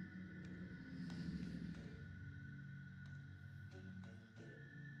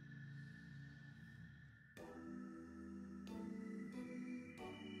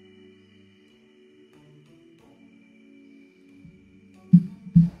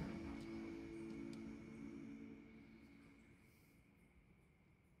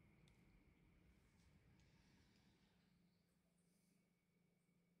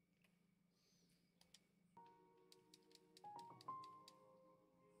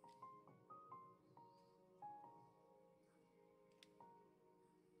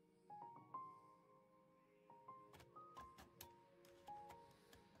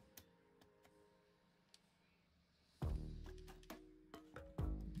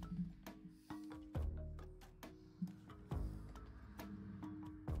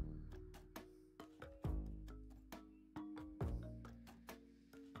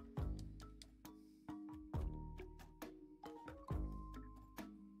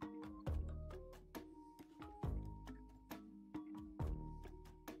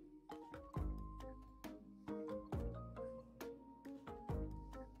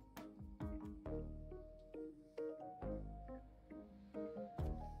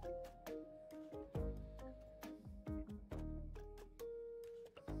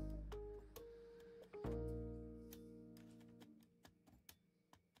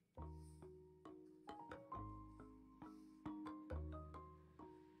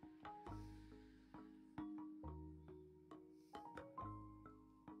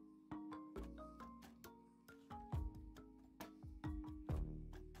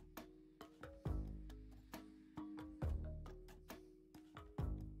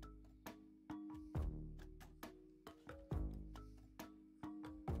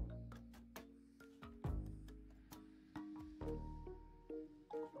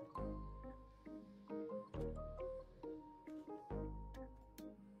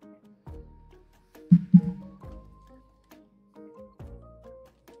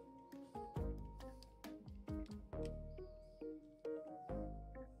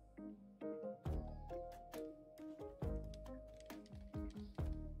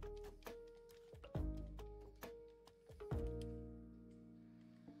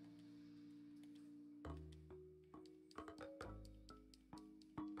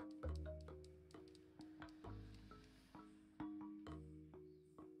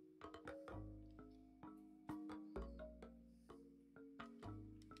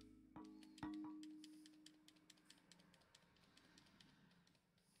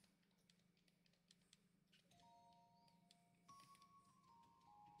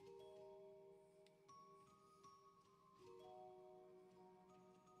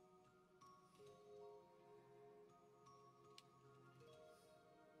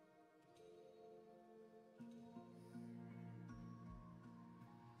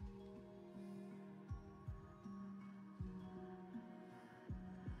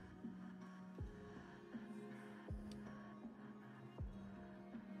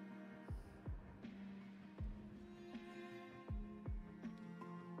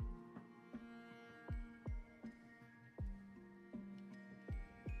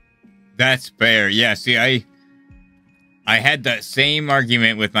 That's fair. Yeah, see, I had that same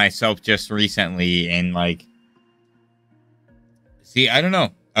argument with myself just recently, and like, see, I don't know.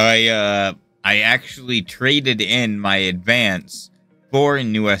 I actually traded in my advance for a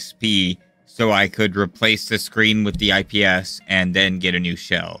new SP so I could replace the screen with the IPS and then get a new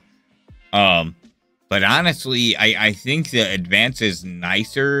shell. But honestly, I think the advance is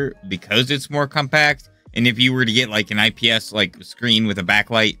nicer because it's more compact. And if you were to get like an IPS like screen with a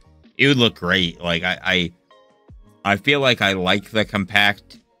backlight, it would look great. Like I feel like I like the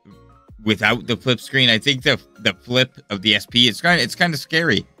compact without the flip screen. I think the flip of the SP it's kind of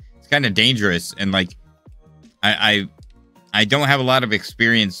scary. It's kind of dangerous, and like I don't have a lot of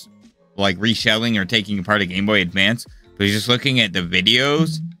experience like reshelling or taking apart a Game Boy Advance, but just looking at the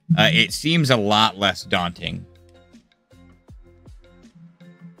videos, it seems a lot less daunting.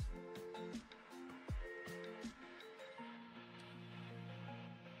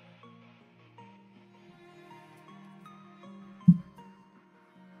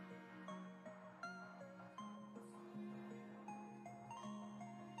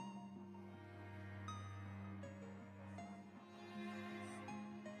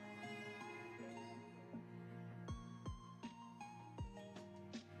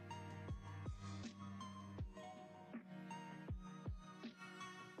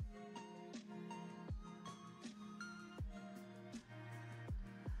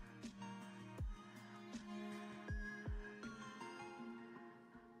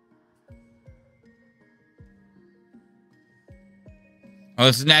 Oh,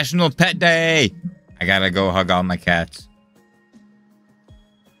 it's National Pet Day. I gotta go hug all my cats.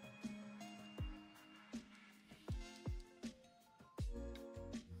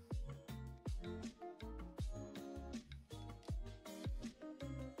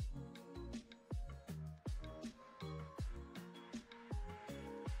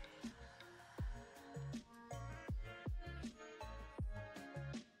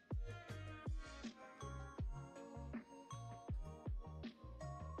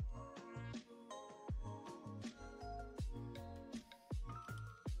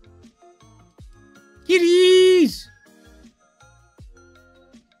 Kitties!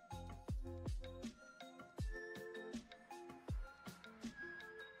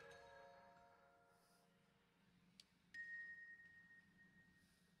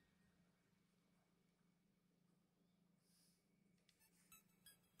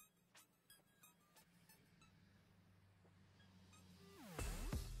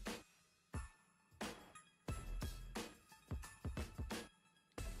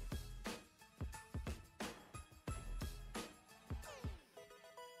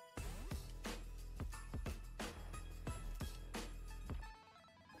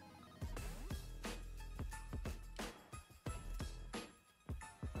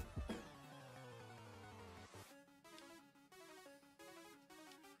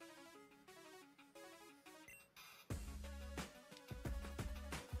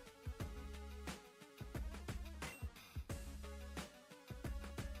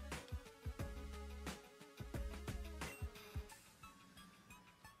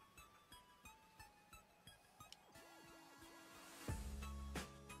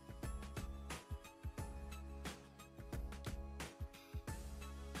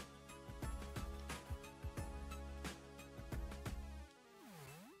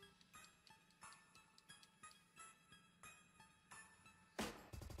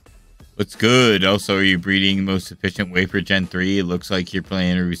 What's good? Also, are you breeding most efficient way for Gen 3? It looks like you're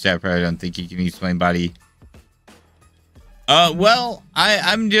playing a Sapphire. I don't think you can use flame body. Well,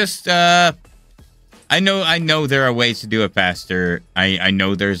 I'm just, I know there are ways to do it faster. I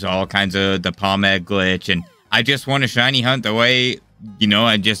know there's all kinds of the palm egg glitch, and I just want to shiny hunt the way, you know,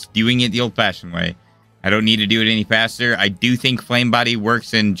 I'm just doing it the old-fashioned way. I don't need to do it any faster. I do think flame body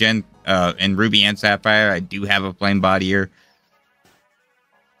works in in Ruby and Sapphire. I do have a flame body here.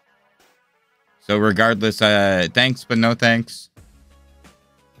 So regardless, thanks, but no thanks.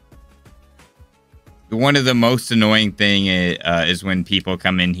 One of the most annoying thing is when people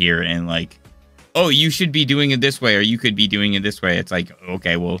come in here and like, oh, you should be doing it this way, or you could be doing it this way. It's like,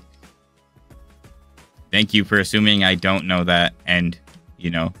 okay, well, thank you for assuming I don't know that. And, you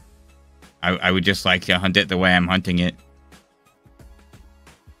know, I would just like to hunt it the way I'm hunting it.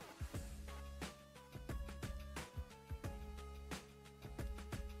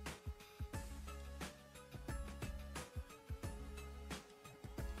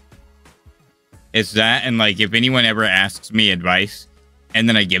 It's that, and like, if anyone ever asks me advice, and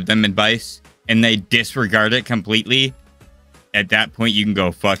then I give them advice, and they disregard it completely, at that point, you can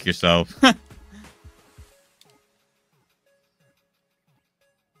go fuck yourself.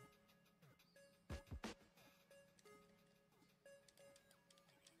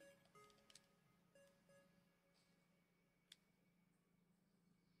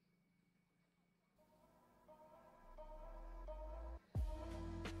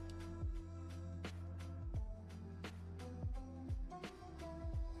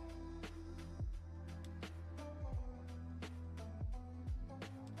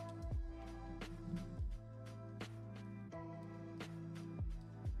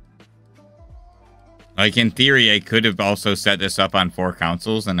 Like, in theory, I could have also set this up on 4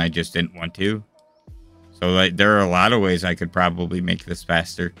 consoles, and I just didn't want to. So, like, there are a lot of ways I could probably make this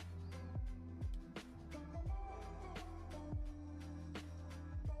faster.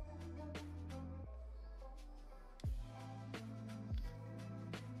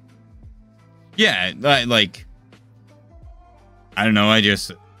 Yeah, like, I don't know,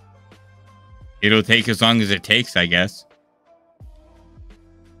 it'll take as long as it takes, I guess.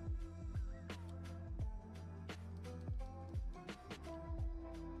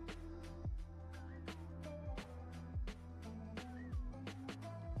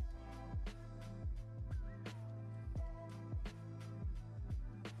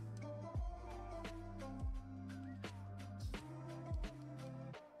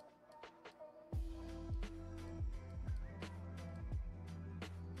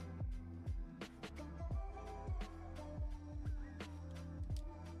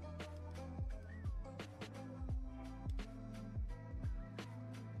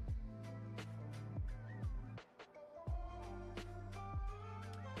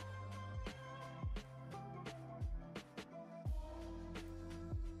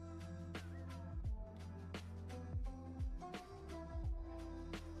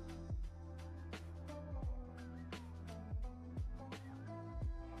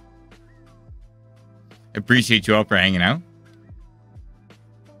 I appreciate you all for hanging out.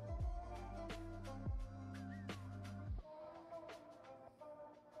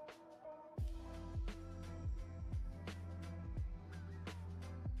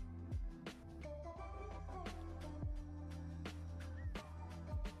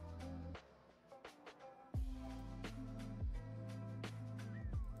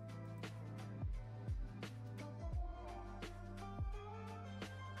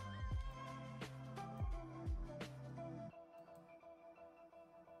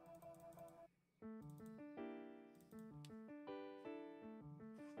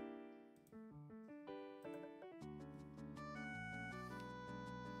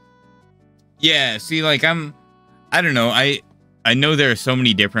 Yeah, see, like, I don't know. I know there are so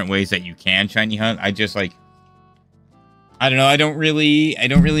many different ways that you can shiny hunt. I just, like, I don't know. I don't really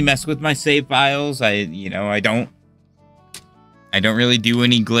mess with my save files. I don't really do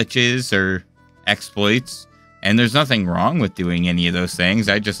any glitches or exploits. And there's nothing wrong with doing any of those things.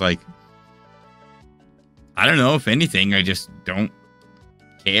 I just, like, I don't know, if anything, I just don't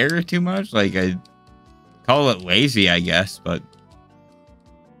care too much. Like, I call it lazy, I guess, but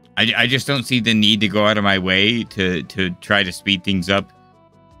I just don't see the need to go out of my way to try to speed things up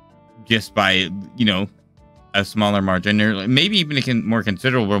just by, a smaller margin, or maybe even a more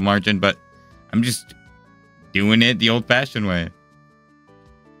considerable margin, but I'm just doing it the old-fashioned way.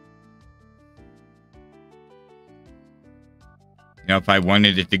 If I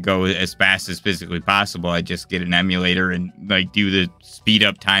wanted it to go as fast as physically possible, I'd just get an emulator and, like, do the speed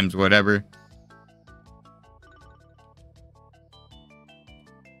up times, whatever.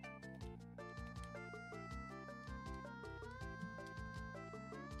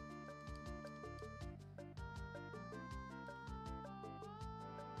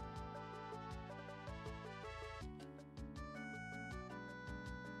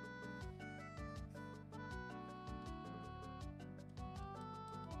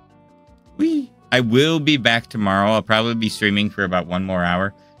 I will be back tomorrow. I'll probably be streaming for about 1 more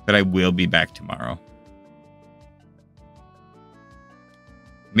hour, but I will be back tomorrow.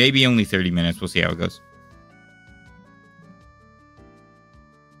 Maybe only 30 minutes. We'll see how it goes.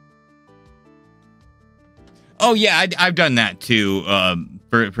 Oh, yeah, I've done that too,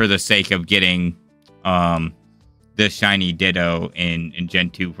 for the sake of getting the shiny Ditto in Gen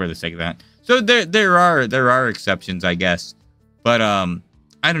 2 for the sake of that. So there are exceptions, I guess. But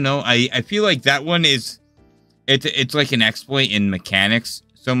I don't know. I feel like that one it's like an exploit in mechanics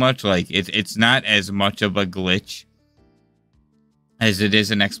so much. Like, it's not as much of a glitch as it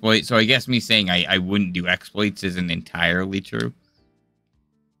is an exploit. So I guess me saying I wouldn't do exploits isn't entirely true.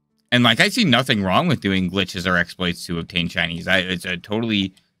 And, like, I see nothing wrong with doing glitches or exploits to obtain shinies. It's a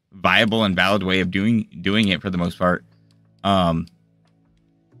totally viable and valid way of doing it for the most part. And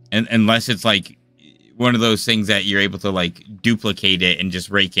unless it's, like, one of those things that you're able to, like, duplicate it and just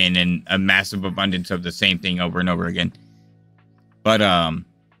rake in a massive abundance of the same thing over and over again. But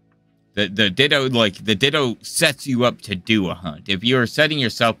the Ditto, like, the Ditto sets you up to do a hunt. If you're setting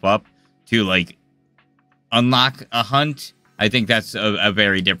yourself up to, like, unlock a hunt, I think that's a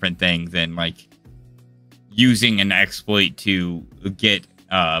very different thing than, like, using an exploit to get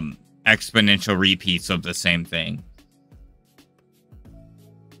exponential repeats of the same thing.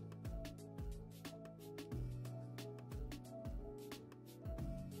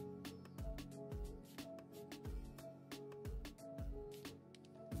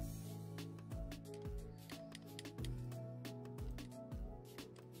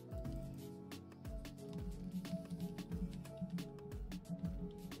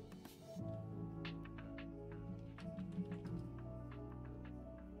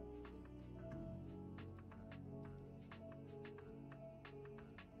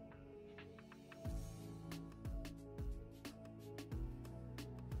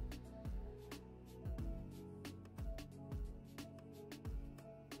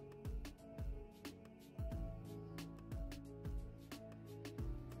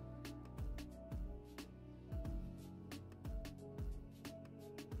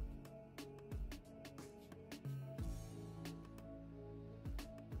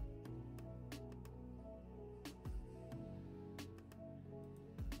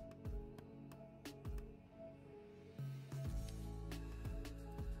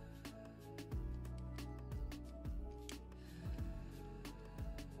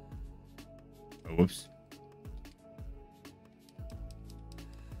 Oh, whoops.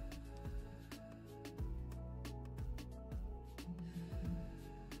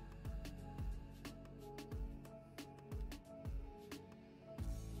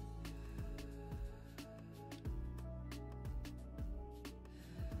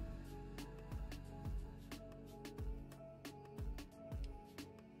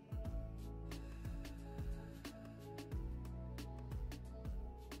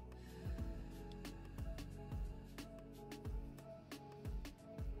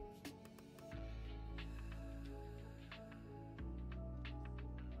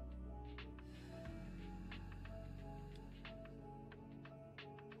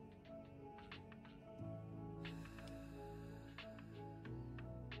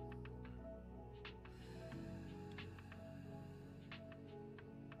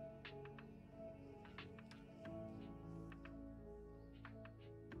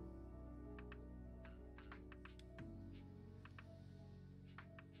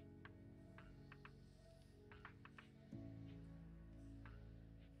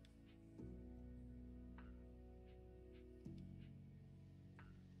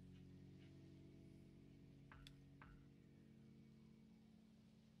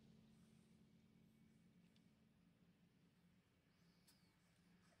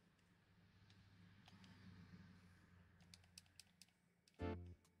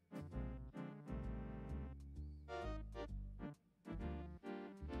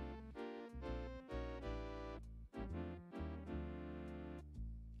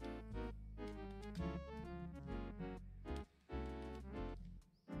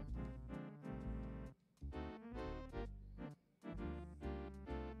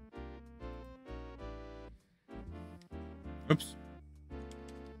 Oops.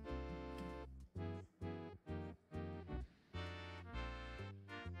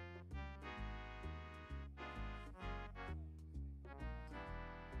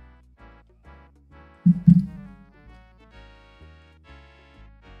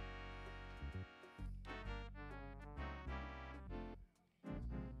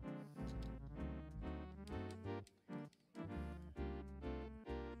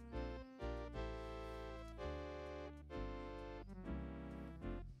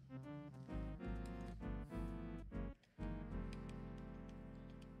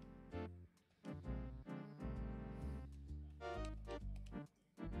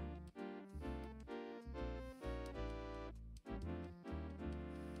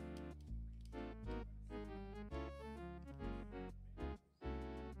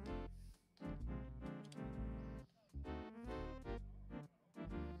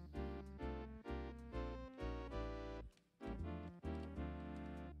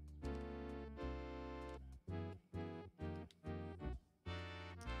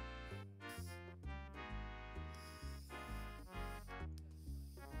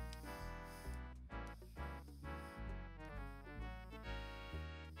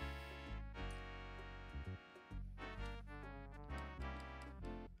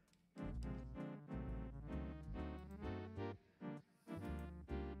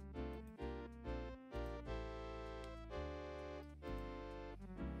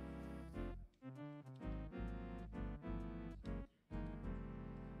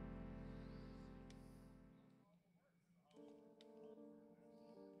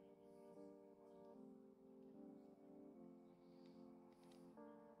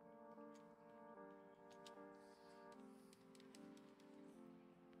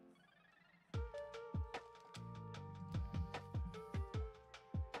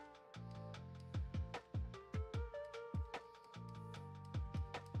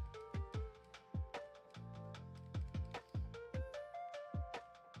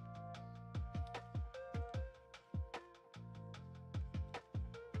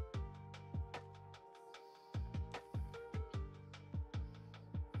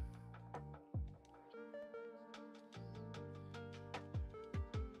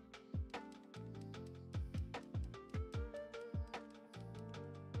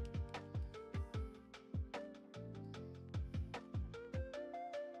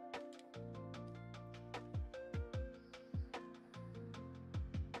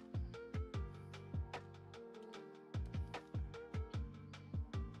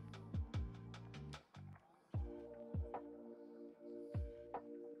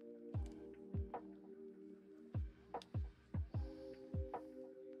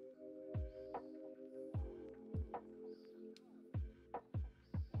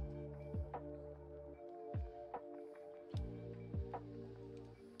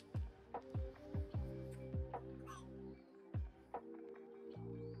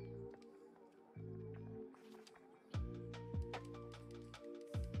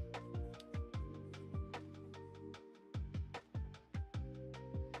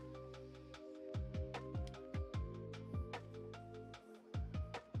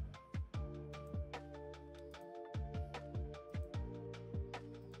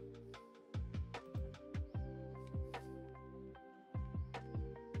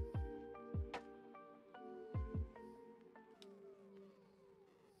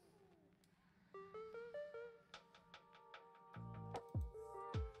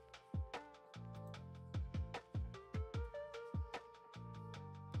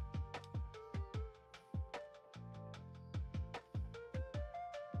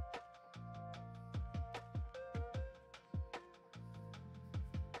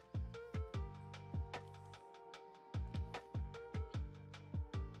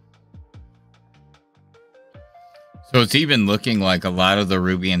 So it's even looking like a lot of the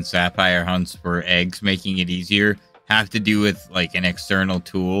Ruby and Sapphire hunts for eggs, making it easier, have to do with like an external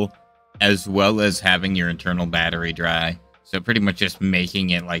tool, as well as having your internal battery dry. So pretty much just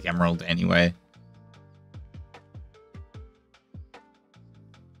making it like Emerald anyway.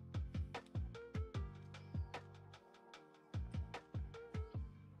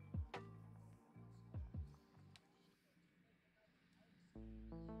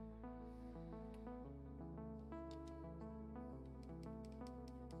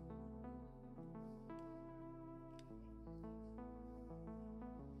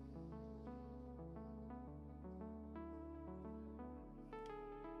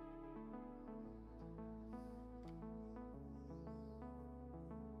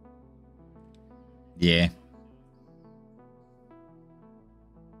 Yeah.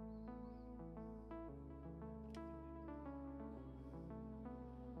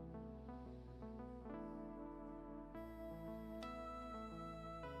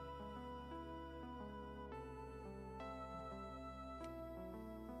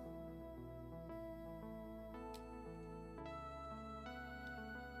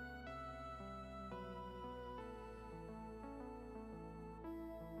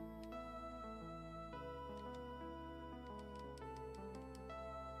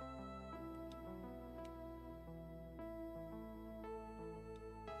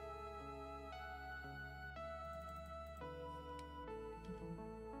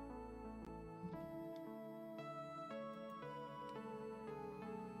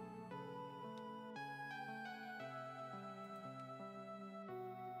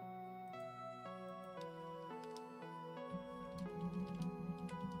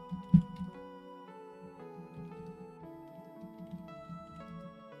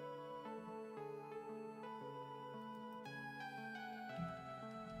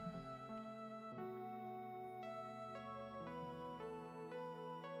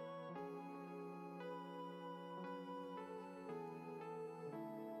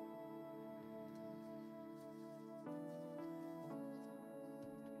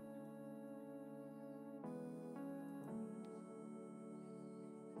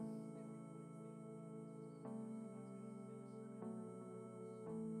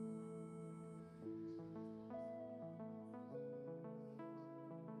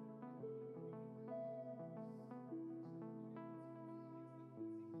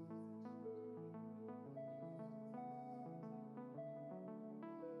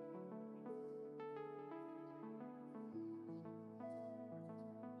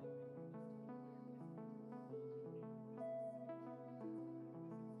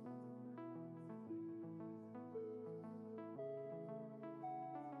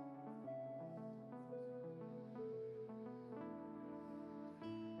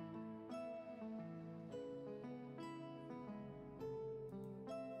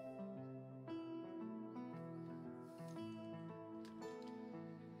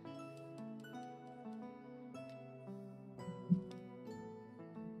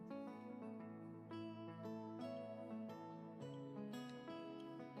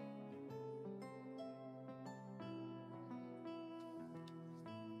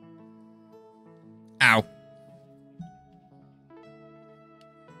 Ow.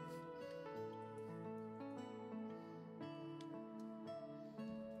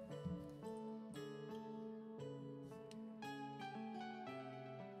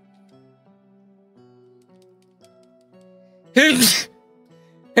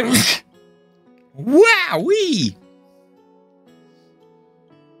 Wowee!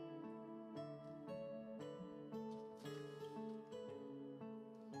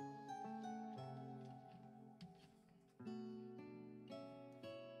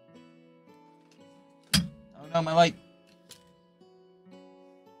 Oh no, my light.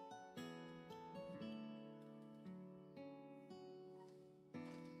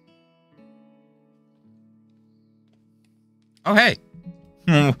 Oh, hey.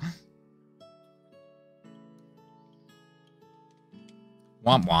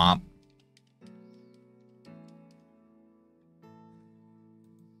 Womp womp.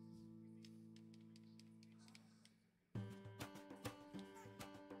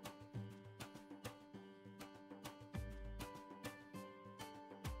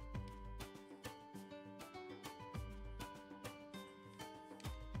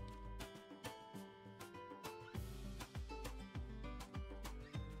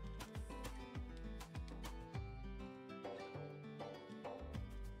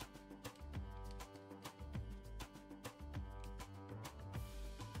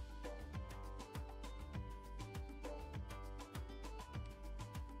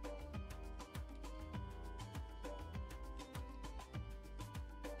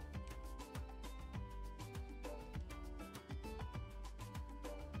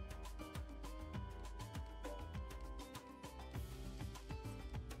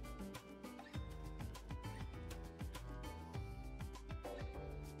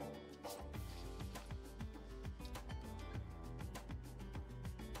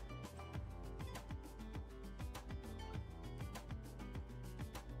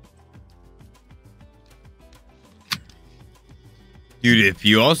 Dude, if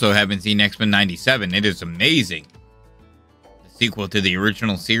you also haven't seen X-Men 97, it is amazing. The sequel to the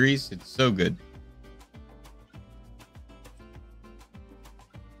original series, it's so good.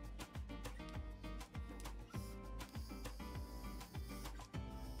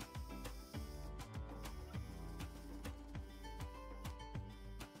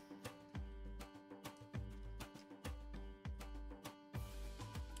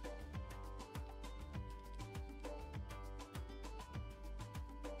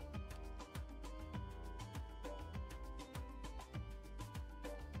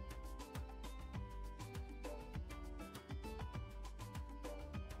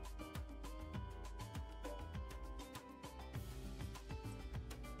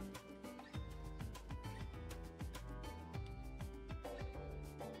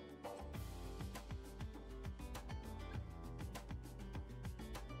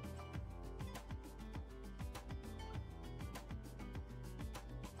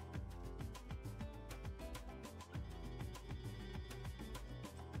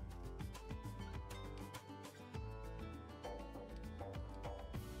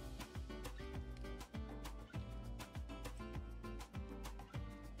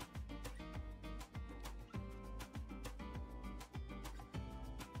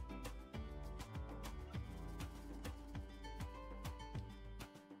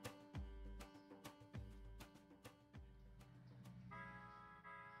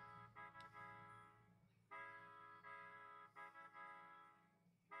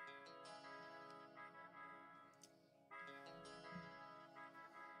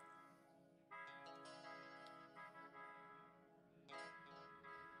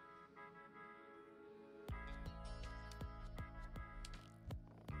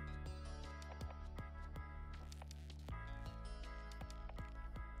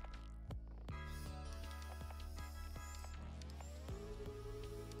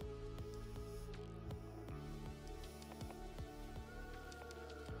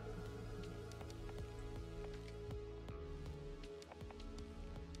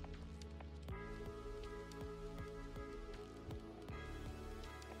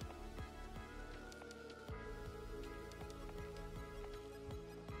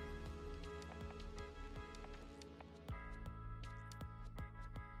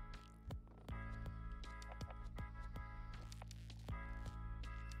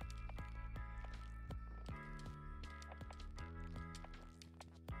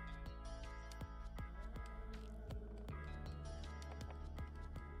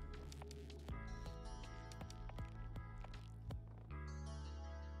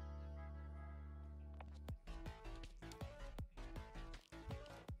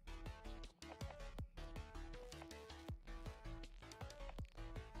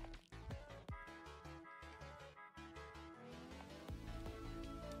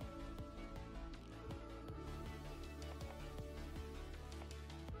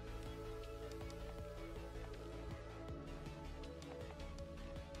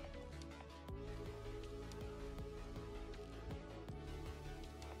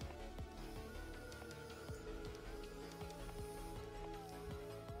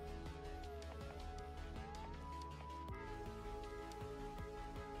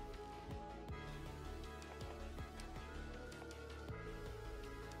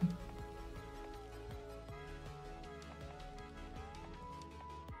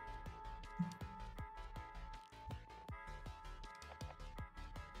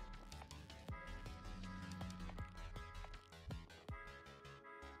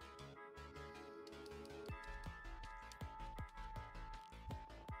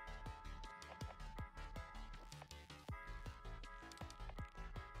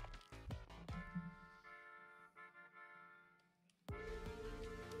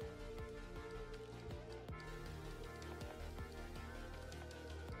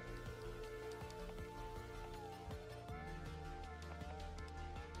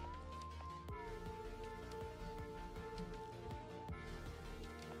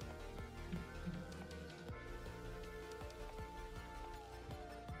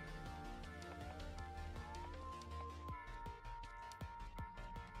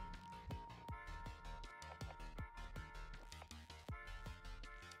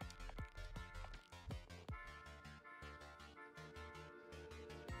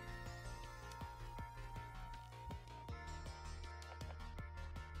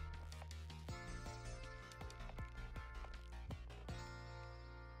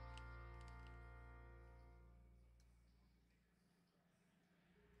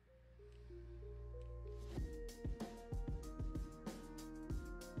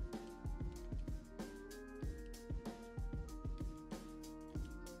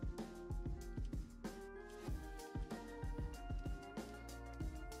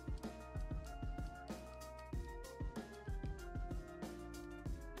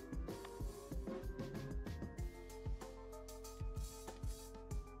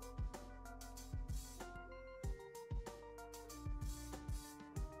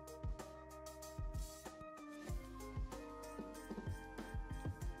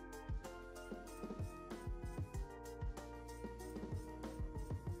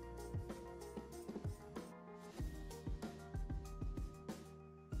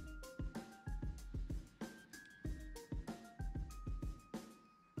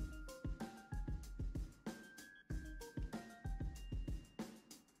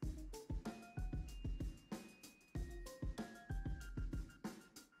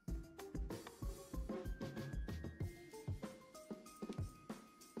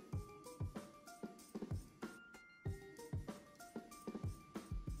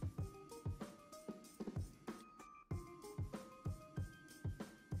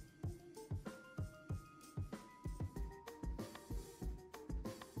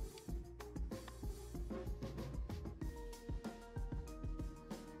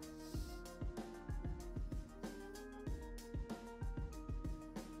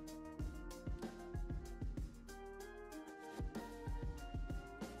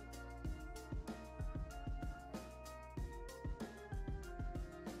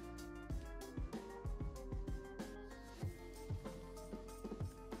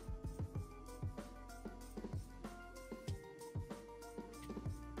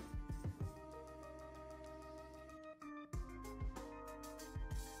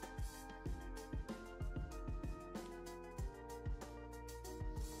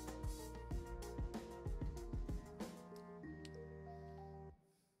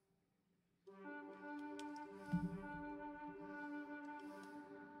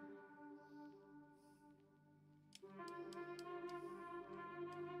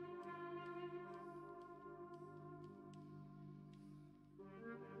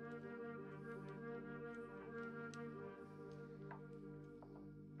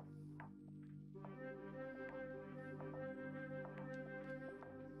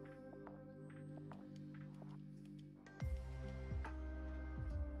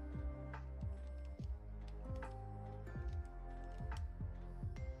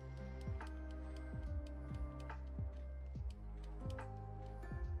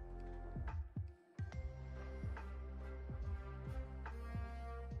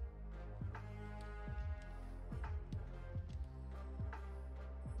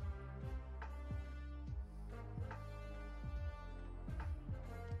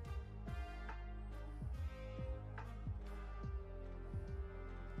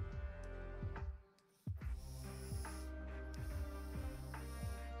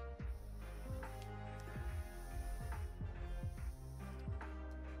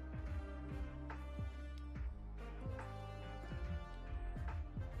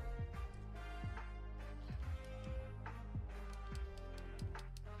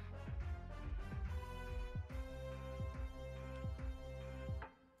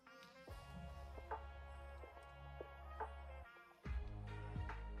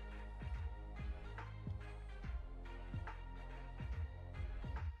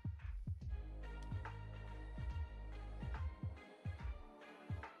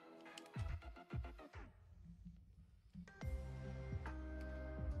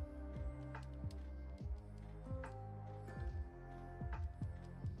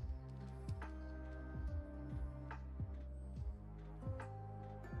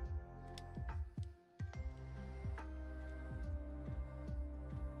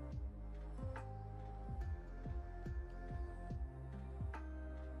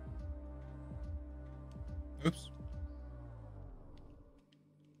 Oops.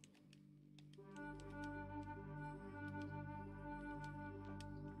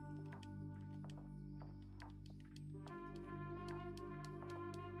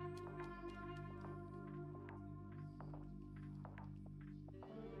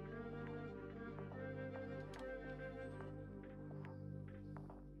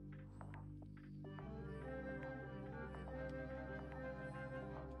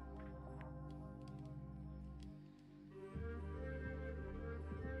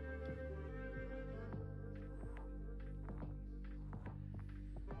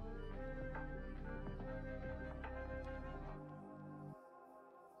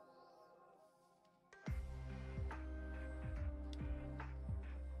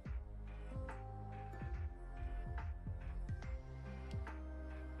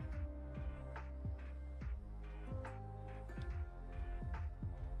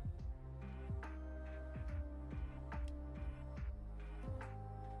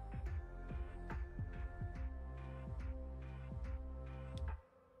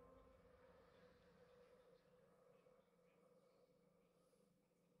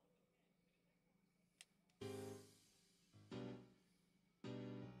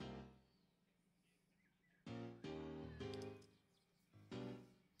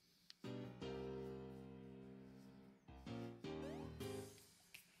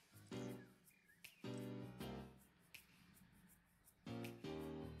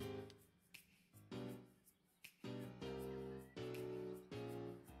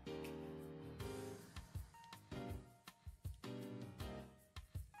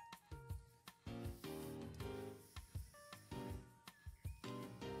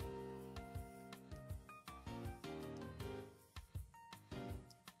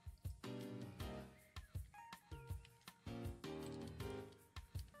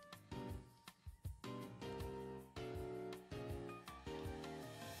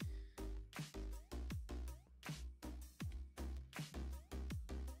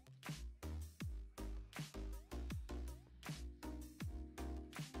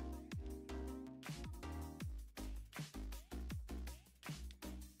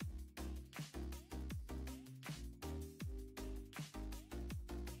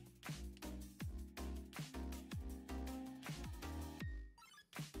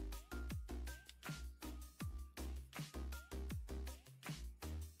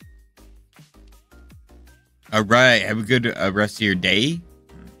 All right. Have a good rest of your day.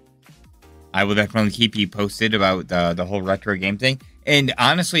 I will definitely keep you posted about the whole retro game thing. And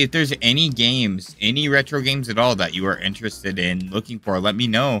honestly, if there's any games, any retro games at all that you are interested in looking for, let me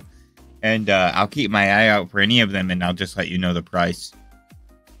know. And I'll keep my eye out for any of them, and I'll just let you know the price.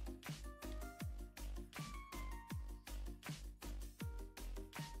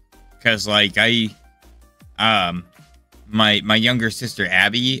 Because, like, my younger sister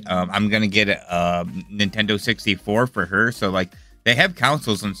Abby, I'm gonna get a Nintendo 64 for her. So like they have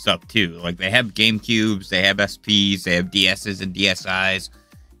consoles and stuff too. Like they have GameCubes, they have SPs, they have DSs and DSIs,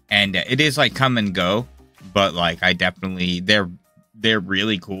 and it is like come and go. But like I definitely they're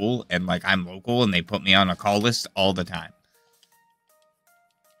really cool, and like I'm local, and they put me on a call list all the time.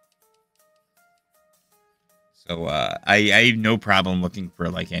 So I have no problem looking for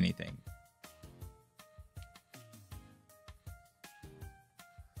like anything.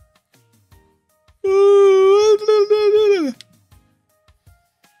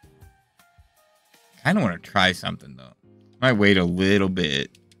 Kind of want to try something though. Might wait a little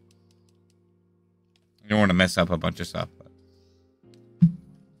bit. I don't want to mess up a bunch of stuff.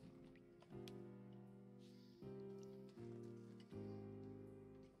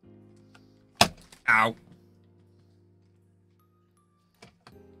 But... Ow.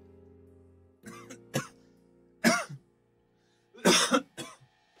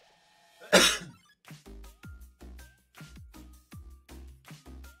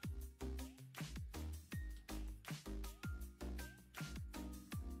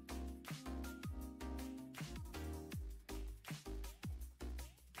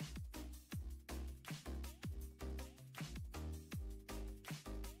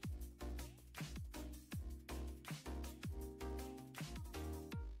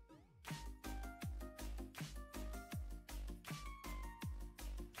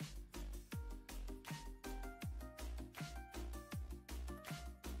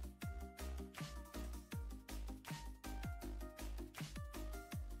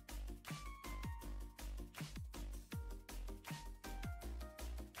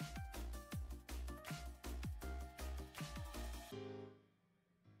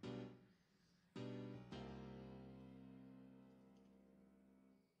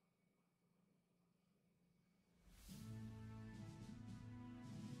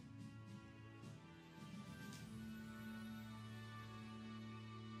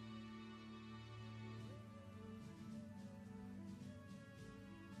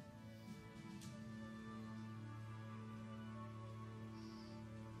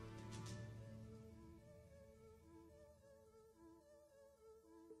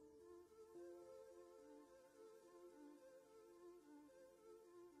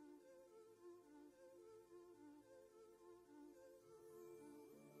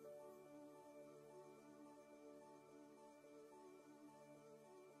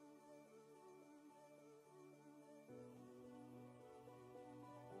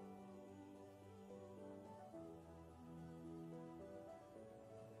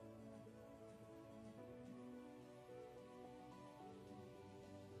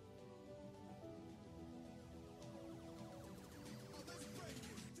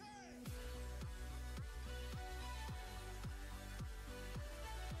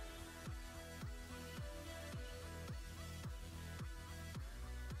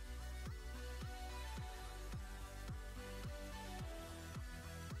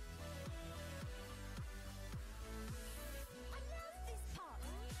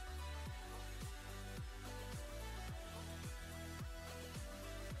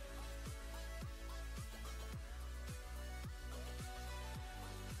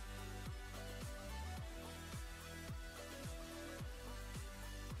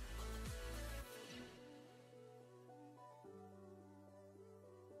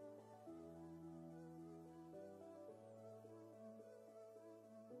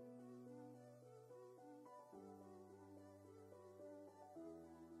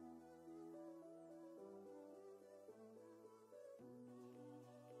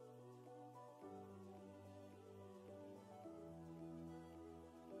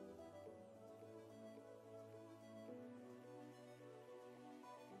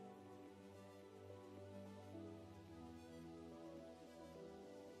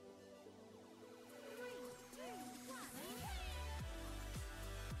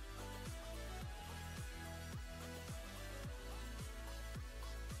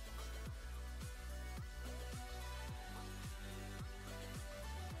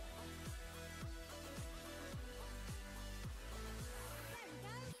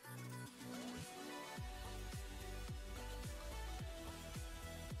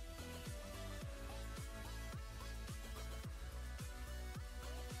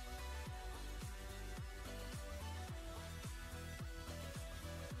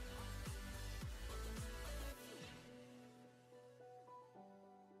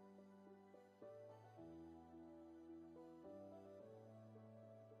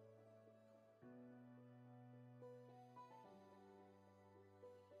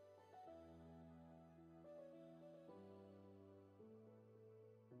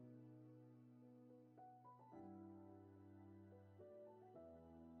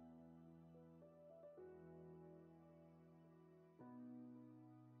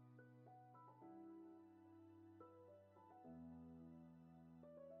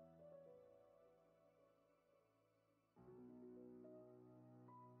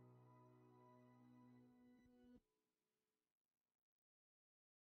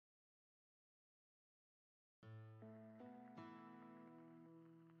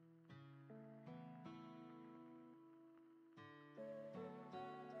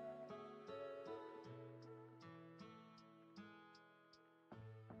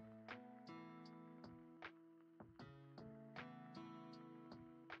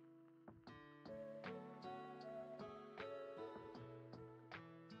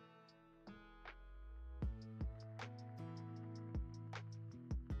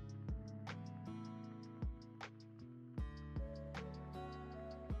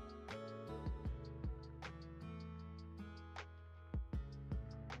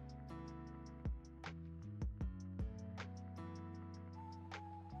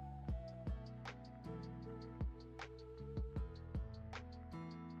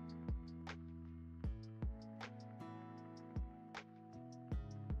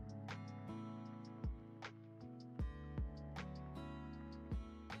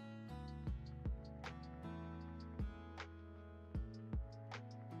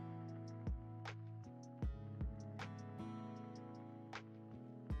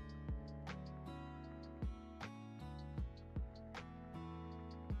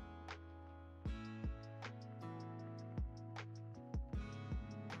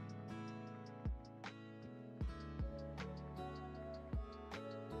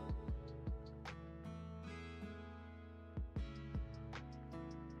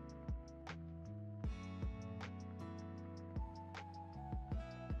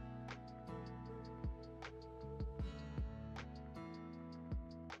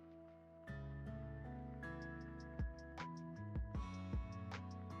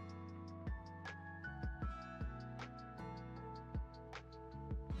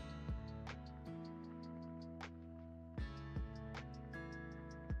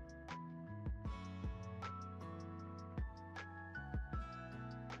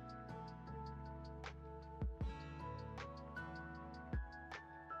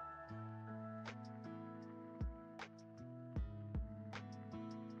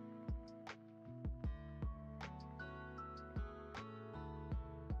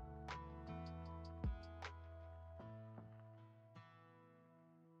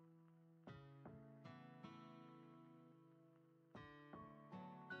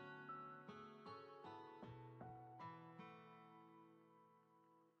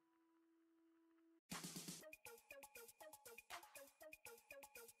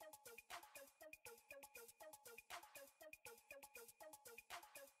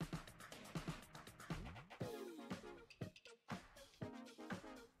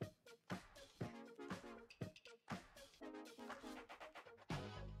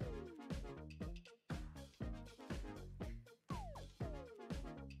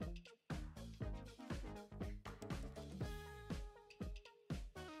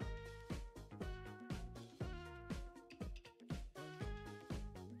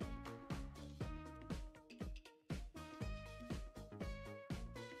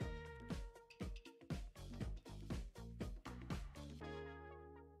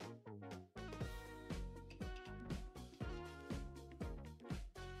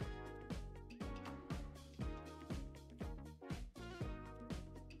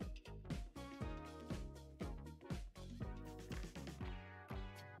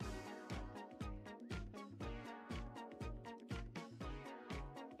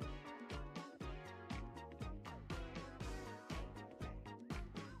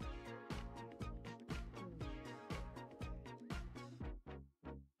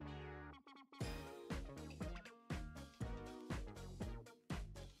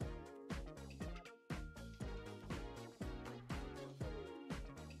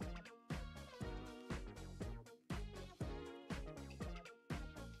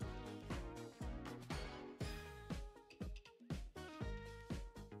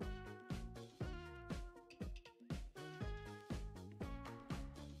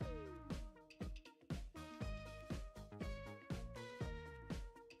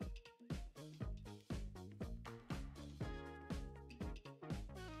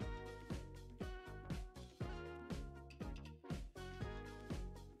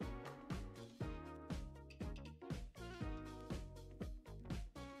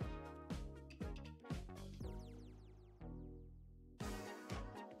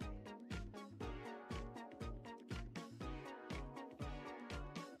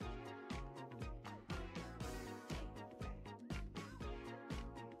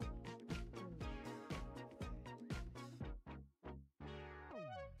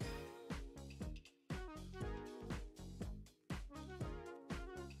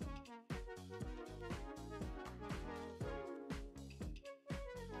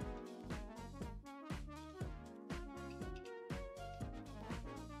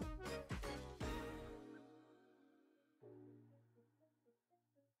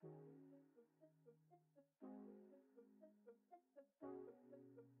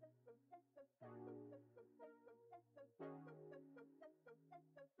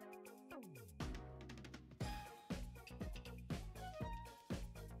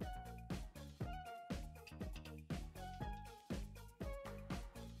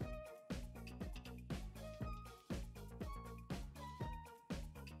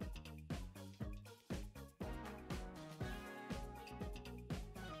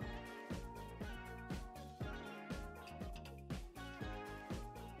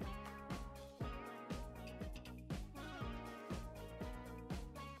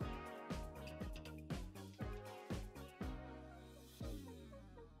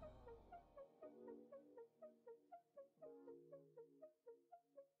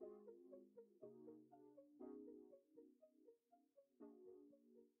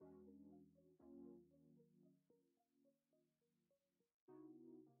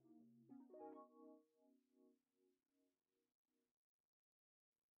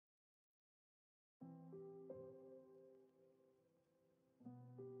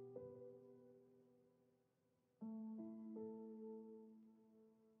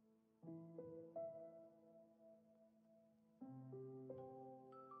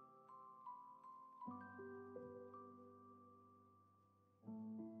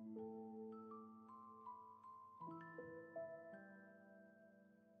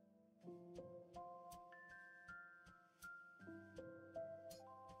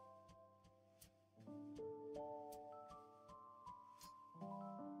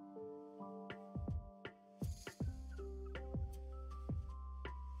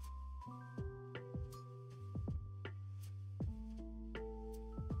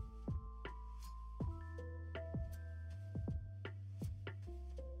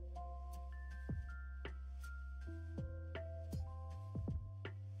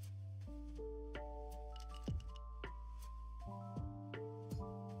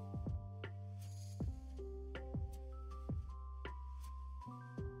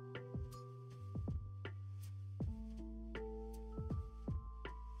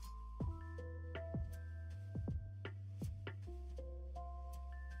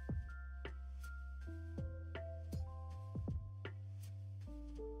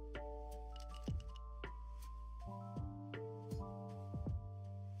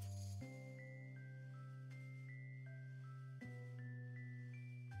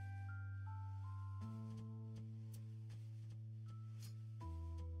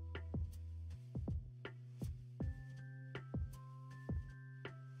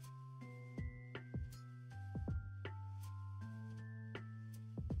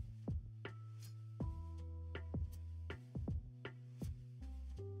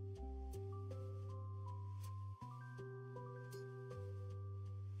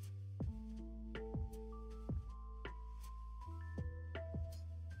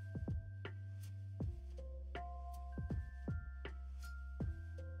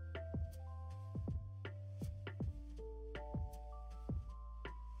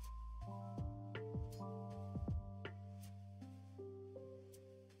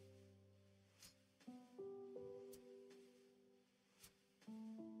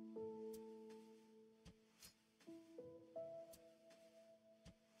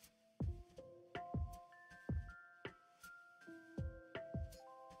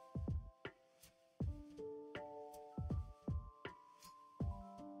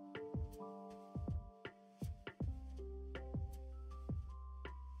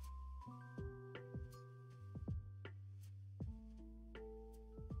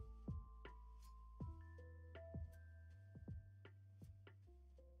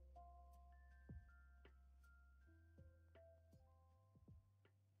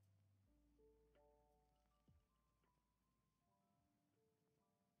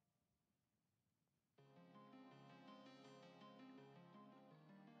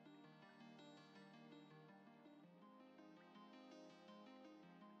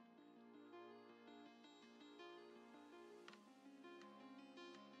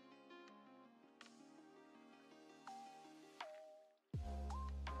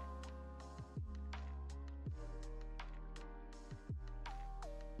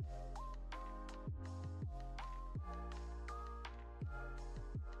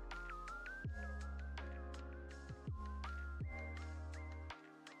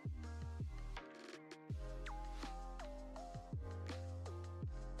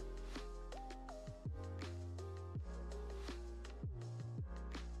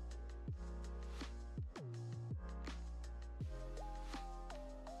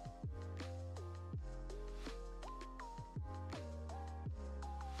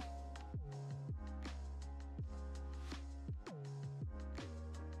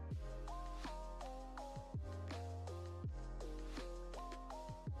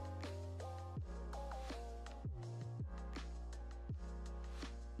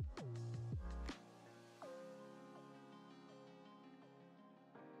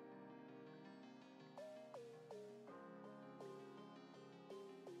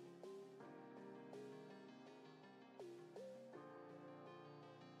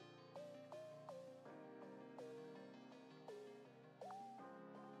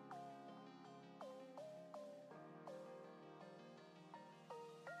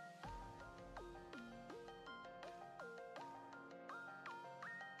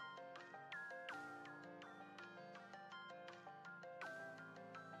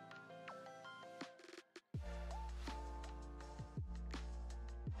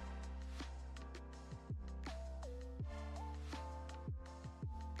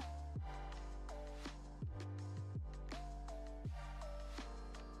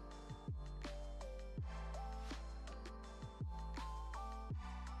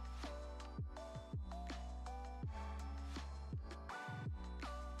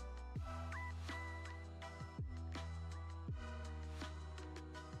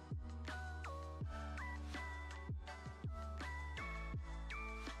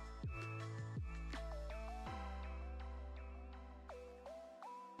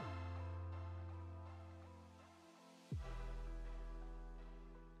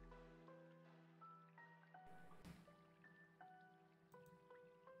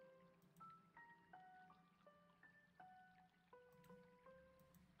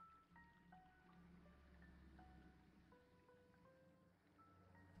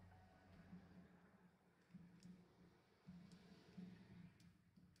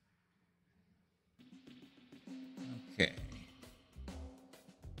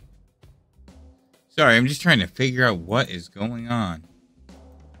 Sorry, I'm just trying to figure out what is going on.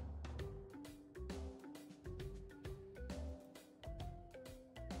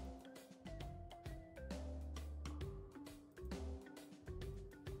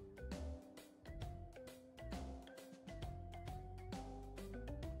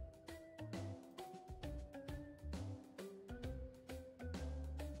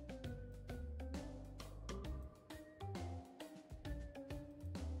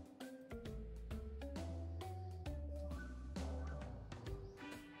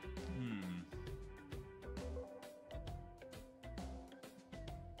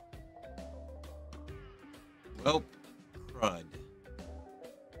 Well, crud.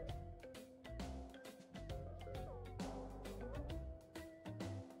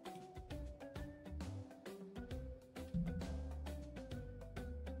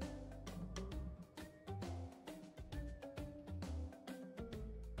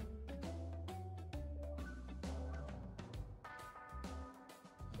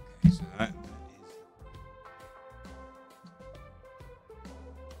 Okay, so